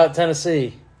 it's about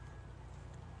Tennessee.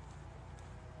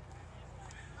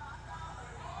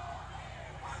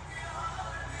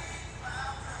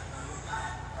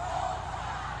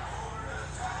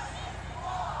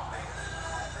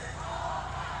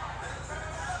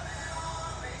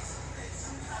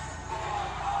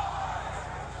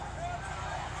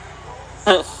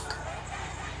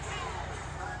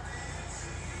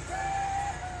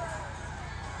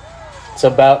 It's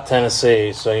about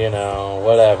Tennessee, so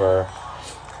whatever.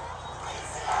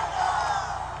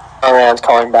 My man's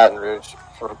calling Baton Rouge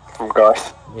from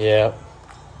Garth. Yeah.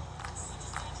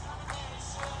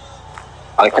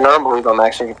 I cannot believe I'm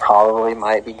actually probably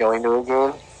might be going to a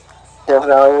game. Death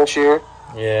Valley this year.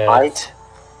 Yeah. Might.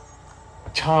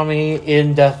 Tommy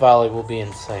in Death Valley will be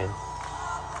insane.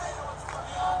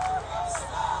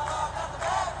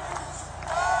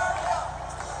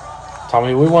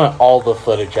 Tommy, we want all the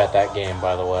footage at that game,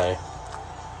 by the way.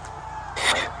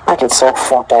 I get so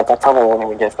fucked up. I probably won't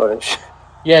even get footage.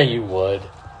 Yeah, you would.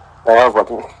 I was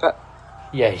looking.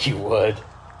 Yeah, you would.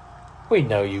 We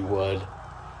know you would.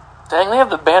 Dang, they have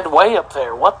the band way up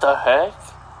there. What the heck?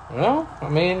 Well, I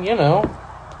mean, You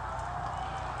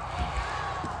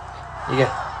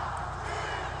got...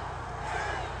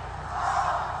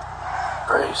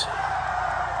 Crazy.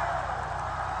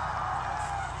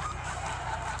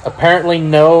 Apparently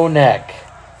no neck.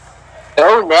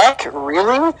 No neck?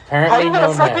 Really? Apparently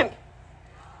no neck.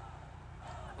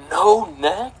 No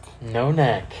neck? No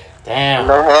neck. Damn.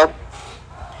 No head?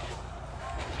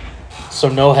 So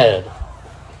no head.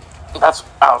 I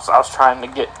was trying to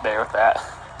get there with that.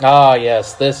 Ah,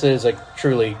 yes. This is a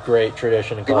truly great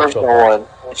tradition in college Here's football. one.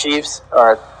 The Chiefs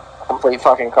are a complete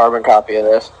fucking carbon copy of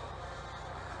this.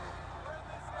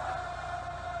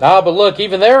 Ah, but look,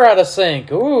 even they're out of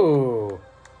sync. Ooh.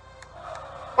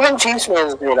 Even Chiefs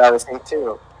fans do it out of sync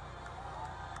too.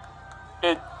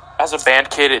 As a band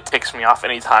kid, it ticks me off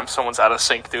anytime someone's out of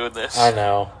sync doing this. I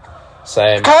know.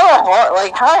 Same. Kind of hard.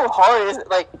 Like, how hard is it?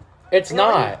 Like, It's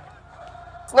not.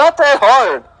 it's not that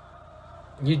hard.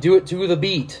 You do it to the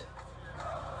beat.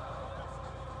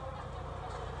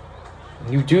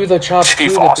 You do the chop to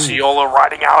Chief the beat. Osceola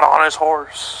riding out on his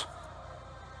horse.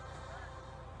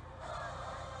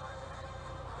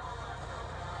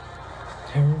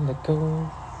 Turn the go.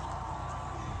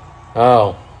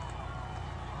 Oh.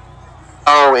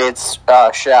 Oh, it's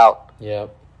Shout.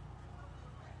 Yep.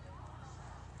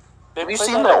 They Have you played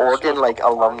seen that the episode- Oregon like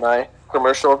alumni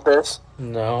commercial of this?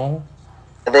 No.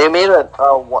 They made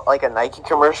a Nike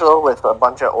commercial with a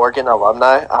bunch of Oregon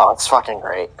alumni. Oh, it's fucking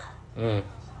great. Mm.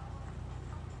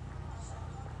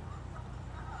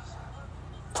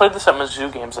 Played this at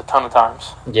Mizzou games a ton of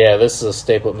times. Yeah, this is a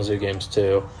staple at Mizzou games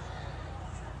too.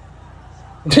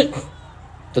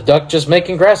 The duck just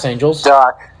making grass angels.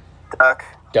 Duck. Duck.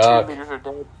 Cheerleaders are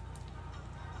dead.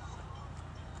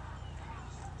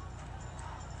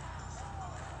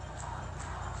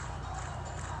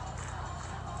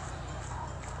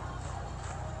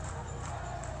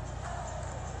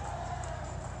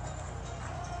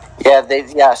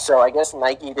 Yeah. So I guess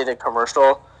Nike did a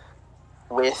commercial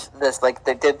with this. Like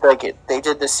they did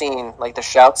the scene, like the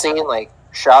Shout scene, like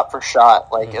shot for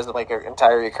shot, like as like an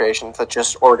entire recreation for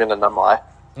just Oregon and alumni.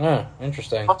 Oh,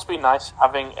 interesting. Must be nice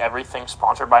having everything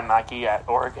sponsored by Nike at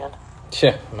Oregon.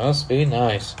 Yeah, must be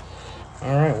nice.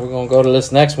 Alright, we're gonna go to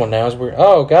this next one now.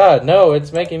 Oh god, no,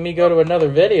 it's making me go to another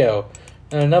video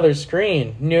and another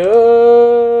screen.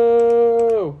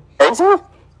 No!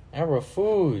 I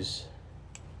refuse.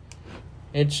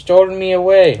 It's stolen me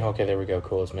away. Okay, there we go.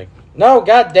 Cool. Let's make. No,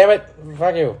 god damn it!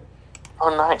 Fuck you.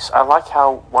 Oh, nice. I like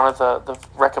how one of the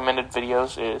recommended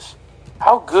videos is,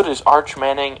 how good is Arch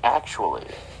Manning actually?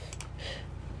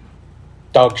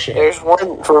 Dog shit. There's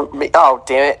one for me. Oh,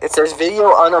 damn it. It says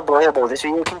video unavailable. This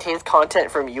video contains content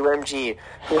from UMG,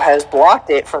 who has blocked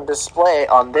it from display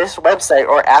on this website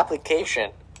or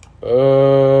application.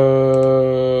 Oh.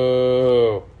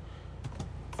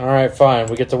 Alright, fine.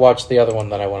 We get to watch the other one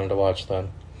that I wanted to watch then.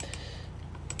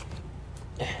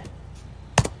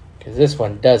 Because this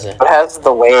one doesn't. It has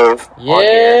the wave. On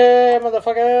here. Yeah,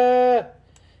 motherfucker!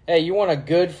 Hey, you want a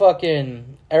good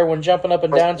fucking everyone jumping up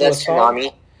and down to a That's song?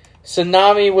 Tsunami.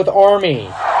 Tsunami with Army.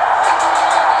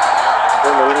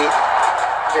 The Navy.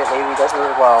 The Navy doesn't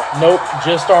as well. Nope,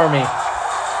 just Army.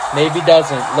 Navy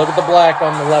doesn't. Look at the black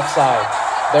on the left side.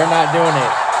 They're not doing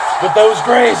it. But those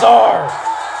grays are!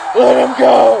 Let them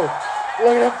go!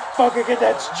 Look at them fucker get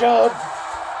that jump!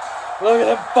 Look at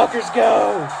them fuckers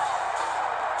go!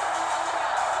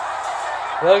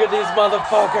 Look at these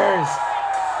motherfuckers!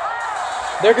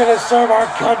 They're gonna serve our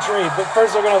country, but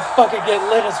first they're gonna fucking get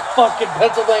lit as fucking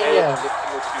Pennsylvania!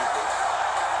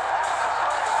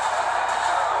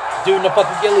 Dude in a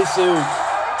fucking ghillie suit.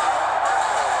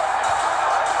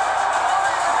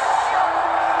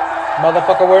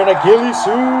 Motherfucker wearing a ghillie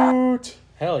suit!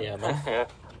 Hell yeah, man.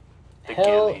 The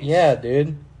Hell Gillies. yeah,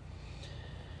 dude.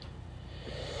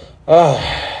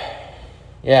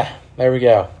 Yeah, there we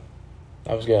go.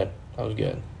 That was good.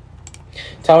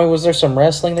 Tommy, was there some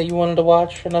wrestling that you wanted to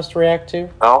watch and us to react to?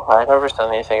 No, I never said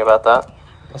anything about that.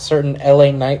 A certain LA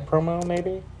Knight promo,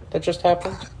 maybe, that just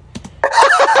happened?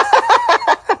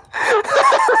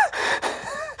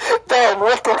 Ben,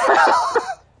 what the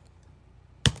hell?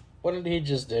 What did he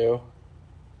just do?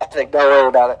 I think don't worry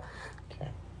about it.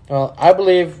 Well, I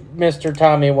believe Mr.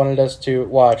 Tommy wanted us to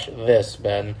watch this,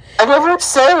 Ben. I never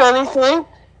said anything.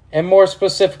 And more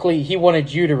specifically, he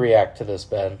wanted you to react to this,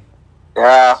 Ben.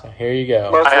 Yeah. So here you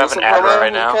go. Most I have recent an ad promo right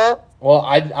you now. cut? Well,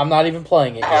 I'm not even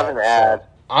playing it I have yet, an ad. so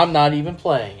I'm not even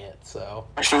playing it, so...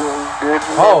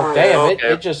 Oh, Oh, damn,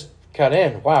 Okay. it just cut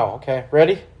in. Wow, okay.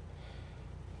 Ready?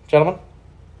 Gentlemen?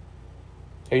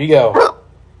 Here you go.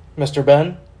 Mr.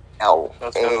 Ben,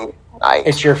 Let's go. Night.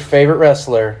 it's your favorite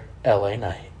wrestler, LA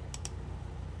Knight.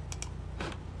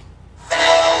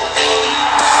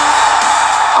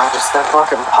 Oh, just that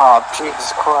fucking pop.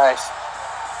 Jesus Christ.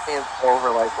 Hands over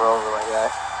like my guy.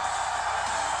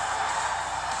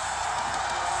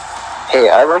 Hey,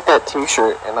 I like that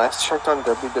t-shirt, and I checked on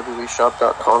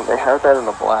WWEshop.com. They have that in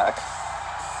the black.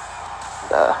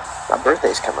 My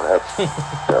birthday's coming up.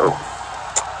 So...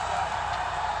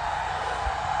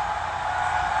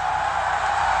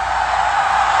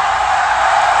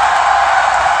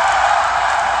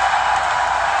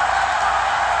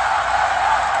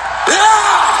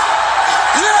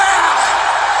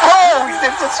 Oh, he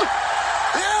did this.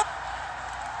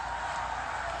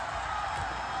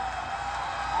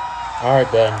 All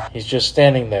right, Ben. He's just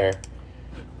standing there.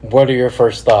 What are your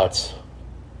first thoughts?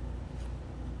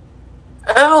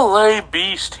 LA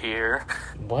Beast here.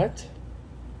 What?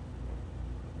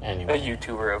 A Anyway.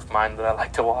 YouTuber of mine that I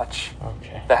like to watch.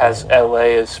 Okay. That has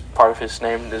LA as part of his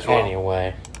name as well.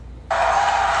 Anyway.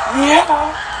 Yeah.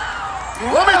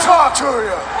 Let me talk to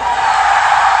you.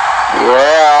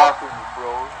 Yeah.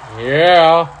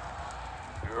 Yeah.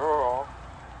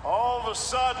 All of a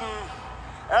sudden,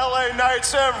 LA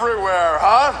Knights everywhere,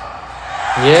 huh?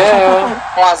 Yeah.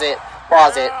 Pause it.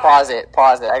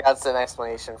 I got some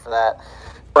explanation for that.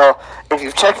 Bro, if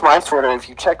you've checked my Twitter, if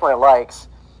you check my likes,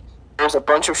 there's a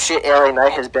bunch of shit LA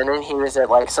Knight has been in. He was at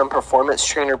like some performance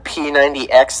trainer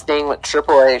P90X thing with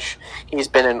Triple H. He's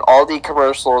been in Aldi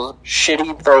commercials,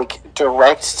 shitty like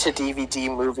direct to DVD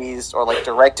movies or like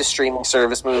direct to streaming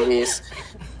service movies,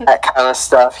 that kind of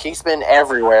stuff. He's been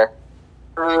everywhere.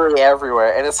 Really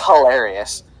everywhere, and it's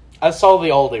hilarious. I saw the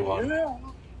Aldi one.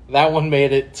 That one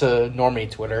made it to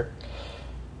normie Twitter.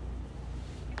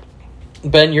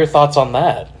 Ben, your thoughts on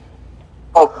that?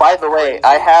 Oh, by the way,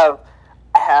 I have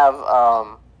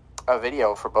a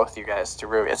video for both you guys to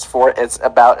review. It's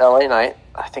about LA Knight.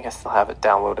 I think I still have it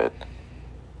downloaded.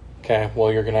 Okay,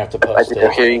 well, you're going to have to I post do.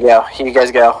 it. Here you go. Here you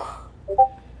guys go.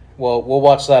 Well, we'll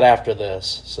watch that after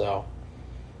this, so...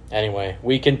 Anyway,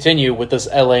 we continue with this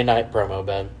LA Knight promo,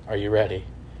 Ben. Are you ready?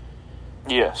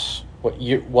 Yes. What?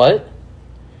 What?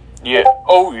 Yeah.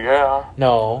 Oh, yeah.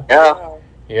 No. Yeah.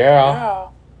 Yeah.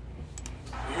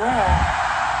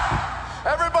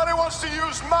 Everybody wants to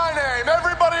use my name.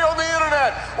 Everybody on the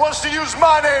internet wants to use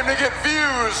my name to get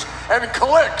views and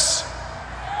clicks.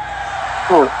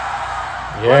 Let's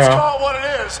Yeah. call it what it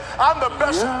is. I'm the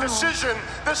best decision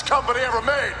this company ever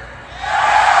made.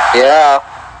 Yeah.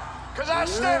 Because I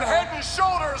stand head and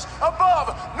shoulders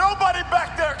above. Nobody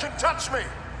back there can touch me.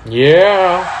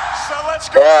 Yeah. So let's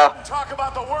go Yeah. and talk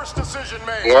about the worst decision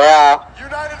made. Yeah.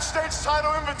 United States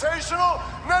title invitational?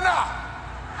 Nah.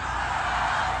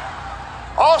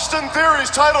 Austin Theory's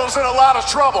title's in a lot of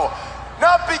trouble.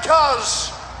 Not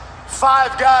because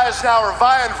 5 guys now are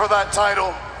vying for that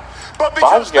title, but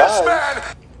because 5 this guys? man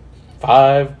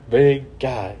 5 big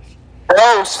guys.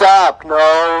 No, stop.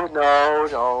 No.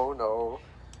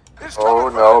 is Oh,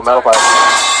 coming for no. that Metal title.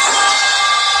 Pipe.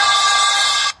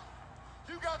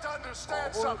 You got to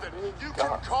understand something. You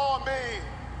can call me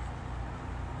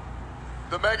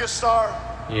the megastar.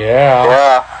 Yeah.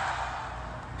 Yeah.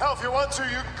 Hell, if you want to,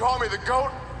 you can call me the GOAT.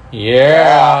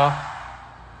 Yeah.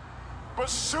 But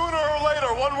sooner or later,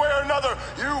 one way or another,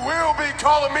 you will be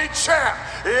calling me champ.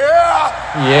 Yeah?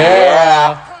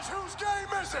 Yeah. Because whose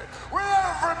game is it? With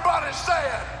everybody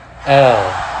saying.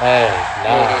 LA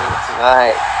Knight.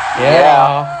 Tonight.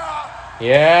 Yeah.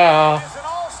 Yeah. It's an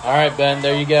all-star All right, Ben,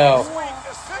 there you go.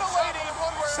 scintillating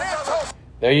one way or another.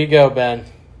 There you go, Ben.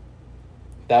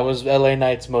 That was LA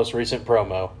Knight's most recent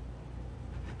promo.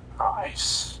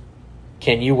 Nice.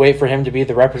 Can you wait for him to be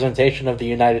the representation of the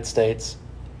United States?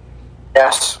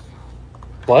 Yes.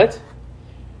 What?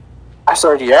 I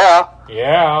said yeah.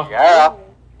 Yeah. Yeah.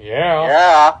 Yeah.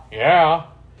 Yeah. Yeah.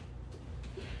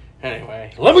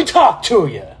 Anyway, let me talk to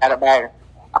you. I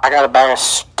got a bag of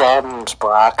stems,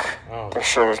 Brock. Oh. This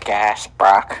shit is gas,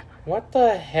 Brock. What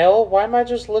the hell? Why am I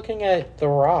just looking at The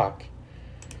Rock?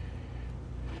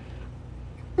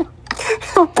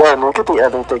 Ben, look at the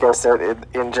other thing I said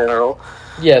in general.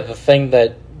 Yeah, the thing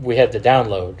that we had to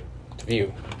download to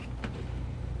view.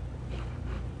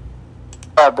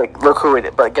 But look who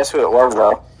it. But guess who it was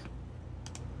though?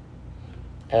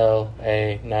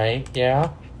 LA Knight, yeah?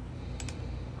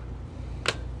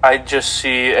 I just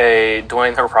see a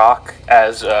Dwayne The Rock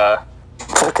as a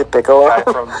Look at Piccolo. guy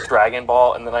from Dragon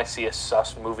Ball, and then I see a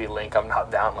sus movie link I'm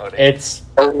not downloading. It's...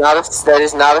 That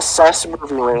is not a sus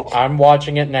movie link. I'm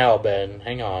watching it now, Ben.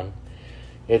 Hang on.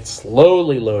 It's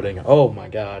slowly loading. Oh my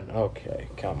god. Okay,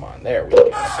 come on. There we go.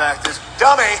 The fact is,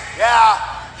 dummy, yeah,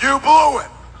 you blew it.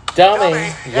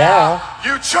 Dummy, yeah.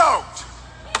 You choked.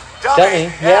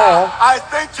 Dummy, yeah. I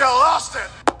think you lost it.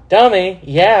 Dummy,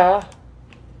 yeah.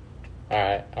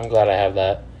 Alright, I'm glad I have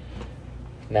that.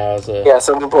 Now is a... Yeah,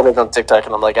 someone put it on TikTok,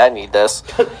 and I'm like, I need this.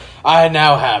 I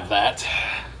now have that.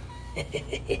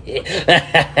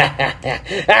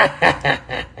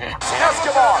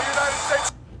 Escobar.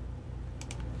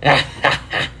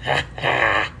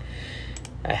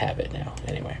 I have it now.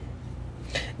 Anyway.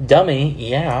 Dummy,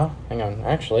 yeah. Hang on.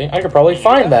 Actually, I could probably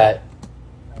find that.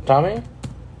 Tommy?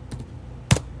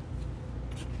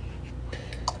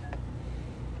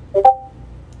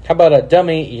 How about a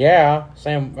dummy, yeah,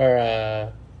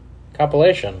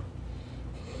 compilation?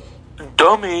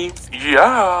 Dummy,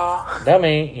 yeah.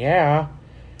 Dummy, yeah.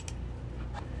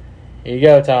 Here you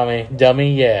go, Tommy.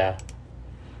 Dummy, yeah.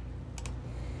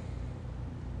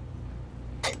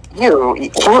 Ew,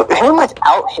 him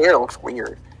without hair looks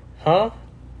weird. Huh?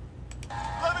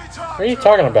 What are you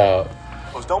talking about?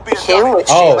 Don't be a Him dummy. with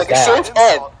Oh, a that. shaved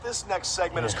head. This next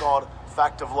segment is called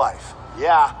Fact of Life.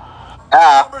 Yeah.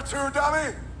 Ah, Number 2,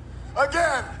 dummy.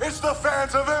 Again, it's the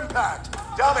fans of Impact.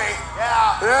 Dummy.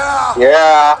 Yeah. Yeah.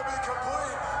 yeah. Dummy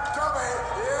complete. Dummy.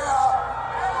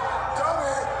 Yeah.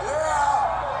 Dummy.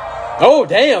 Yeah. Oh,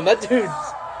 damn, that dude's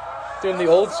doing the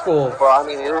old school. Well, I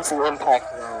mean, it was an Impact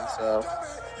zone, so. Dummy.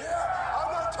 Yeah.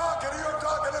 I'm not talking to you. I'm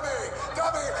talking to me.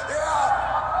 Dummy.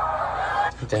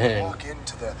 Yeah. Dang. Walk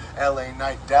into the LA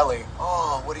Night Deli.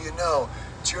 Oh, what do you know?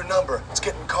 It's your number. It's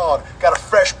getting called. Got a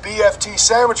fresh BFT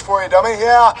sandwich for you, dummy.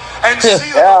 Yeah. And see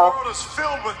that Yeah. the world is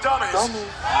filled with dummies.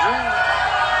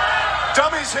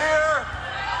 Dummies here.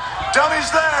 Dummies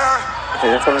there.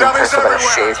 There's something Dummies impressive about a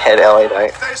everywhere. shaved head LA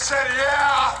Knight. They said,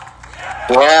 yeah.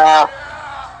 Yeah,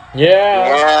 Yeah.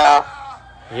 yeah,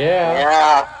 Yeah.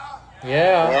 yeah,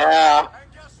 Yeah. yeah.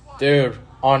 Dude,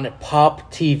 on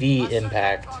Pop TV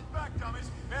Impact. Talk back,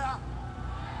 dummies. Yeah.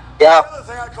 Yeah, The other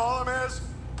thing I call him is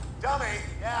dummy.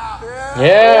 Yeah. Yeah.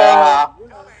 yeah,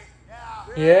 Dummy.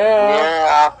 Yeah.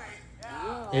 Yeah.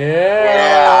 yeah, Yeah.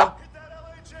 yeah, Get that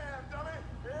LA jam, dummy.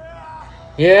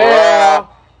 Yeah. Yeah.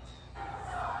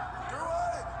 Do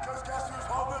it. Because guess who's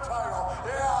holding the title?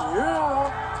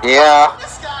 Yeah. yeah.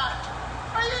 This guy.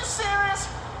 Are you serious?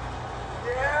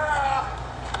 Yeah.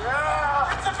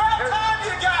 Yeah. It's about time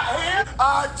you got here.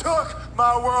 I took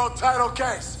my world title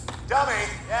case. Dummy.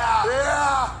 Yeah.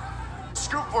 Yeah.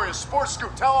 Scoop for you. Sports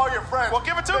scoop. Tell all your friends. Well,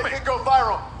 give it to me. It can go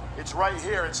viral. It's right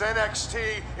here. It's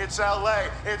NXT. It's LA.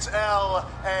 It's LA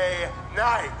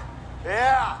Night.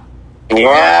 Yeah.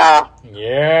 Yeah,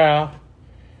 Yeah.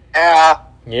 yeah.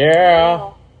 Yeah.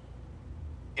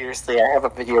 Seriously, I have a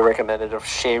video recommended of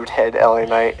shaved head LA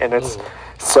Knight, and it's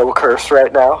so cursed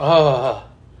right now.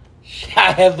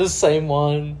 I have the same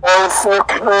one. Oh, it's so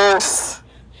cursed.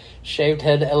 Shaved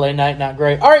head, LA Knight, not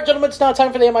great. All right, gentlemen, it's now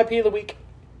time for the MIP of the week.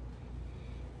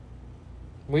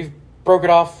 We've broke it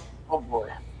off. Oh boy.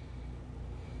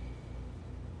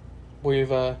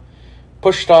 We've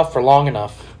pushed it off for long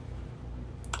enough.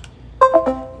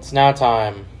 It's now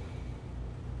time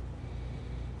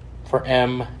for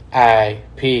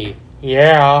MIP.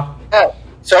 Yeah. Yeah.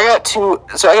 So I got two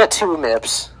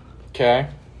MIPs. Okay.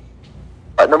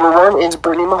 Number one is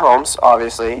Brittany Mahomes,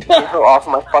 obviously. Get her off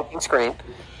my fucking screen.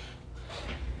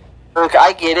 Look,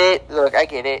 I get it.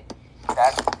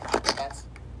 That's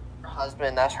her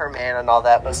husband, that's her man and all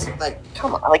that, but, like,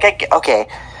 come on. Like, okay.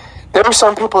 There are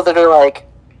some people that are like,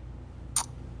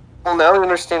 well, now I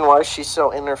understand why she's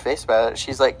so in her face about it.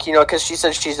 She's like, because she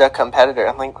says she's a competitor.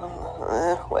 I'm like,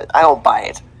 what? I don't buy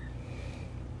it.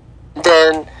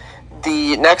 Then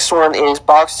the next one is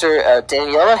boxer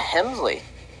Daniela Hemsley.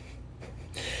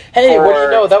 Hey, what do you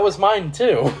know? That was mine,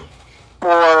 too.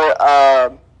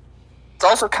 It's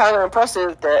also kind of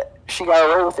impressive that she got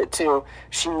away with it, too.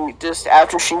 She just,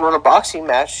 after she won a boxing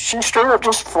match, she straight up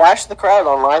just flashed the crowd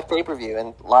on live pay-per-view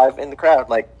and live in the crowd,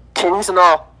 like, kings and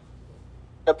all.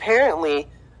 Apparently,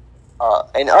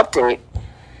 an update,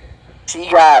 she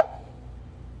got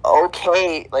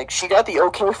she got the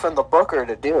okay from the booker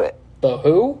to do it. The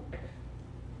who?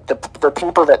 The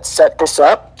people that set this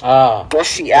up, Ah. guess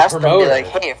she asked them, promoter. like,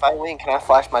 hey, if I win, can I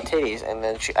flash my titties? And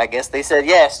then I guess they said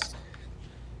yes.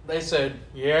 They said,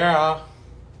 yeah.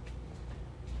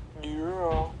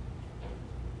 Yeah.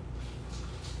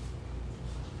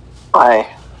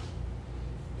 Aye.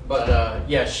 But,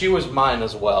 yeah, she was mine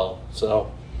as well,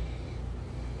 so.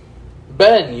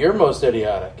 Ben, you're most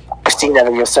idiotic. I've seen that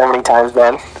video so many times,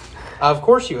 Ben. Of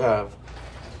course you have.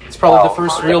 It's probably the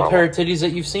first my real God. pair of titties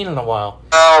that you've seen in a while.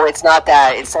 No, it's not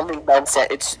that. It's something Ben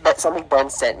sent. That's something Ben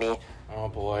sent me. Oh,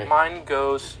 boy.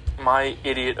 My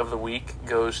idiot of the week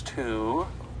goes to,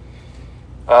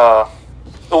 I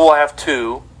have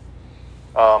two.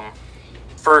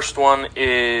 First one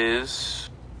is,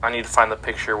 I need to find the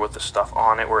picture with the stuff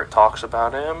on it where it talks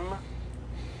about him.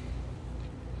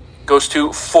 Goes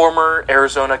to former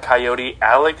Arizona Coyote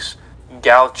Alex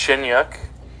Galchenyuk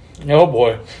Oh,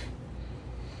 boy.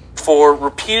 for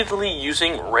repeatedly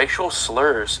using racial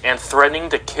slurs and threatening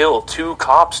to kill 2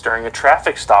 cops during a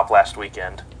traffic stop last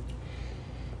weekend.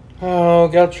 Oh,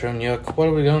 Galchenyuk, what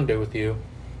are we going to do with you?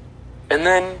 And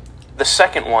then the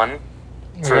second one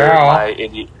for Yeah.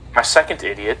 my second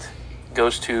idiot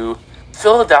goes to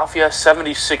Philadelphia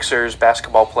 76ers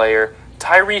basketball player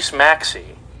Tyrese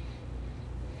Maxey.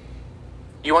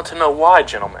 You want to know why,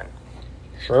 gentlemen?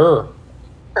 Sure.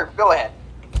 Sure, go ahead.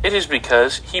 It is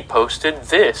because he posted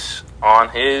this on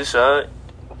his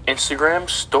Instagram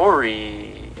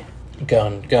story.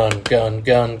 Gun, gun, gun,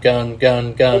 gun, gun,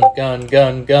 gun, gun, gun,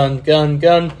 gun, gun, gun,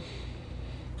 gun.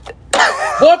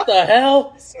 What the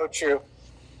hell? So true.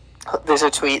 There's a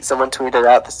tweet, someone tweeted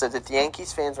out that said if the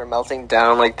Yankees fans were melting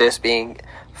down like this being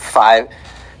 5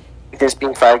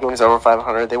 games over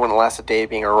 500, they wouldn't last a day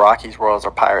being a Rockies, Royals,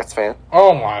 or Pirates fan.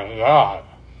 Oh my god.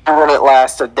 It wouldn't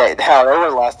last a day. Hell, it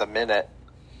wouldn't last a minute.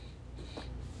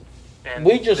 And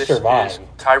We just this survived. is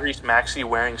Tyrese Maxey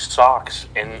wearing socks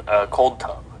in a cold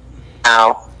tub.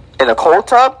 Ow. In a cold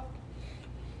tub?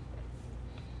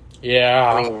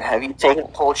 Yeah. I mean, have you taken a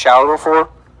cold shower before?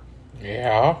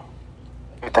 Yeah.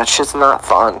 That shit's not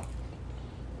fun.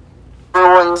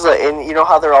 Everyone's and you know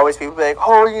how there are always people like,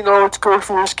 oh, you know, it's good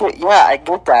for your skin. Yeah, I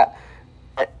get that.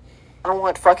 But I don't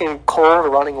want fucking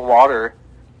cold running water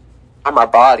on my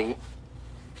body.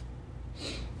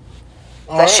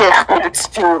 That shit hurts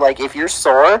too. Like, if you're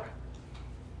sore,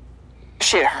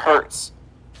 shit hurts.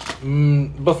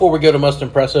 Before we go to most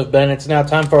impressive, Ben, it's now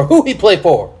time for who he play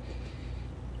for.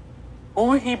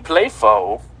 Who he play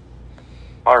for?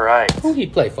 All right. Who he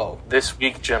play for? This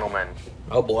week, gentlemen,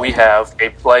 Oh boy. we have a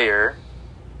player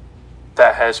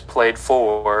that has played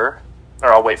for...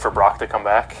 Or I'll wait for Brock to come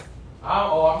back.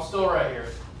 Oh, I'm still right here.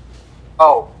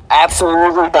 Oh,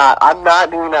 absolutely not. I'm not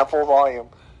doing that full volume.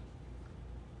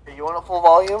 You want a full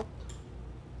volume?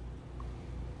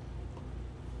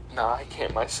 No, I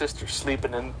can't. My sister's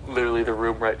sleeping in literally the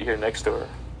room right here next to her.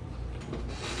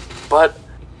 But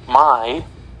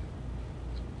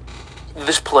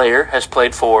this player has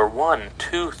played for 1,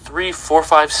 2, 3, 4,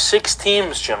 5, 6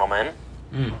 teams, gentlemen.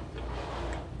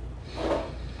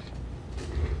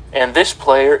 And this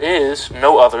player is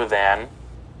no other than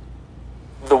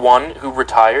the one who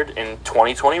retired in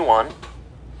 2021,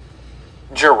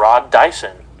 Gerard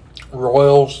Dyson.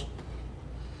 Royals.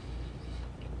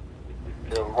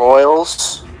 The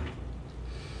Royals.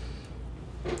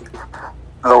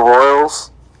 The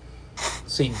Royals.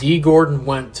 See, D. Gordon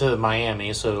went to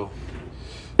Miami, so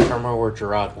I don't remember where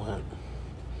Gerard went.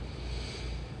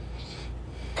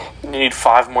 You need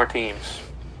 5 more teams.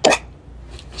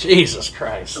 Jesus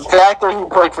Christ. The fact that he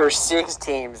played for 6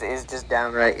 teams is just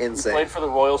downright Played insane. for the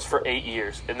Royals for 8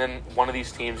 years, and then one of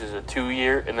these teams is a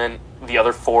 2-year, and then the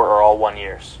other 4 are all 1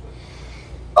 years.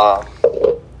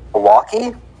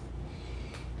 Milwaukee?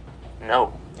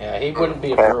 No. Yeah, he wouldn't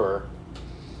be a Brewer.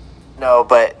 No,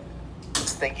 but I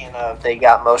was thinking of they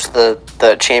got most of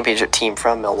the championship team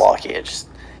from Milwaukee.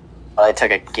 I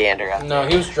took a gander at No,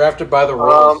 he was drafted by the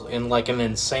Royals in like an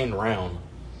insane round.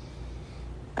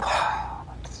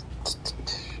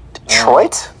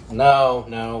 Detroit? No.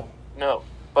 No.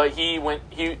 But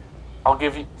I'll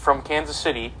give you, from Kansas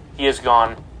City, he has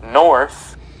gone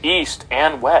north, east,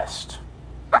 and west.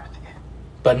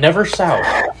 But never south.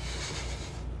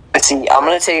 Let's see, I'm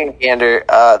going to take a gander.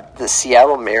 The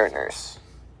Seattle Mariners.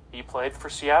 He played for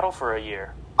Seattle for a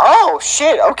year. Oh,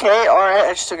 shit. Okay, all right.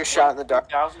 I just took a shot in the dark.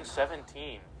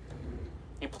 2017.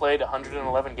 He played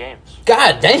 111 games.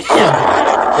 God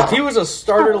damn! If he was a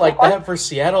starter like that for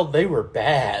Seattle, they were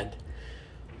bad.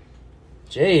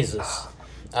 Jesus.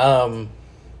 Tampa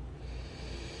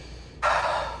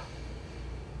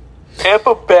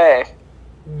Bay.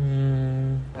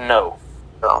 No.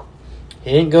 No.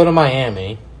 He didn't go to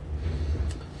Miami.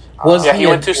 Was Yeah, he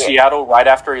went to Seattle right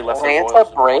after he left the Atlanta Royals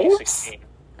in Braves? 2016.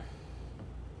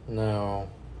 No.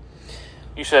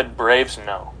 You said Braves?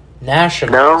 No.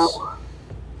 Nationals.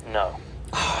 No.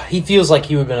 He feels like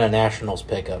he would have been a Nationals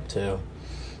pickup, too.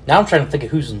 Now I'm trying to think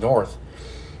of who's north.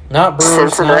 Not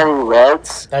Brewers. Cincinnati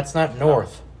Reds? That's not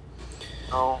north.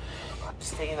 No. I'm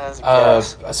just taking that as a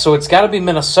guess. So it's got to be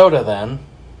Minnesota then,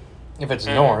 if it's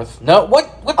north. No,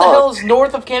 what the hell is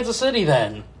north of Kansas City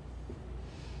then?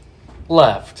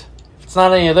 Left. It's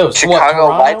not any of those. Chicago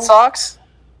What, White Sox?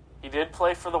 He did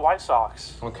play for the White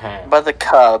Sox. Okay. But the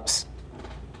Cubs.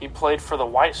 He played for the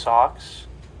White Sox.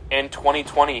 In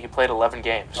 2020, he played 11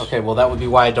 games. Okay, well that would be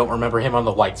why I don't remember him on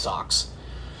the White Sox.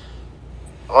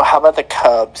 Well, how about the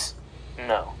Cubs?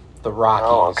 No. The Rockies.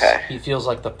 Oh, okay. He feels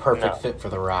like the perfect No. fit for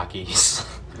the Rockies.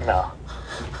 No.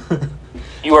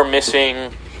 You are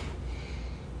missing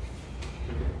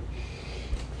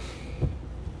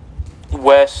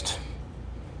west.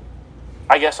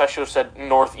 I guess I should have said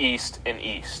northeast and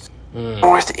east.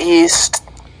 Northeast.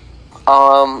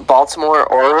 Baltimore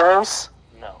Orioles?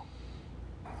 No.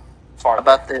 How Farther.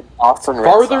 about the Boston Red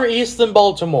Farther Sox? east than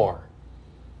Baltimore.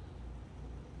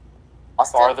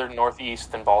 Boston? Farther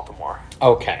northeast than Baltimore.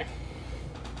 Okay.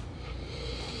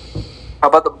 How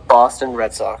about the Boston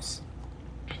Red Sox?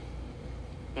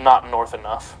 Not north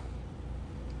enough.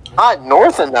 Not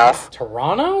north enough.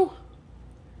 Toronto?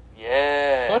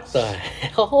 Yes. What the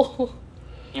hell?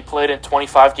 He played in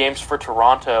 25 games for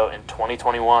Toronto in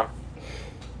 2021.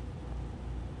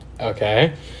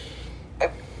 Okay.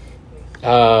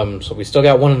 So we still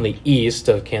got one in the east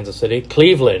of Kansas City.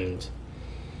 Cleveland.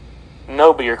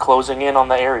 No, but you're closing in on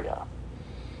the area.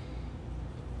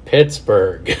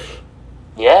 Pittsburgh.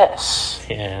 Yes.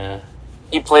 Yeah.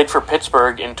 He played for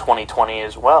Pittsburgh in 2020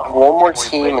 as well. One more where he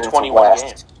team played in the 21 West.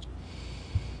 games.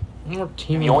 More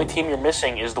team. The only team you're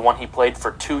missing is the one he played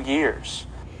for 2 years,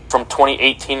 from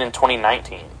 2018 and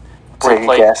 2019. So Wait, he you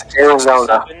played guess.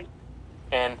 Arizona. 67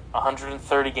 and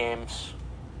 130 games.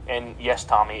 And yes,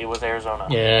 Tommy, it was Arizona.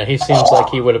 Yeah, he seems like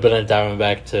he would have been a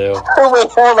Diamondback too. Wait,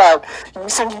 hold on. You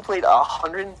said he played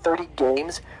 130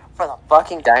 games for the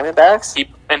fucking Diamondbacks?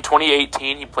 In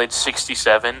 2018, he played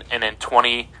 67, and in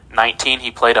 2019,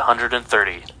 he played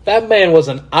 130. That man was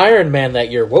an Iron Man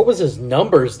that year. What was his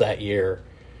numbers that year?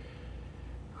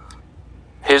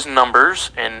 His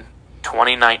numbers in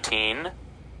 2019,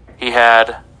 he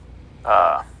had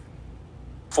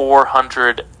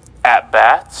 400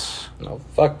 at-bats. No,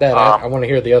 fuck that. I want to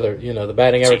hear the other, the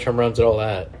batting average, home runs, and all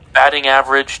that. Batting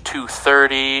average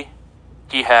 230.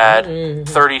 He had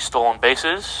 30 stolen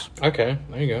bases. Okay,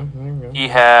 there you go. He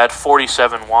had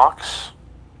 47 walks.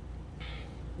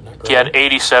 Not great. He had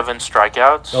 87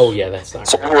 strikeouts. Oh, yeah, that's not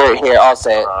So, great. here, I'll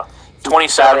say it.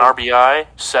 27 RBI,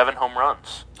 7 home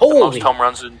runs. Holy. The most home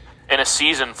runs in a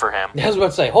season for him. I was about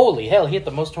to say, holy hell, he hit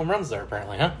the most home runs there,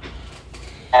 apparently, huh?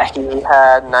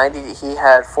 He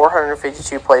had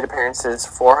 452 plate appearances,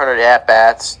 400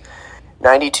 at-bats,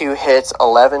 92 hits,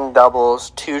 11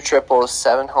 doubles, 2 triples,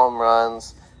 7 home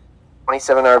runs,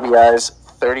 27 RBIs,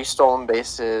 30 stolen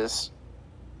bases.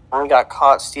 Only got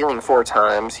caught stealing 4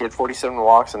 times. He had 47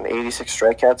 walks and 86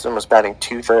 strikeouts and was batting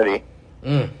 .230.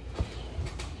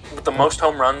 With the most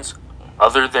home runs,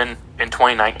 other than in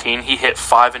 2019, he hit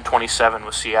 5 in 27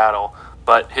 with Seattle.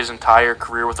 But his entire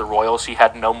career with the Royals, he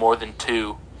had no more than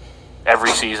 2 every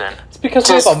season. It's because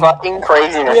we Just have fucking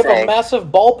crazy to we have a think. massive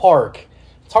ballpark.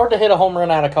 It's hard to hit a home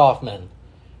run out of Kaufman,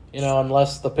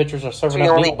 unless the pitchers are serving We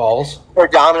up only- meatballs.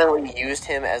 Predominantly used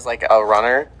him as like a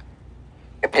runner,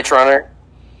 a pitch runner.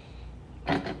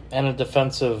 And a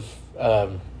defensive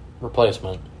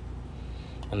replacement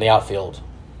in the outfield.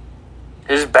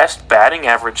 His best batting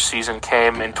average season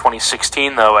came in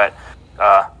 2016, though, at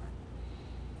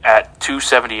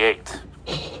 278.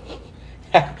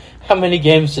 How many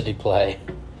games did he play?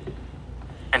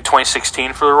 In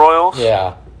 2016 for the Royals,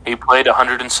 Yeah. he played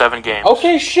 107 games.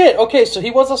 Okay, shit. Okay, so he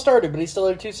was a starter, but he still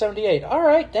had 278. All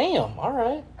right, damn. All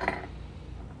right.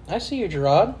 I see you,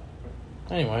 Gerard.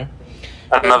 Anyway.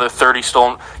 Another 30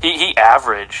 stolen. He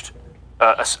averaged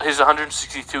his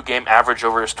 162 game average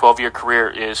over his 12-year career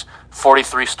is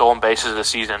 43 stolen bases a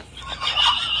season.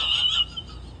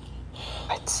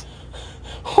 What?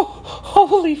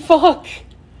 Holy fuck.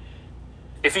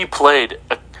 If he played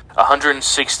a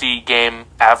 160 game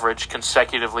average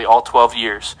consecutively all 12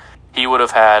 years, he would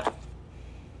have had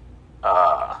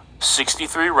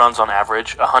 63 runs on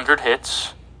average, 100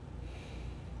 hits,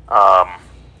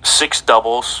 6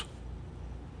 doubles,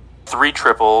 3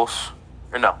 triples,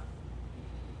 or no.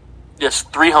 Yes,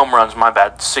 3 home runs, my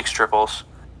bad, 6 triples,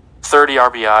 30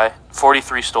 RBI,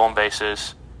 43 stolen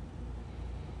bases,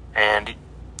 and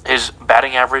his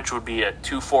batting average would be at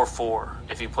 .244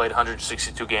 if he played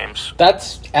 162 games.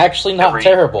 That's actually not every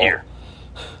terrible. year.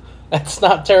 That's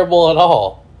not terrible at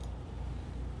all.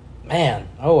 Man,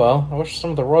 oh well. I wish some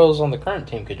of the Royals on the current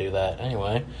team could do that.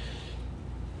 Anyway.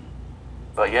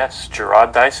 But yes,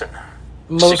 Gerard Dyson.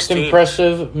 Most 16.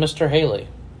 impressive, Mr. Haley.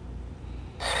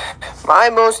 My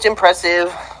most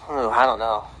impressive, I don't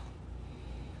know.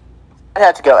 I'd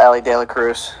have to go Ellie De La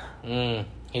Cruz.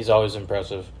 He's always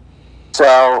impressive.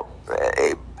 So,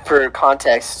 for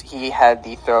context, he had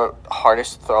the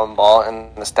hardest thrown ball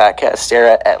in the StatCast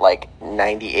era at like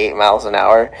 98 miles an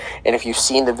hour. And if you've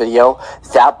seen the video,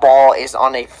 that ball is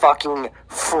on a fucking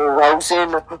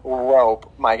frozen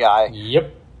rope, my guy.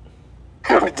 Yep.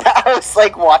 I was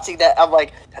like watching that, I'm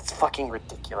like, that's fucking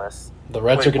ridiculous. The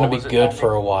Reds are going what to was be it, good Tommy?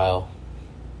 for a while.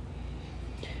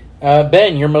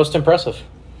 Ben, you're most impressive.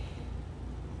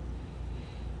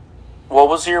 What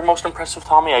was your most impressive,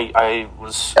 Tommy? I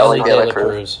was... Ellie De La La Cruz.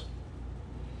 Cruz.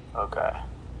 Okay.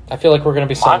 I feel like we're going to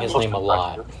be saying My his most name a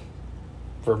lot impressive-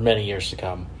 for many years to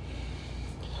come.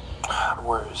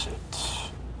 Where is it?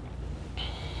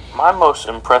 My most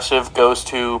impressive goes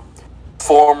to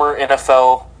former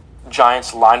NFL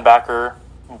Giants linebacker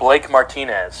Blake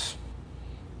Martinez.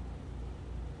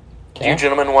 Do you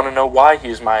gentlemen want to know why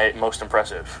he's my most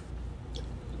impressive?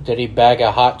 Did he bag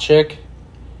a hot chick?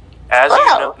 As Wow.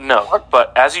 you know, no.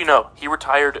 But as you know, he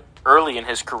retired early in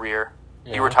his career.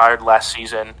 He Yeah. retired last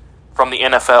season from the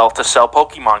NFL to sell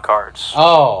Pokemon cards.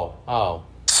 Oh.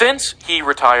 Since he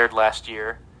retired last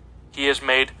year, he has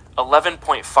made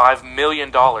 $11.5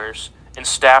 million and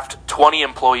staffed 20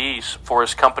 employees for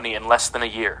his company in less than a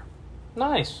year,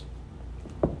 Nice.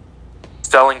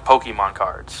 selling Pokemon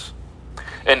cards.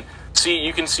 And see,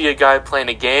 you can see a guy playing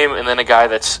a game and then a guy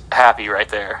that's happy right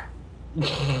there.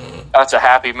 That's a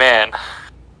happy man.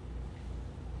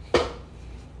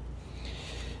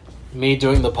 Me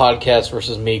doing the podcast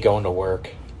versus me going to work.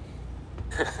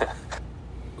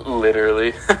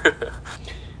 Literally.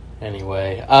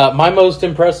 Anyway, my most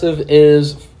impressive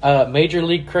is Major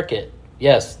League Cricket.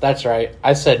 Yes, that's right.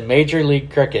 I said Major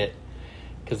League Cricket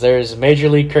because there's Major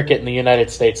League Cricket in the United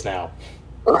States now.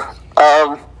 Not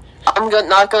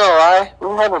gonna lie, we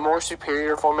have a more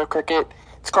superior form of cricket.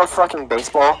 It's called fucking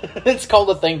baseball. It's called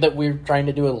a thing that we're trying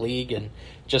to do a league and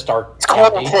just our It's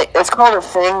called county. It's called a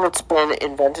thing that's been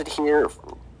invented here.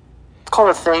 It's called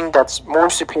a thing that's more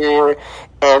superior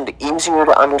and easier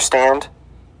to understand.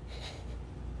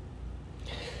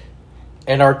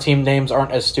 And our team names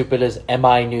aren't as stupid as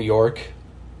MI New York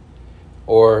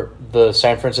or the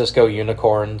San Francisco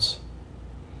Unicorns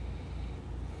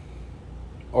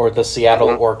or the Seattle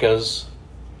Orcas.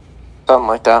 Something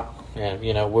like that.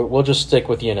 Yeah, we'll just stick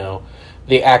with,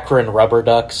 the Akron Rubber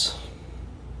Ducks.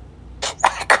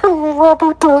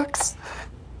 Rubber ducks.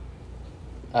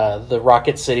 The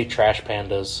Rocket City Trash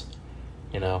Pandas.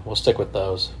 We'll stick with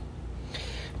those.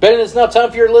 Ben, it's now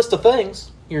time for your list of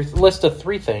things. Your list of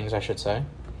 3 things, I should say.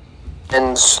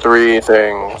 Ben's 3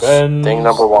 things. Ben's Thing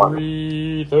number 1.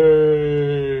 3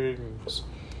 things.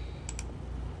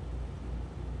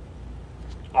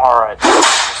 Alright,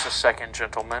 just a second,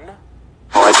 gentlemen.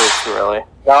 Oh, I did it too early.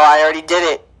 No, I already did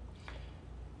it.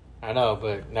 I know,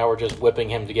 but now we're just whipping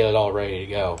him to get it all ready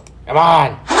to go. Come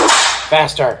on!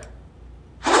 Faster!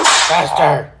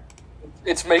 Faster!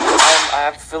 It's making.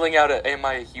 I'm filling out a "Am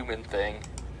I a Human" thing.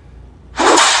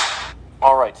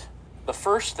 All right, the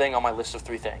first thing on my list of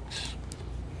 3 things: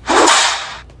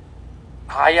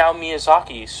 Hayao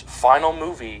Miyazaki's final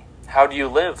movie, How Do You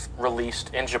Live,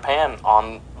 released in Japan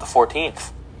on the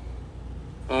 14th,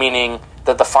 meaning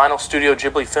that the final Studio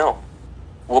Ghibli film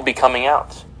will be coming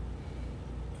out.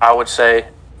 I would say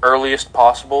earliest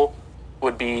possible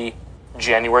would be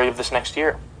January of this next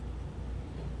year.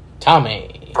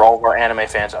 Tommy, For all of our anime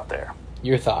fans out there.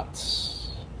 your thoughts?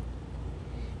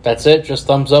 That's it? Just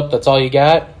thumbs up? That's all you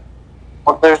got?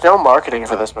 Well, there's no marketing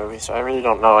for this movie, so I really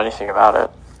don't know anything about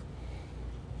it.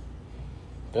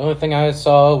 The only thing I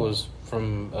saw was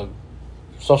from a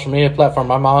social media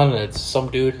platform I'm on, and it's some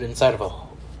dude inside of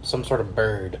some sort of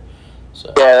bird.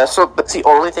 So Yeah, that's the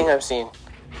only thing I've seen.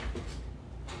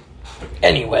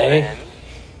 anyway,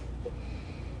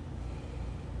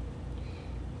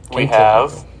 And we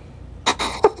have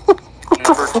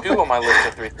number 2 on my list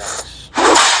of 3 things.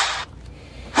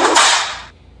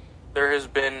 There has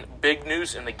been big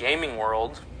news in the gaming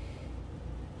world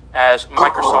as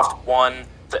Microsoft won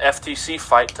the FTC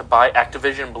fight to buy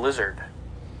Activision Blizzard.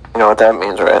 You know what that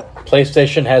means, right?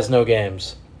 PlayStation has no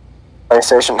games.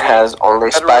 PlayStation has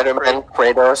only Federal Spider-Man,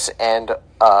 Kratos, and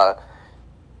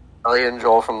Ellie and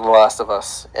Joel from The Last of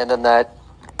Us. And then that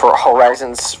for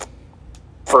Horizon's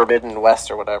Forbidden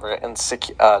West or whatever, and Ghost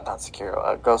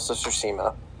of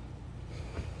Tsushima.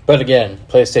 But again,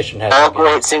 PlayStation has All no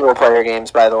great games. single-player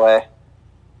games, by the way.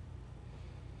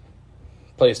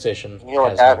 PlayStation You know what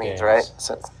has that no means, games. right?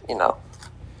 Since,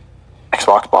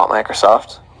 Xbox bought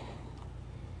Microsoft.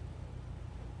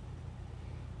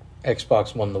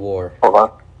 Xbox won the war. Hold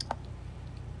on.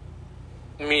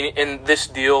 I mean, and this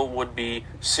deal would be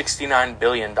 $69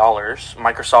 billion,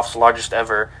 Microsoft's largest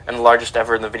ever, and the largest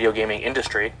ever in the video gaming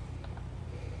industry.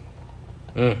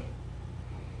 Mm.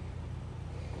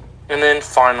 And then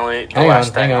finally, the Hang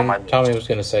last thing on. on my list. Tommy was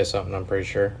going to say something, I'm pretty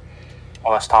sure.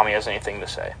 Unless Tommy has anything to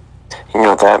say. You know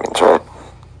what that means, right?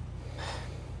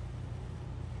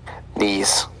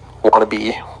 These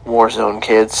wannabe Warzone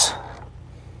kids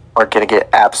are gonna get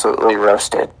absolutely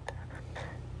roasted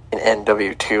in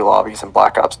NW2 lobbies and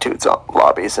Black Ops 2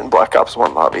 lobbies and Black Ops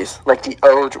 1 lobbies. Like the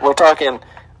OG, we're talking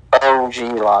OG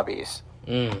lobbies.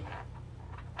 Mm.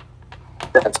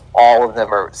 That's all of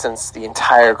them are, since the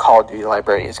entire Call of Duty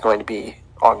library is going to be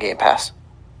on Game Pass.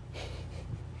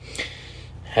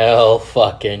 Hell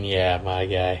fucking yeah, my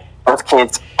guy. Those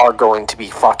kids are going to be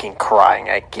fucking crying,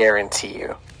 I guarantee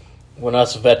you. When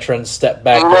us veterans step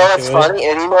back You know what's into it. funny?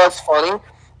 And you know what's funny?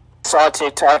 Saw a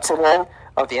TikTok today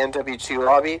of the NW2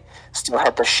 lobby. Still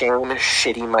had the same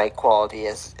shitty mic quality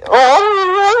as.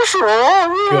 I'm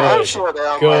sure. Good.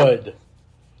 I'm like, Good.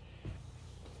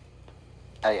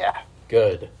 oh yeah.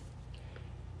 Good.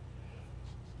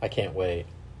 I can't wait.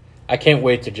 I can't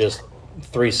wait to just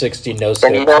 360 no And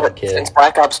scope you know some what? kid. Since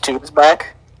Black Ops 2 is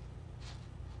back,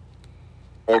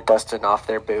 they're dusting off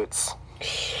their boots.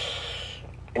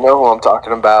 You know who I'm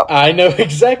talking about. I know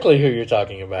exactly who you're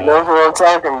talking about. You know who I'm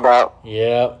talking about.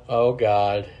 Yep. Oh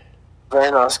God.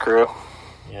 Vanoss crew.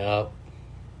 Yep. All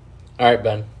right,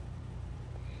 Ben.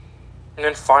 And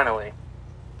then finally,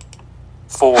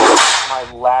 for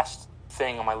my last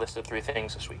thing on my list of 3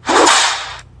 things this week,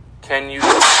 can you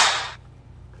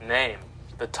name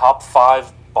the top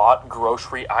 5 bought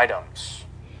grocery items?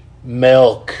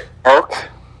 Milk, Milk.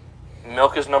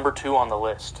 Milk is number 2 on the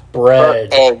list.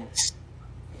 bread. Eggs.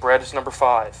 Bread is number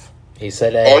 5. He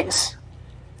said eggs.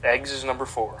 Eggs is number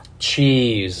 4.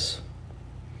 Cheese.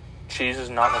 Cheese is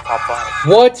not in the top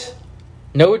 5. What?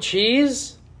 No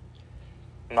cheese?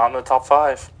 Not in the top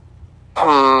 5.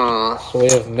 So we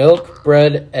have milk,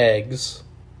 bread, eggs.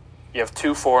 You have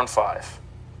 2, 4, and 5.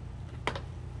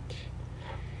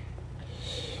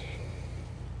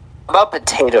 How about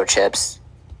potato chips?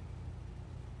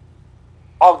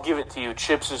 I'll give it to you.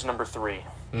 Chips is number 3.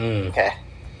 Okay.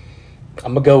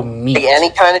 I'm gonna go meat. Like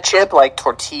any kind of chip, like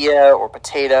tortilla or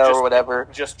potato or whatever.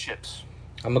 Just chips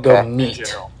I'm gonna go Okay. in meat.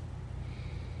 general.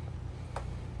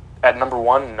 At number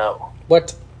 1, no.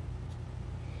 What?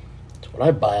 That's what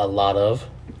I buy a lot of.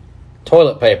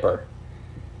 Toilet paper.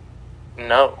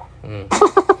 No.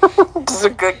 This is a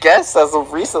good guess as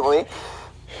of recently.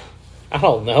 I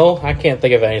don't know. I can't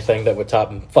think of anything that would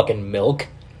top fucking milk.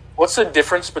 What's the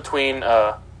difference between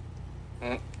the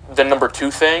number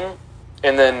 2 thing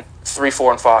and then 3,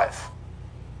 4, and 5?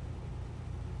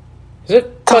 Is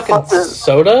it fucking fuck is-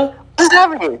 soda? What does that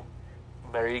mean?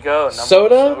 There you go.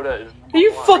 Soda? Soda is Are you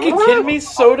number 1. fucking kidding me?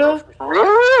 Soda?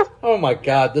 Really? Oh my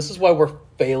god, this is why we're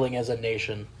failing as a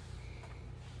nation.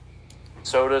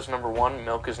 Soda is number 1,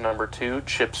 milk is number 2,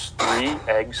 chips 3,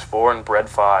 eggs 4, and bread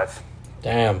 5.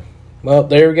 Damn. Well,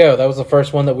 there we go. That was the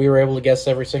first one that we were able to guess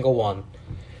every single one.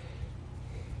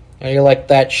 How you like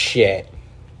that shit?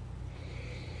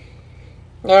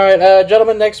 Alright,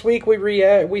 gentlemen, next week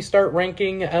we start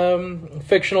ranking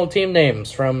fictional team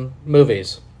names from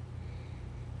movies.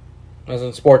 As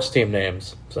in sports team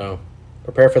names. So,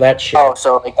 prepare for that shit. Oh,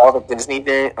 so like all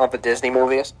the Disney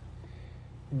movies.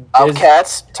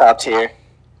 Wildcats, top tier.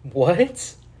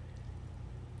 What?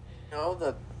 You know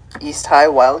the East High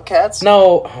Wildcats?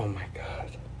 No. Oh my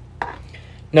god.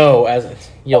 No,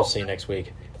 you'll see next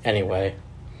week. Anyway.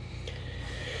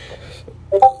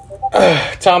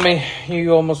 Tommy,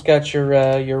 you almost got your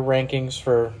rankings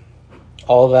for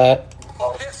all that.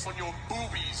 Piss on your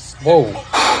boobies. Whoa. And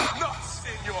put nuts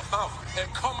in your mouth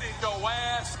and come in your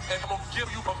ass and I'm gonna give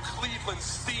you a Cleveland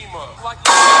steamer. Like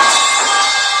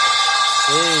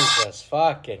Jesus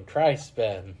fucking Christ,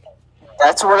 Ben.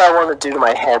 That's what I want to do to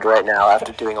my head right now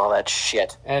after doing all that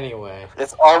shit. Anyway.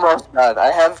 It's almost done.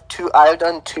 I've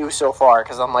done 2 so far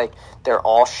because I'm like, they're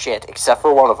all shit except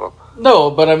for one of them. No,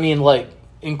 but I mean, like,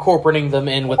 incorporating them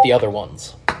in with the other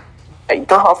ones. Hey, you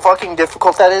know how fucking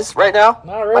difficult that is right now?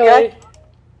 Not really. Okay?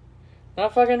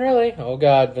 Not fucking really. Oh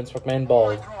god, Vince McMahon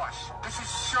bald. Gosh, this is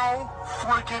so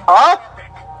freaking Huh?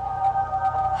 epic.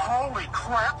 Holy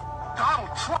crap,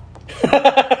 Donald Trump.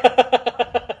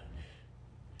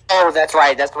 Oh, that's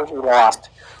right. That's when he lost.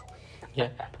 Yeah.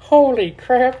 Holy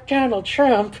crap, Donald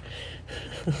Trump.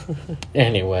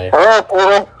 Anyway. Alright,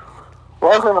 boy.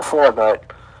 Welcome to Fortnite.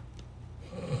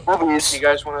 Movies. You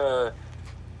guys want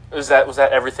to... Was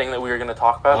that everything that we were going to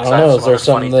talk about? I don't know. Is there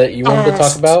something that you wanted to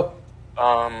talk about?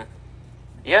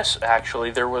 Yes,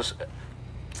 actually, there was...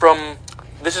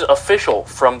 This is official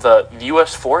from the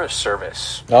U.S. Forest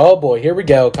Service. Oh boy, here we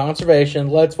go. Conservation.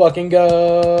 Let's fucking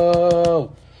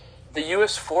go. The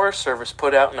U.S. Forest Service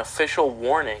put out an official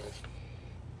warning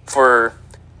for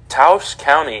Taos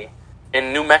County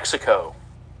in New Mexico.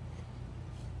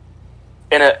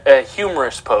 In a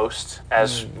humorous post,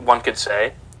 as one could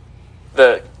say,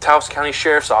 the Taos County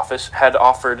Sheriff's Office had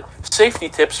offered safety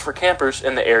tips for campers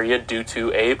in the area due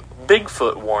to a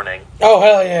Bigfoot warning. Oh,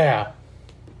 hell yeah.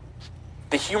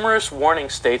 The humorous warning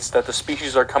states that the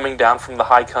species are coming down from the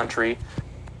high country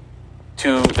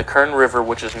to the Kern River,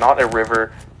 which is not a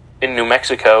river, in New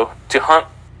Mexico, to hunt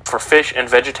for fish and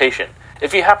vegetation.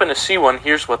 If you happen to see one,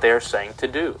 here's what they are saying to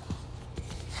do.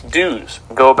 Do's,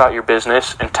 go about your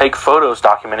business and take photos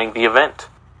documenting the event.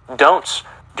 Don'ts,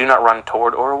 do not run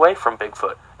toward or away from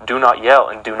Bigfoot. Do not yell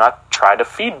and do not try to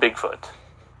feed Bigfoot.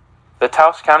 The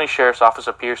Taos County Sheriff's Office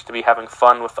appears to be having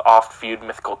fun with the oft-viewed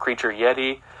mythical creature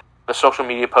Yeti. The social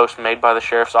media post made by the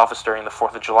Sheriff's Office during the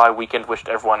 4th of July weekend wished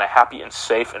everyone a happy and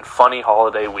safe and funny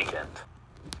holiday weekend.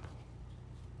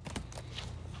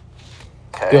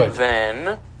 Okay. Good.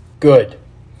 Then, Good.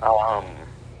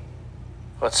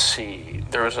 let's see.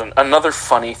 There was another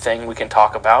funny thing we can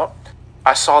talk about.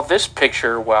 I saw this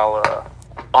picture while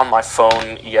on my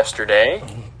phone yesterday.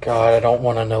 God, I don't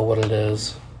want to know what it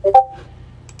is.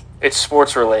 It's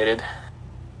sports related.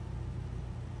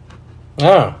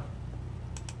 Oh.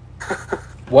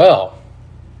 Well.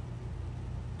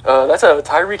 That's a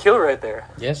Tyreek Hill right there.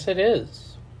 Yes, it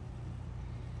is.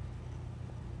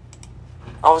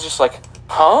 I was just like,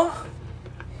 huh?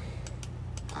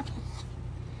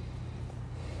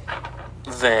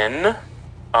 Then,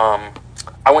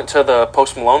 I went to the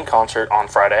Post Malone concert on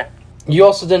Friday. You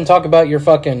also didn't talk about your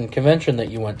fucking convention that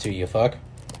you went to, you fuck.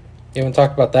 You haven't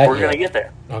talked about that We're yet. gonna get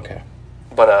there. Okay.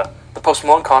 But, the Post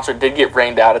Malone concert did get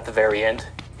rained out at the very end.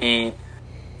 He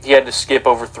had to skip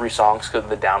over 3 songs because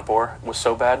the downpour was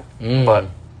so bad. But,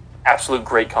 absolute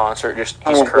great concert. Just,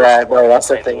 he's cursed. Yeah, no, that's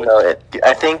the thing, though.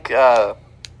 I think,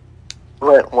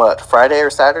 what, Friday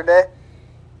or Saturday?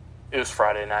 It was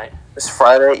Friday night. This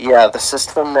Friday, yeah, the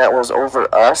system that was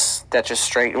over us, that just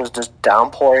straight, it was just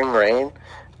downpouring rain.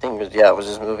 I think it was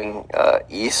just moving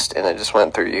east, and it just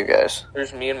went through you guys.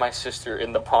 There's me and my sister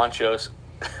in the ponchos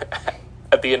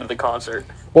at the end of the concert.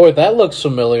 Boy, that looks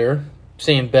familiar,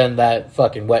 seeing Ben that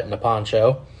fucking wet in a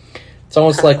poncho. It's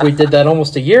almost like we did that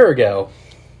almost a year ago.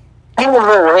 Even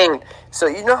the rain. So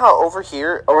you know how over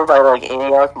here, over by like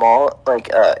Antioch Mall, like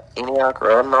Antioch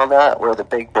Road and all that, where the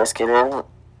Big Biscuit is?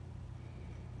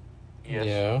 Yes.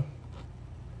 Yeah.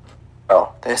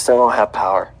 Oh, they still don't have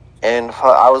power. And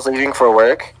I was leaving for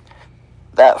work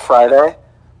that Friday.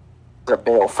 There's a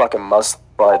big old fucking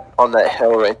mudslide on that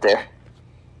hill right there.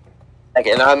 Like,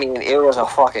 and I mean, it was a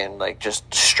fucking, like,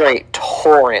 just straight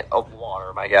torrent of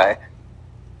water, my guy.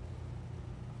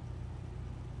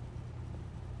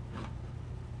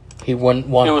 He wouldn't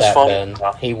want It was that, fun.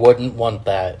 Ben. He wouldn't want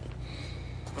that.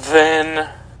 Then,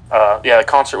 the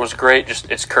concert was great. Just,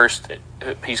 it's cursed.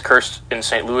 He's cursed in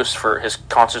St. Louis for his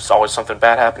concerts. Always something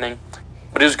bad happening.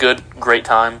 But it was good. Great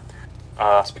time.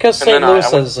 It's because St.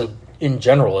 Louis in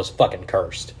general is fucking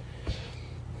cursed.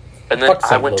 And then Fuck I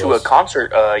St. went to Louis. a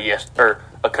concert,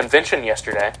 a convention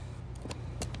yesterday.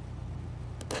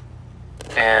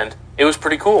 And it was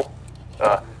pretty cool.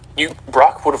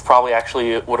 Brock would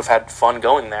have had fun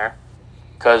going there.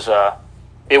 Because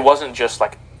it wasn't just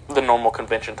like the normal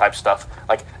convention type stuff.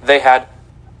 Like, there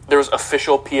was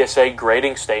official PSA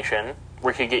grading station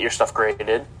where you could get your stuff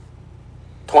graded.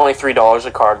 $23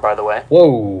 a card, by the way.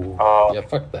 Whoa. Yeah,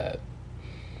 fuck that.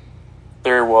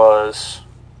 There was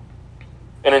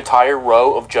an entire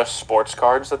row of just sports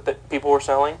cards that people were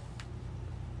selling.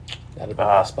 That'd be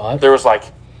my spot. There was like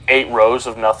 8 rows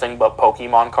of nothing but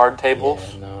Pokemon card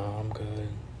tables. Yeah, no, I'm good.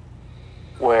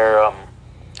 Where,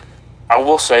 I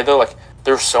will say though, like,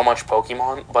 there's so much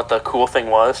Pokemon, but the cool thing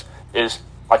is,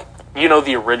 like, you know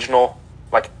the original,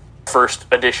 like, first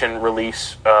edition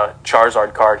release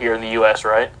Charizard card here in the US,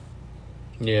 right?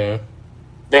 Yeah.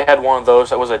 They had one of those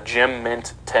that was a Gem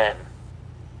Mint 10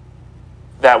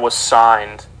 that was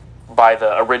signed by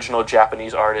the original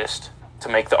Japanese artist to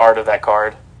make the art of that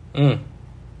card. That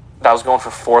was going for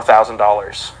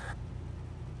 $4,000,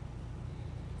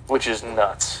 which is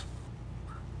nuts.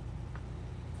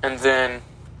 And then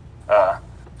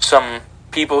some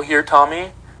people here,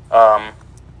 Tommy,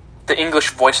 the English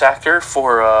voice actor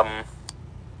for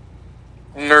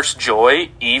Nurse Joy,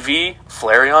 Eevee,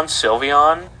 Flareon,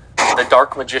 Sylveon, the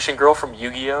Dark Magician Girl from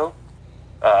Yu-Gi-Oh!,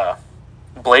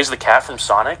 Blaze the Cat from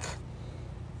Sonic,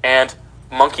 and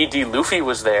Monkey D. Luffy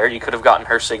was there. You could have gotten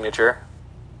her signature.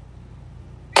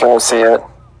 Can't see it.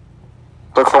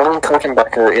 Look, Ronan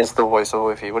Kuchenbecker is the voice of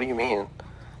Luffy. What do you mean?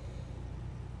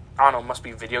 I don't know, must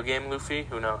be video game Luffy?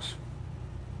 Who knows?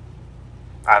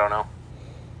 I don't know.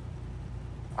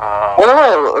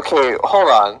 Okay, hold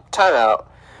on. Time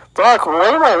out. Brock,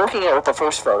 what am I looking at with the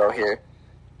first photo here?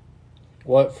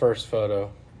 What first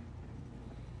photo?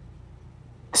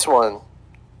 This one.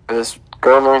 This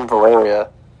girl named Valeria.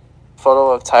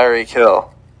 Photo of Tyreek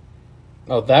Hill.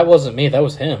 Oh, that wasn't me. That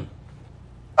was him.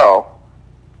 Oh.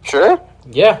 Sure?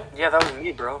 Yeah. Yeah, that was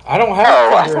me, bro. I don't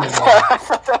have Tinder anymore. I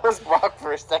thought that was Brock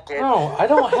for a second. No, I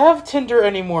don't have Tinder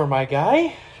anymore, my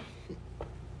guy.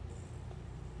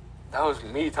 That was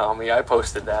me, Tommy. I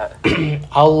posted that.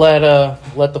 I'll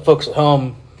let the folks at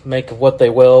home make of what they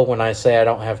will when I say I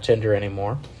don't have Tinder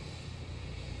anymore.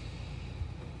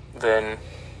 Then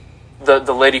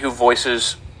the lady who's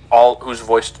voiced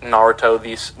Naruto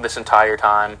this entire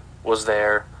time was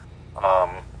there.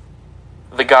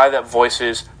 The guy that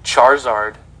voices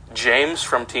Charizard, James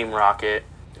from Team Rocket,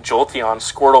 Jolteon,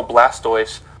 Squirtle,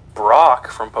 Blastoise, Brock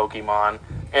from Pokemon,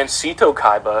 and Sito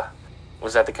Kaiba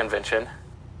was at the convention.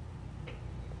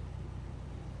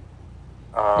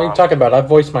 What are you talking about? I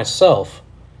voiced myself.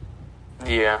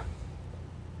 Yeah.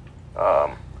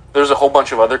 There's a whole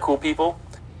bunch of other cool people,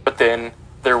 but then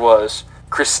there was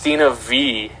Christina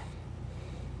V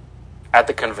at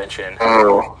the convention,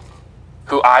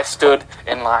 who I stood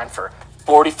in line for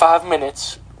 45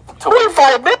 minutes.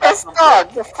 45 minutes?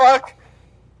 Dog, the fuck?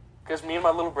 Because me and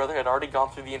my little brother had already gone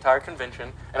through the entire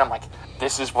convention, and I'm like,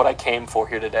 this is what I came for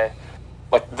here today.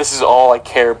 Like, this is all I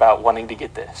care about, wanting to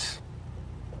get this.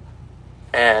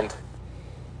 And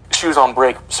she was on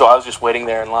break, so I was just waiting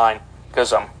there in line,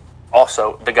 because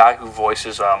also, the guy who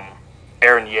voices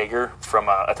Eren Yeager from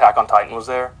Attack on Titan was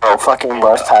there. Oh, fucking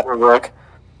West Hatterbrook.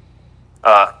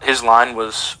 His line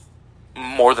was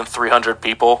more than 300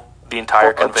 people the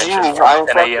entire convention Geez, from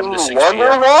 10 a.m. to 6 wonder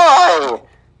p.m. why.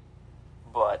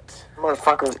 But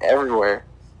Motherfuckers everywhere.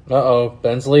 Uh-oh,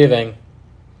 Ben's leaving.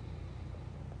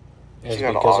 Is He it got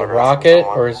an because of autograph from Rocket,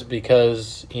 someone. or is it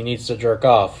because he needs to jerk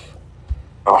off?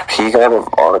 Oh, he got an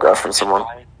autograph from someone.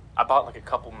 I bought like a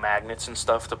couple magnets and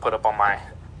stuff to put up on my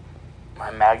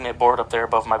magnet board up there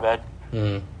above my bed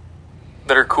that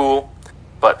are cool.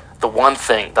 But the one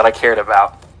thing that I cared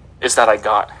about is that I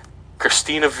got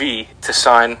Christina V to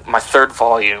sign my 3rd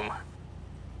volume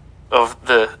of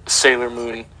the Sailor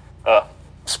Moon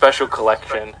special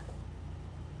collection,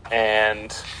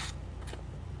 and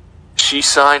she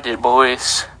signed it,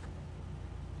 boys.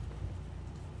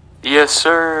 Yes,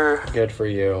 sir. Good for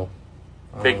you.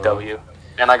 Big W.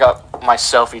 And I got my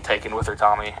selfie taken with her,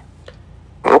 Tommy.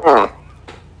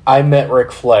 I met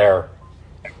Ric Flair.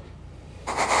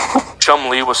 Chum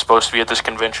Lee was supposed to be at this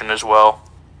convention as well.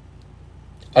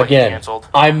 But he Again, canceled.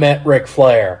 I met Ric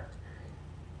Flair.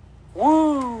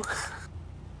 Woo!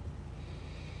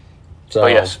 So, Oh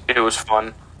yes, it was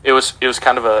fun. It was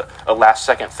kind of a last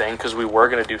second thing because we were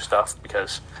gonna do stuff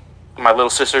because my little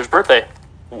sister's birthday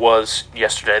was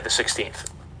yesterday, the 16th.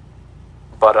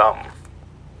 But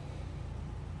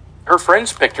her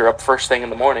friends picked her up first thing in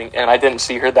the morning, and I didn't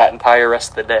see her that entire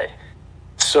rest of the day.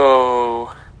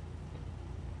 So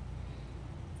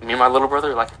me and my little brother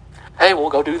were like, "Hey, we'll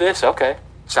go do this." Okay,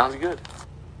 sounds good.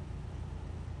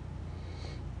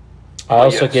 I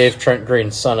also yes. gave Trent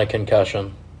Green's son a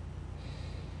concussion.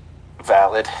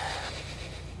 Valid.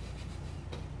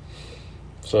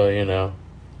 So,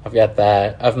 I've got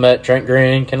that. I've met Trent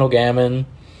Green, Kendall Gammon.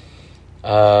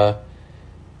 Have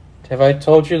I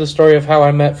told you the story of how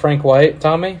I met Frank White,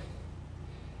 Tommy?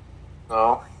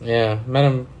 No. Yeah, met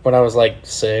him when I was like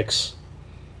 6.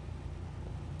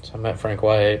 So I met Frank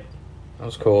White. That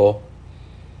was cool.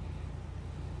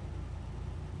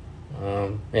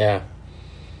 Yeah.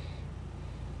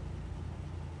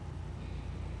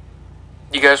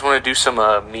 You guys want to do some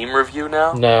meme review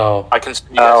now? No. I can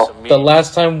send you guys some memes. The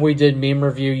last time we did meme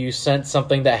review, you sent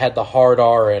something that had the hard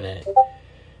R in it.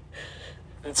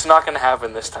 It's not going to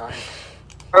happen this time.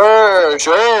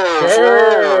 Sure.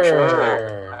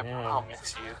 I Yeah.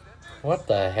 promise you. What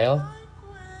the hell?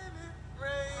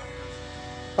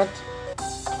 What?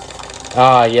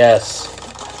 Ah, yes.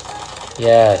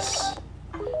 Yes.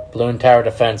 Balloon Tower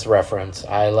Defense reference.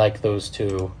 I like those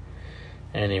two.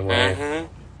 Anyway. Mm-hmm.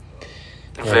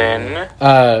 Then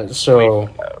So,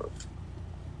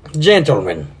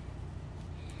 gentlemen.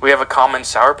 we have a common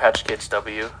Sour Patch Kids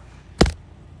W.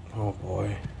 Oh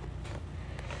boy.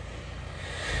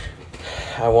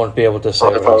 I won't be able to say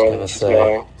what I was going to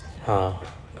say. Huh.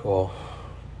 Cool.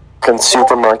 Can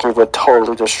Supermarket would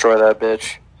totally destroy that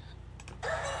bitch.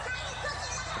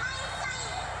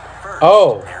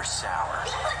 Oh!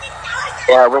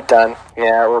 Yeah, we're done.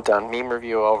 Meme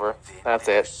review over. That's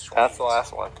it. That's the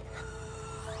last one.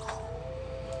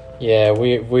 Yeah,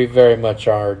 we very much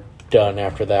are done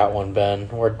after that one, Ben.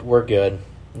 We're good.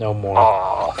 No more.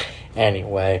 Aww.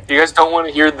 Anyway. You guys don't want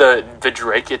to hear the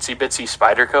Drake Itsy Bitsy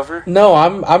Spider cover? No,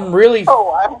 I'm really...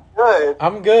 Oh, I'm good.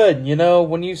 I'm good.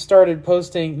 When you started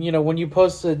posting, when you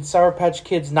posted Sour Patch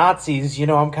Kids Nazis,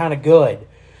 I'm kind of good.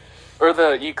 Or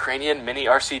the Ukrainian mini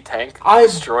RC tank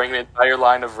destroying the entire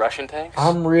line of Russian tanks?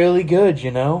 I'm really good,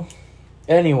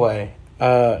 Anyway,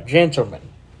 gentlemen.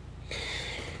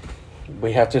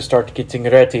 We have to start getting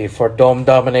ready for Dome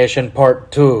Domination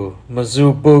Part 2,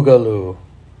 Mizzou Boogaloo.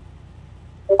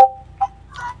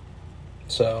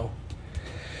 So,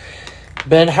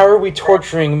 Ben, how are we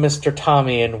torturing Mr.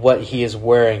 Tommy and what he is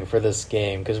wearing for this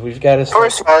game? Because we've got to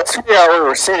First of all, let's figure out where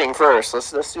we're sitting first.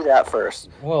 Let's do that first.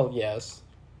 Well, yes.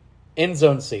 End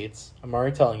zone seats. I'm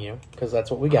already telling you, because that's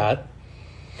what we got.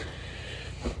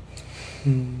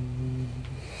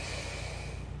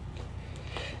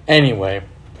 Anyway,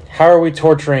 how are we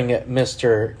torturing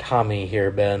Mr. Tommy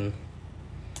here, Ben?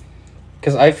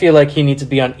 Because I feel like he needs to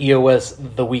be on EOS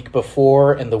the week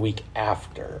before and the week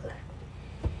after.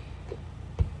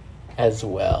 As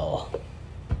well.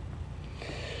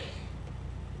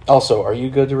 Also, are you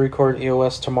good to record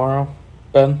EOS tomorrow,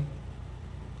 Ben?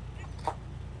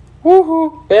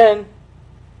 Woohoo, Ben!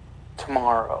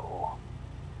 Tomorrow.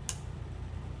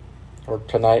 Or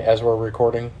tonight as we're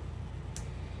recording?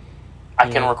 I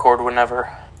can record whenever.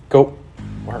 Go.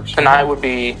 Works. Tonight would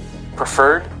be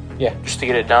preferred. Yeah. Just to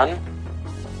get it done.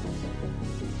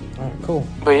 Alright, cool.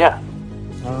 But yeah.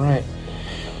 Alright.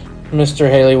 Mr.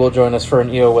 Haley will join us for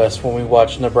an EOS when we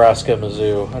watch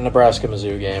Nebraska-Mizzou. A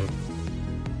Nebraska-Mizzou game.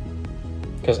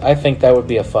 Because I think that would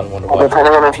be a fun one to watch.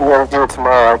 Depending on if you want to do it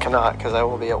tomorrow, I cannot, because I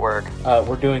will be at work.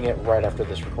 We're doing it right after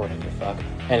this recording, you fuck.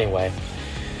 Anyway.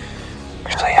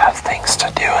 Usually have things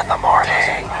to do in the morning.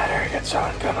 Doesn't matter, it's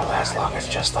not gonna last long, it's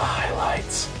just the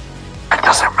highlights. It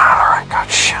doesn't matter, I got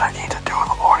shit I need to do in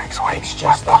the morning, so I It's need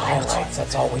just the my highlights,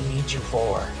 that's all we need you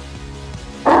for.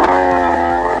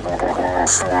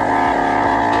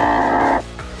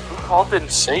 Who called in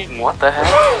Satan? What the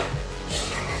heck?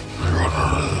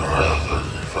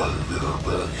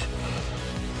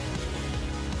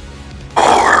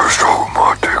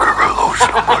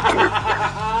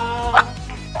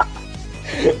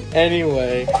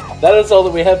 Anyway, that is all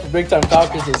that we have for Big Time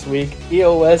Talkers this week.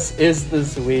 EOS is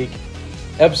this week.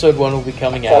 Episode 1 will be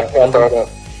coming out.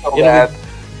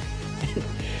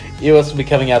 EOS will be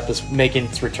coming out making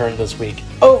its return this week.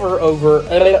 Over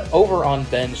on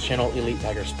Ben's channel, Elite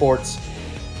Tiger Sports,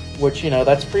 which,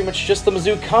 that's pretty much just the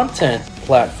Mizzou content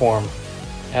platform.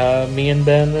 Me and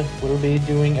Ben will be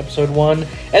doing episode 1.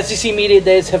 SEC Media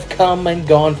Days have come and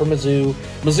gone for Mizzou.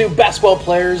 Mizzou basketball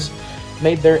players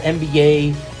made their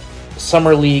NBA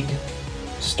Summer League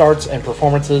starts and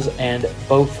performances, and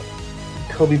both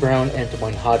Kobe Brown and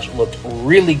Dwayne Hodge looked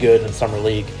really good in Summer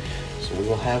League. So we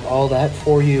will have all that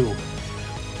for you.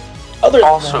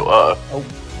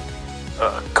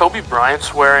 Kobe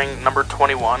Bryant's wearing number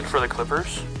 21 for the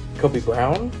Clippers. Kobe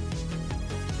Brown?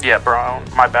 Yeah, Brown.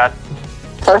 My bad.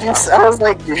 I was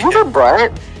like, did you hear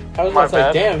Bryant? I was My like,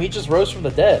 bad. damn, he just rose from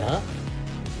the dead, huh?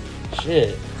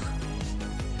 Shit.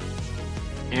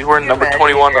 He's wearing number Imagine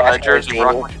 21 you're on that asking jersey. a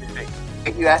Brock. genie. What do you think?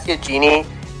 If you ask a genie,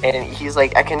 and he's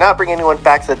like, I cannot bring anyone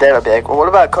back to the dead, I'll be like, well, what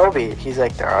about Kobe? He's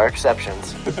like, there are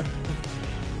exceptions.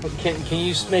 Can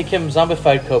you make him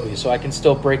zombified Kobe so I can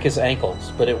still break his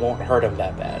ankles, but it won't hurt him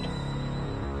that bad?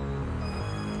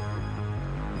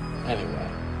 Anyway.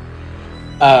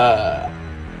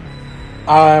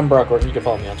 I'm Brock Gordon. You can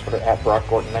follow me on Twitter at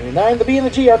BrockGordon99. The B and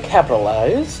the G are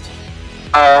capitalized.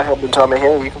 I have been Tommy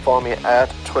here. You can follow me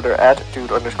at Twitter at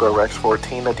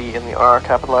dude_rex14. The D and the R are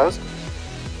capitalized.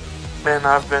 And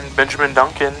I've been Benjamin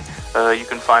Duncan. You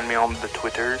can find me on the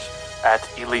Twitters at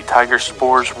Elite Tiger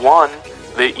Spores 1.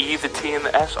 The E, the T, and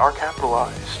the S are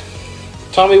capitalized.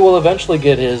 Tommy will eventually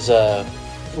get his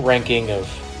ranking of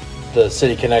the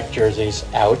City Connect jerseys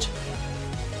out.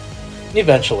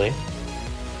 Eventually.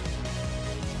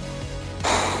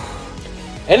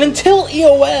 And until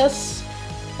EOS,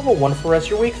 have a wonderful rest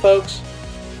of your week, folks.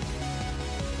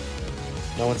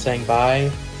 No one saying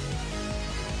bye?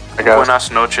 Buenas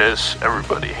noches,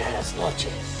 everybody. Buenas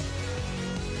noches.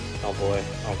 Oh boy.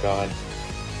 Oh god.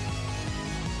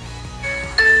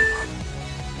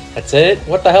 That's it?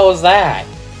 What the hell is that?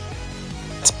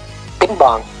 Bing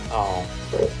bong. Oh.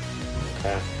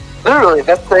 Okay. Literally,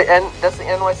 that's the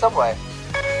NY subway.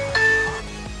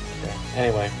 Okay.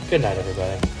 Anyway, good night,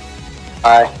 everybody.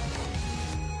 Bye.